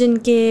friends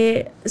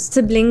जिनके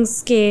siblings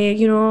के,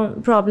 you know,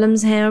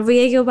 problems हैं, और वो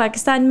ये कि वो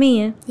पाकिस्तान में ही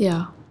हैं.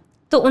 Yeah.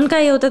 तो उनका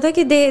ये होता था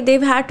कि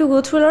they've had to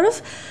go through a lot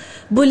of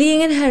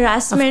bullying and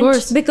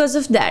harassment because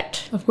of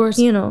that. Of course.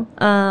 You know,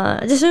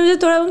 जिसमें मुझे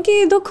थोड़ा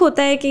उनकी दुख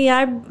होता है कि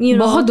यार, you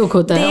know, बहुत दुख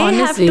होता है, honestly.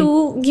 They have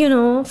to, you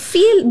know,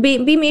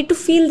 be made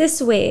to feel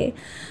this way.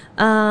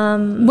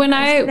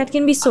 That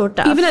can be so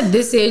tough. Even at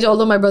this age,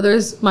 although my brother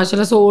is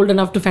mashallah so old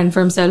enough to fend for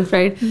himself,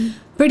 right?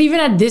 But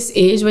even at this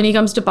age, when he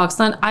comes to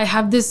Pakistan, I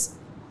have this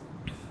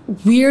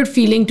weird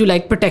feeling to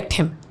like protect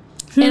him.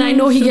 And I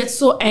know he gets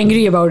so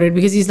angry about it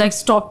because he's like,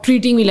 stop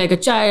treating me like a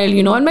child,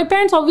 you know. And my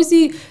parents,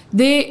 obviously,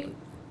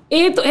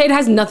 it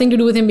has nothing to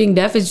do with him being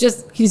deaf. It's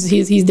just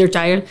he's their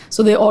child,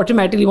 so they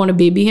automatically want to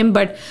baby him.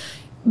 But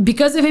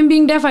because of him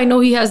being deaf, I know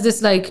he has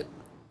this like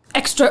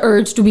extra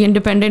urge to be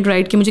independent,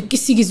 right? कि मुझे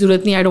किसी की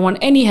ज़रूरत नहीं, I don't want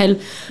any help.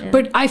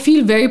 But I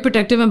feel very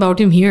protective about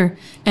him here.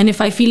 And if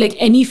I feel like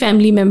any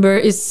family member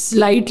is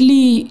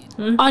slightly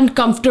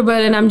uncomfortable,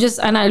 and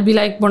I'll be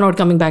like, we're not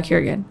coming back here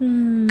again.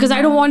 Because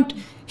I don't want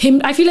him,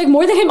 I feel like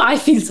more than him, I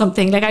feel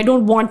something. Like I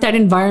don't want that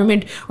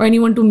environment or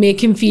anyone to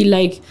make him feel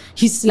like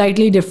he's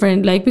slightly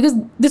different. Like, because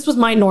this was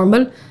my normal,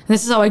 and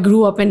this is how I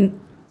grew up, and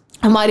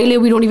हमारे लिए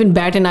we don't even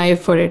bat an eye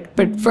for it,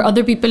 but for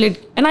other people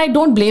and I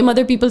don't blame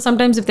other people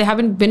sometimes if they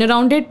haven't been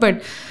around it,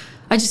 but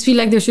I just feel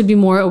like there should be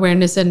more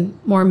awareness and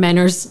more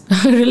manners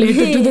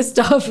related to this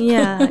stuff.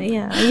 Yeah.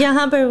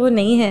 यहाँ पर वो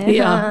नहीं है.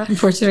 Yeah,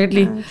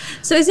 unfortunately.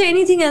 So is there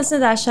anything else,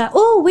 Natasha?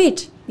 Oh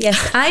wait,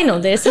 yes, I know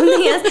there's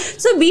something else.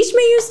 So बीच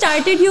में you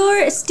started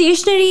your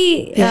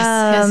stationery.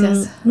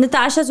 Yes.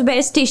 Natasha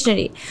Zubair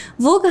stationery.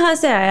 वो कहाँ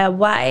से आया?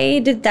 Why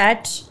did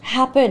that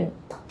happen?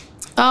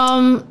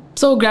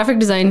 So graphic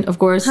design, of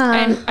course,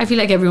 and I feel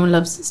like everyone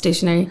loves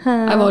stationery.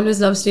 I've always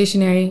loved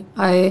stationery.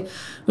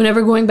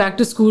 Whenever going back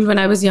to school when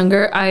I was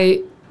younger,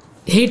 I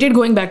hated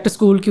going back to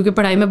school क्योंकि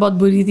पढ़ाई में बहुत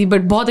बुरी थी,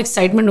 but बहुत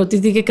excitement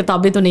होती थी कि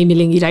किताबें तो नहीं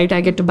मिलेंगी, right?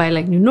 I get to buy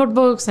like new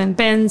notebooks and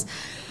pens.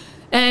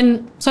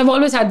 And so I've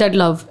always had that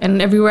love.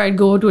 And everywhere I'd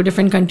go to a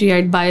different country,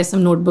 I'd buy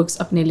some notebooks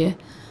apne liye.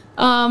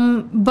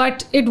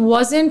 But it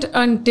wasn't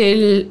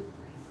until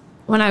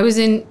when I was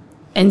in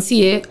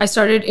NCA, I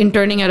started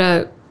interning at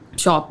a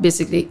shop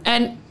basically.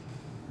 And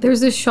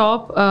there's this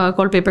shop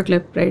called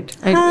Paperclip, right?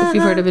 If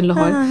you've heard of it in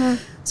Lahore.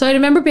 So I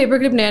remember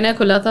Paperclip naya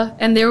khula tha,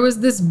 and there was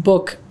this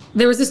book.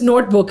 There was this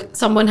notebook.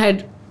 Someone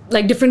had,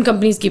 like, different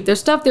companies keep their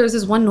stuff. There was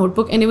this one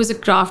notebook, and it was a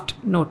craft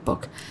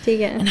notebook.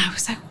 And I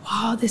was like,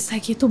 wow, this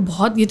like ये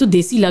तो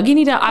देसी लग ही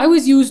नहीं रहा. I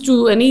was used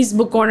to Anis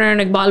book corner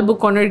and Iqbal book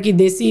corner की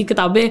देसी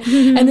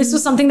किताबें, and this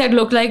was something that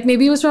looked like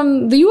maybe it was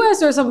from the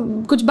US or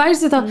some कुछ बाहर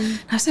से था.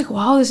 I was like,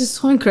 wow, this is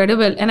so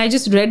incredible. And I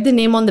just read the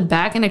name on the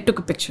back, and I took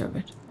a picture of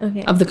it,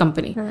 of the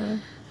company.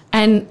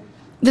 And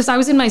I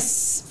was in my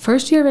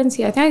first year of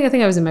NCA. I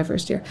think I was in my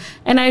first year.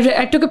 And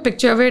I took a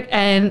picture of it,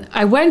 and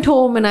I went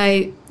home and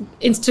I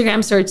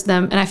Instagram searched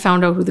them, and I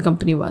found out who the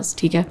company was.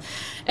 Okay?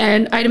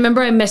 And I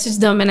remember I messaged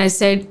them and I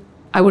said,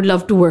 I would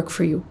love to work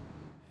for you.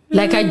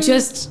 Like, I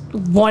just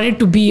wanted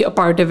to be a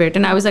part of it.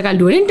 And I was like, I'll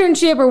do an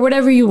internship or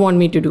whatever you want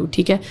me to do.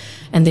 Okay?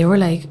 And they were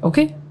like,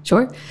 okay,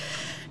 sure.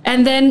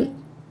 And then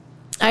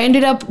I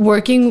ended up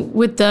working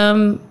with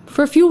them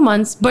for a few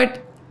months,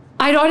 but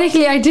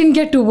ironically, I didn't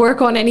get to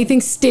work on anything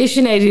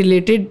stationery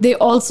related. They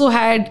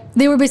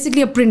were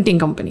basically a printing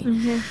company.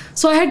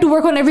 So I had to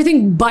work on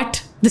everything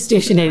but the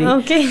stationery.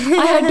 Okay.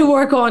 I had to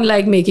work on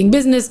like making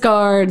business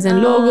cards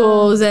and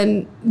logos.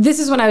 And this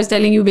is when I was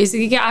telling you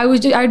basically,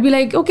 I'd be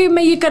like, okay,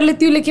 मैं ये कर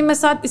लेती हूँ, लेकिन मैं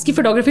साथ इसकी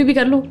photography भी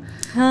कर लूँ.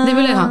 They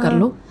were like, हाँ कर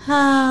लो.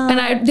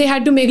 And they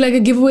had to make like a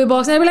giveaway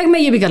box. And I'd be like, मैं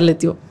ये भी कर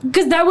लेती हूँ.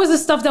 Because that was the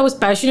stuff that was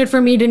passionate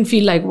for me, didn't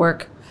feel like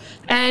work.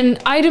 And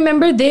I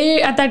remember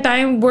they at that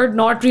time were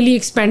not really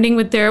expanding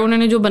with their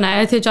उन्होंने जो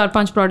बनाए थे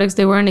 4-5 products,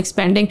 they weren't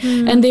expanding,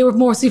 and they were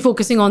mostly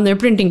focusing on their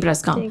printing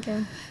press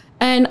काम.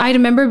 And I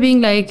remember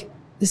being like,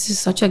 this is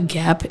such a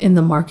gap in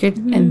the market,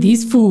 and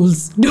these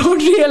fools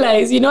don't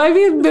realize, I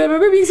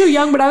remember being so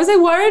young, but I was like,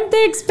 why aren't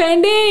they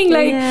expanding?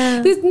 Like,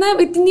 this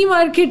itni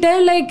market hai,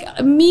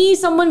 like me,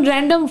 someone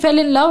random fell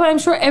in love, I'm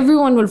sure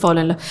everyone will fall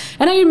in love.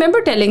 And I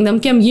remember telling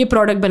them कि हम ये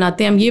product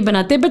बनाते हैं, हम ये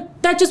बनाते हैं, but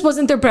that just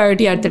wasn't their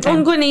priority at the time.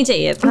 उनको नहीं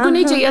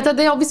चाहिए था.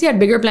 They obviously had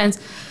bigger plans.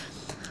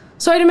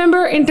 So I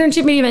remember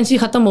internship मेरी eventually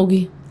खत्म हो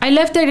गई. I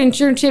left that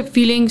internship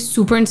feeling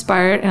super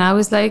inspired, and I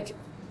was like,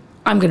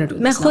 I'm going to do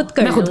this.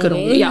 मैं खुद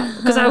करूँगी. Yeah.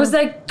 Because I was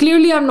like,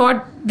 clearly I'm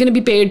not going to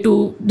be paid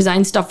to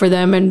design stuff for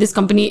them, and this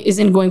company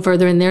isn't going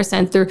further in their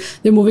sense.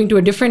 They're moving to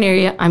a different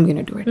area. I'm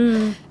going to do it.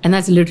 And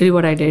that's literally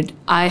what I did.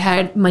 I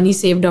had money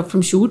saved up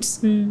from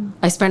shoots.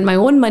 I spent my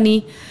own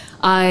money.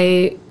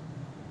 I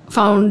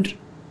found,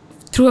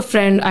 through a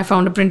friend, I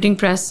found a printing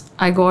press.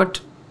 I got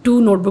 2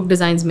 notebook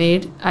designs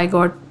made.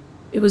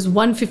 It was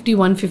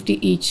 150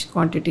 each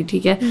quantity,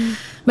 ठीक है.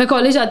 मैं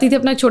college आती थी,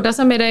 अपना छोटा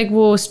सा मेरा एक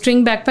वो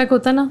स्ट्रिंग बैकपैक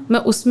होता ना, मैं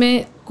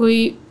उसमें कोई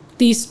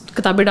 30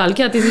 किताबें डाल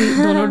के आती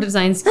थी दोनों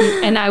डिज़ाइंस की,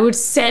 and I would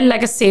sell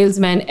like a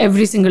salesman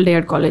every single day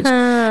at college.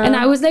 And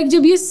I was like,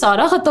 जब ये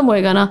सारा खत्म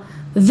होएगा ना,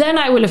 then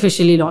I will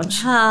officially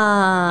launch.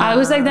 I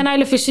was like, then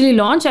I'll officially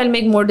launch, I'll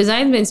make more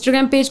designs, मैं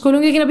Instagram page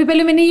खोलूँगी, लेकिन अभी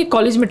पहले मैंने ये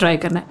कॉलेज में ट्राई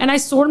करना है. And I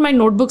sold my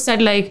notebooks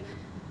at like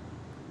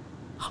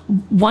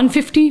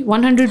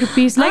 100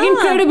 rupees, like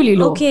incredibly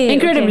low.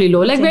 Incredibly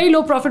low, like very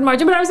low profit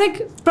margin. But I was like,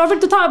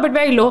 profit to tha, but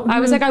very low. I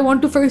was like, I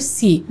want to first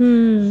see.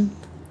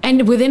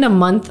 And within a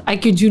month, I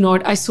kid you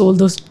not, I sold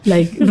those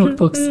like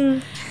notebooks.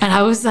 And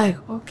I was like,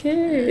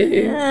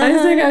 okay. I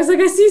was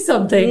like, I see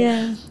something.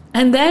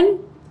 And then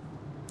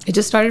it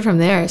just started from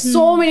there.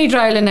 So many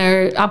trial and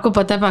error. आपको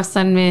पता है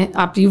पाकिस्तान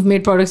में, you've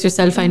made products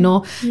yourself, I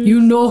know. You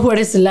know what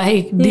it's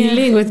like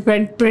dealing with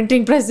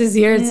printing presses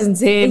here. It's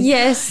insane.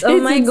 Yes. Oh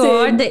my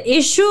God. The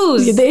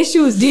issues.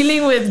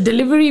 Dealing with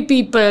delivery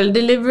people,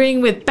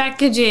 delivering with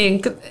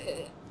packaging.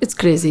 It's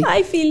crazy.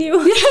 I feel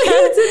you.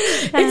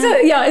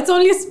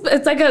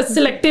 It's like a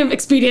selective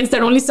experience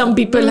that only some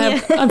people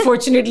have,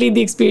 unfortunately,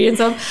 the experience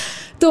of.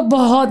 तो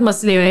बहुत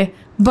मसले हुए.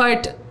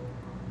 But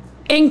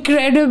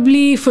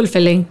incredibly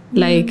fulfilling.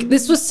 Like,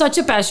 this was such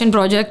a passion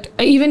project.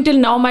 Even till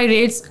now, my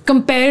rates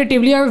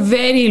comparatively are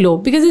very low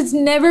because it's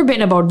never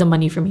been about the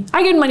money for me.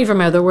 I get money from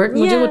my other work.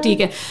 मुझे वो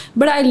ठीक है.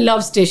 But I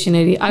love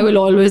stationery. I will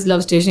always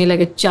love stationery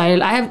like a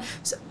child. I have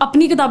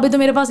अपनी किताबें तो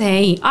मेरे पास हैं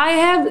ही.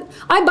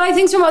 I buy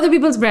things from other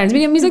people's brands.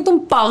 मेरी अम्मी से तुम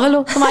पागल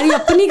हो, तुम्हारी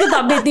अपनी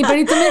किताबें इतनी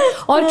पड़ी,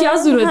 तुम्हें और क्या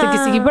जरूरत है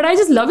किसी की. But I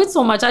just love it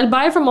so much. I'll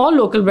buy from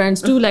all local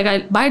brands too. Like, I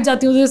बाहर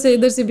जाती हूँ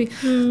इधर से भी.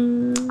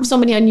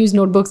 So many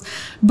unused notebooks.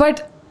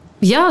 But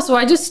yeah, so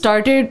I just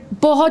started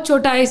बहुत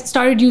छोटा. I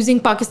started using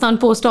Pakistan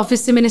Post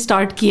Office से मैंने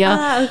start किया.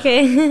 Okay.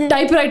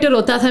 Typewriter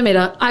होता था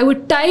मेरा. I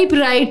would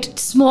typewrite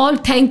small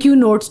thank you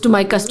notes to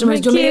my customers.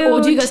 जो मेरे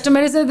OG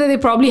customers हैं, they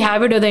probably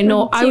have it or they know.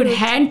 I would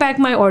hand pack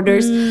my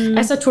orders.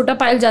 ऐसा छोटा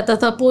पाइल जाता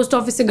था. Post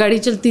Office से गाड़ी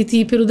चलती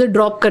थी, फिर उधर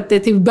drop करते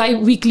थे.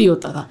 Bi-weekly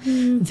होता था.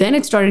 Then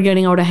it started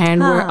getting out of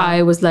hand where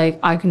I was like,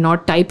 I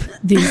cannot type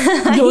these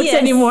notes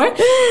anymore.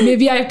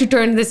 Maybe I have to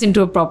turn this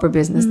into a proper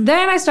business.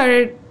 Then I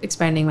started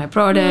expanding my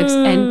products,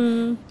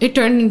 and it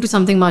turned into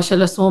something,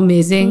 mashallah, so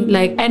amazing.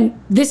 Like, and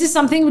this is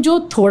something जो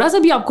थोड़ा सा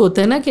भी आपको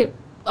होता है ना कि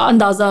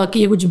अंदाजा कि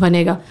ये कुछ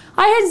बनेगा.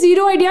 I had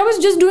zero idea. I was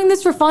just doing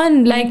this for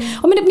fun. Like,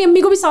 और मैंने अपनी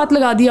अम्मी को भी साथ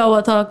लगा दिया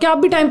हुआ था कि आप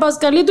भी टाइम पास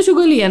कर ले, तो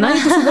शुगर लिया ना,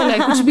 ये तो शुगर है,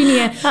 कुछ भी नहीं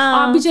है.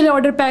 आप भी चले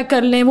ऑर्डर पैक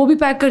कर लें, वो भी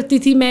पैक करती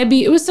थी, मैं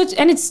भी. It was such,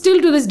 and it's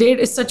still to this date,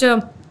 it's such a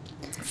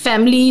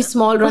family,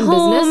 small run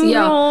business.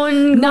 Yeah.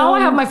 Now I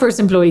have my first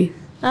employee.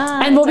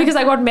 And well, because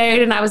I got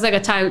married and I was like,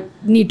 I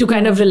need to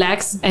kind of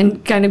relax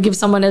and kind of give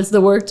someone else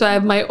the work. So I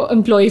have my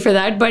employee for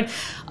that. But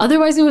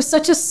otherwise, it was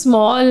such a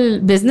small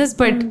business.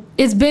 But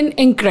it's been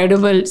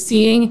incredible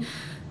seeing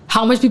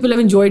how much people have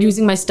enjoyed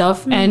using my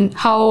stuff and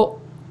how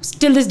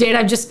till this date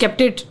I've just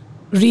kept it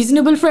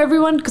reasonable for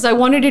everyone because I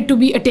wanted it to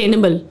be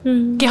attainable.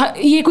 कि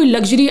ये कोई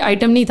luxury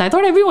item नहीं था. I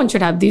thought everyone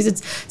should have these.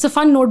 It's a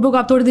fun notebook.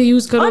 आप थोड़ी देर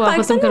use करो. और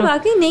पाकिस्तान में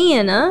वाकई नहीं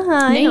है ना.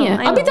 नहीं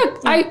है. अभी तक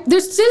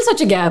there's still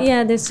such a gap.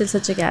 Yeah, there's still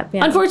such a gap.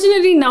 Yeah.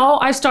 Unfortunately, now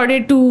I've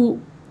started to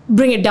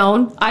bring it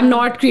down. I'm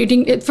not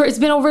creating it for. It's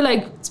been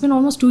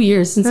almost 2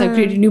 years since I've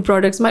created new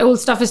products. My old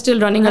stuff is still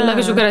running. Allah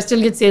ka shukar, I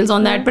still get sales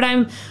on that. But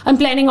I'm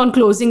planning on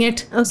closing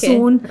it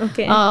soon.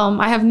 Okay.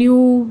 I have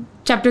new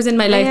chapters in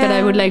my life that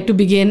I would like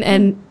to begin,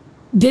 and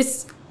this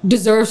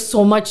deserves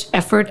so much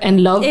effort and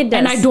love. It does.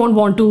 And I don't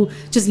want to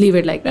just leave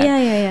it like that.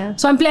 Yeah.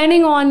 So I'm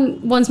planning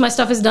on, once my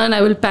stuff is done,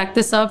 I will pack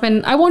this up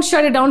and I won't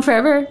shut it down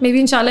forever.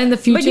 Maybe inshallah in the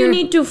future. But you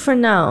need to for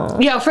now.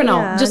 Yeah, for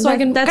now. Just so I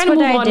can kind of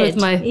move on with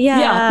my...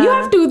 Yeah. You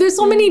have to. There's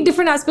so many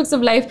different aspects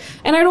of life.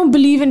 And I don't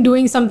believe in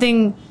doing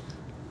something...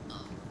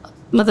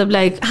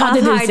 like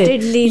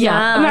half-heartedly.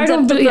 I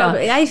don't believe.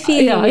 I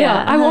feel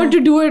yeah. I want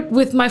to do it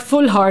with my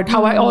full heart,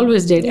 how I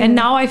always did. And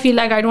now I feel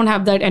like I don't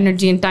have that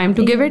energy and time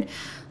to give it.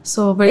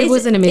 So, but it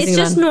was an amazing It's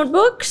just run.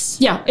 notebooks?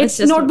 Yeah, it's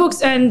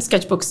notebooks and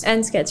sketchbooks.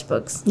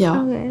 Yeah.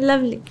 Okay,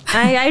 lovely.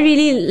 I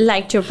really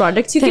liked your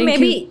products. Because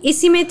maybe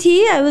isi mein thi,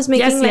 I was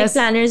making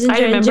planners and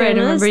journals. I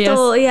remember, yes. So,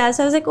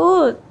 so I was like,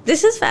 oh,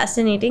 this is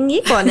fascinating.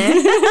 Ye kaun hai?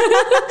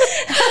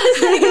 I was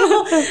like, oh,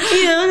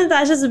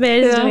 Natasha Zubair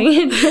is doing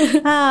it.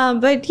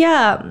 But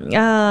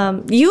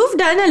you've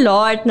done a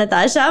lot,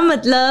 Natasha.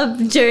 Matlab,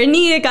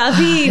 journey hai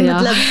kafi,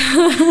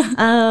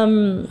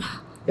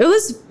 It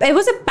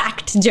was a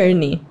packed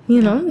journey,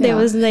 there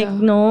was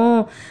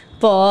no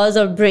pause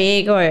or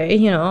break or,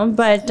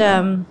 but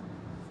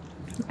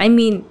I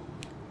mean,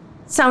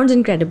 sounds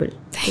incredible,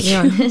 to be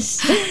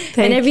honest.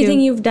 And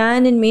everything you've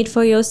done and made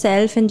for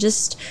yourself and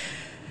just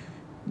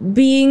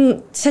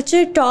being such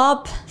a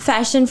top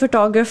fashion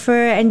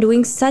photographer and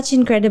doing such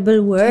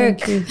incredible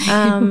work.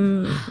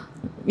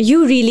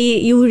 You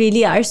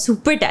really are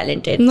super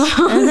talented. No.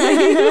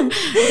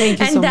 Thank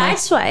you and so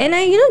that's why, and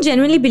I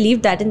genuinely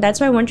believe that, and that's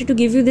why I wanted to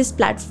give you this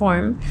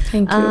platform.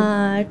 Thank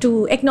you.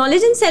 To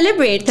acknowledge and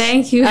celebrate.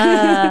 Thank you.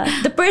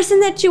 The person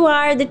that you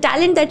are, the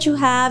talent that you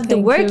have, the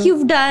work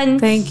you've done.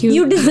 Thank you.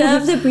 You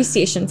deserve the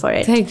appreciation for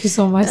it. Thank you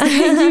so much.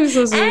 Thank you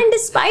so much. And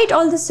despite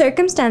all the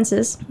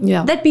circumstances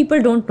that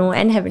people don't know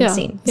and haven't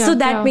seen, so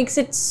that makes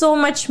it so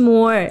much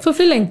more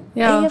fulfilling.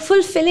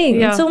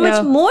 Fulfilling. So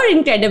much more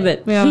incredible.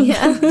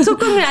 So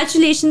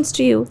congratulations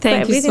to you for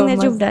everything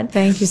that you've done.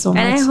 Thank you so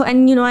much.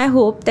 And I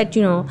hope that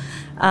because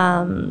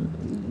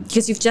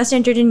you've just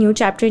entered a new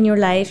chapter in your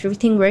life,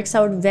 everything works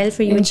out well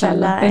for you,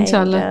 inshallah.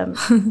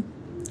 And,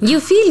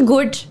 you feel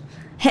good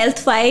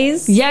health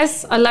wise.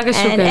 Yes, Allah ka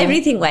shukr. And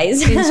everything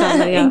wise.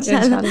 Inshallah,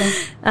 inshallah.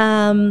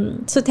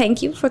 So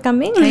thank you for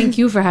coming. Thank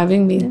you for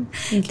having me.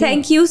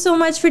 Thank you so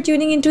much for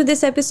tuning into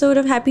this episode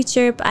of Happy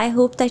Chirp. I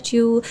hope that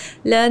you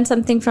learned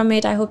something from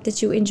it. I hope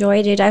that you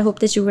enjoyed it. I hope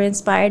that you were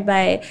inspired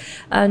by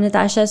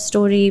Natasha's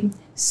story.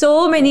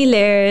 So many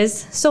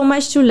layers, so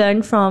much to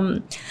learn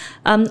from.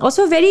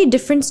 Also a very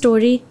different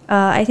story.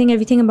 I think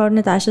everything about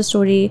Natasha's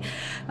story,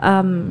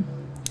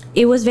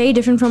 it was very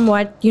different from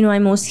what I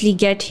mostly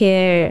get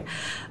here.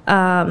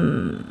 A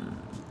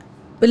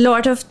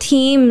lot of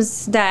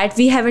themes that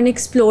we haven't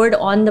explored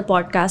on the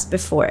podcast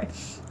before.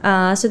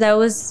 So that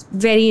was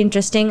very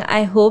interesting.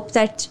 I hope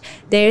that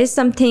there is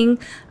something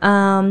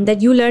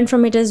that you learned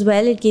from it as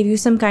well. It gave you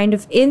some kind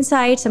of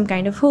insight, some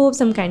kind of hope,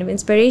 some kind of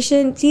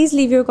inspiration. Please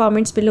leave your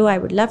comments below. I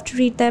would love to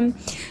read them.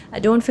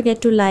 Don't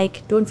forget to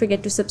like, don't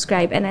forget to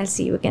subscribe, and I'll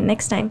see you again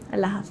next time.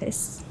 Allah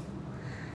Hafiz.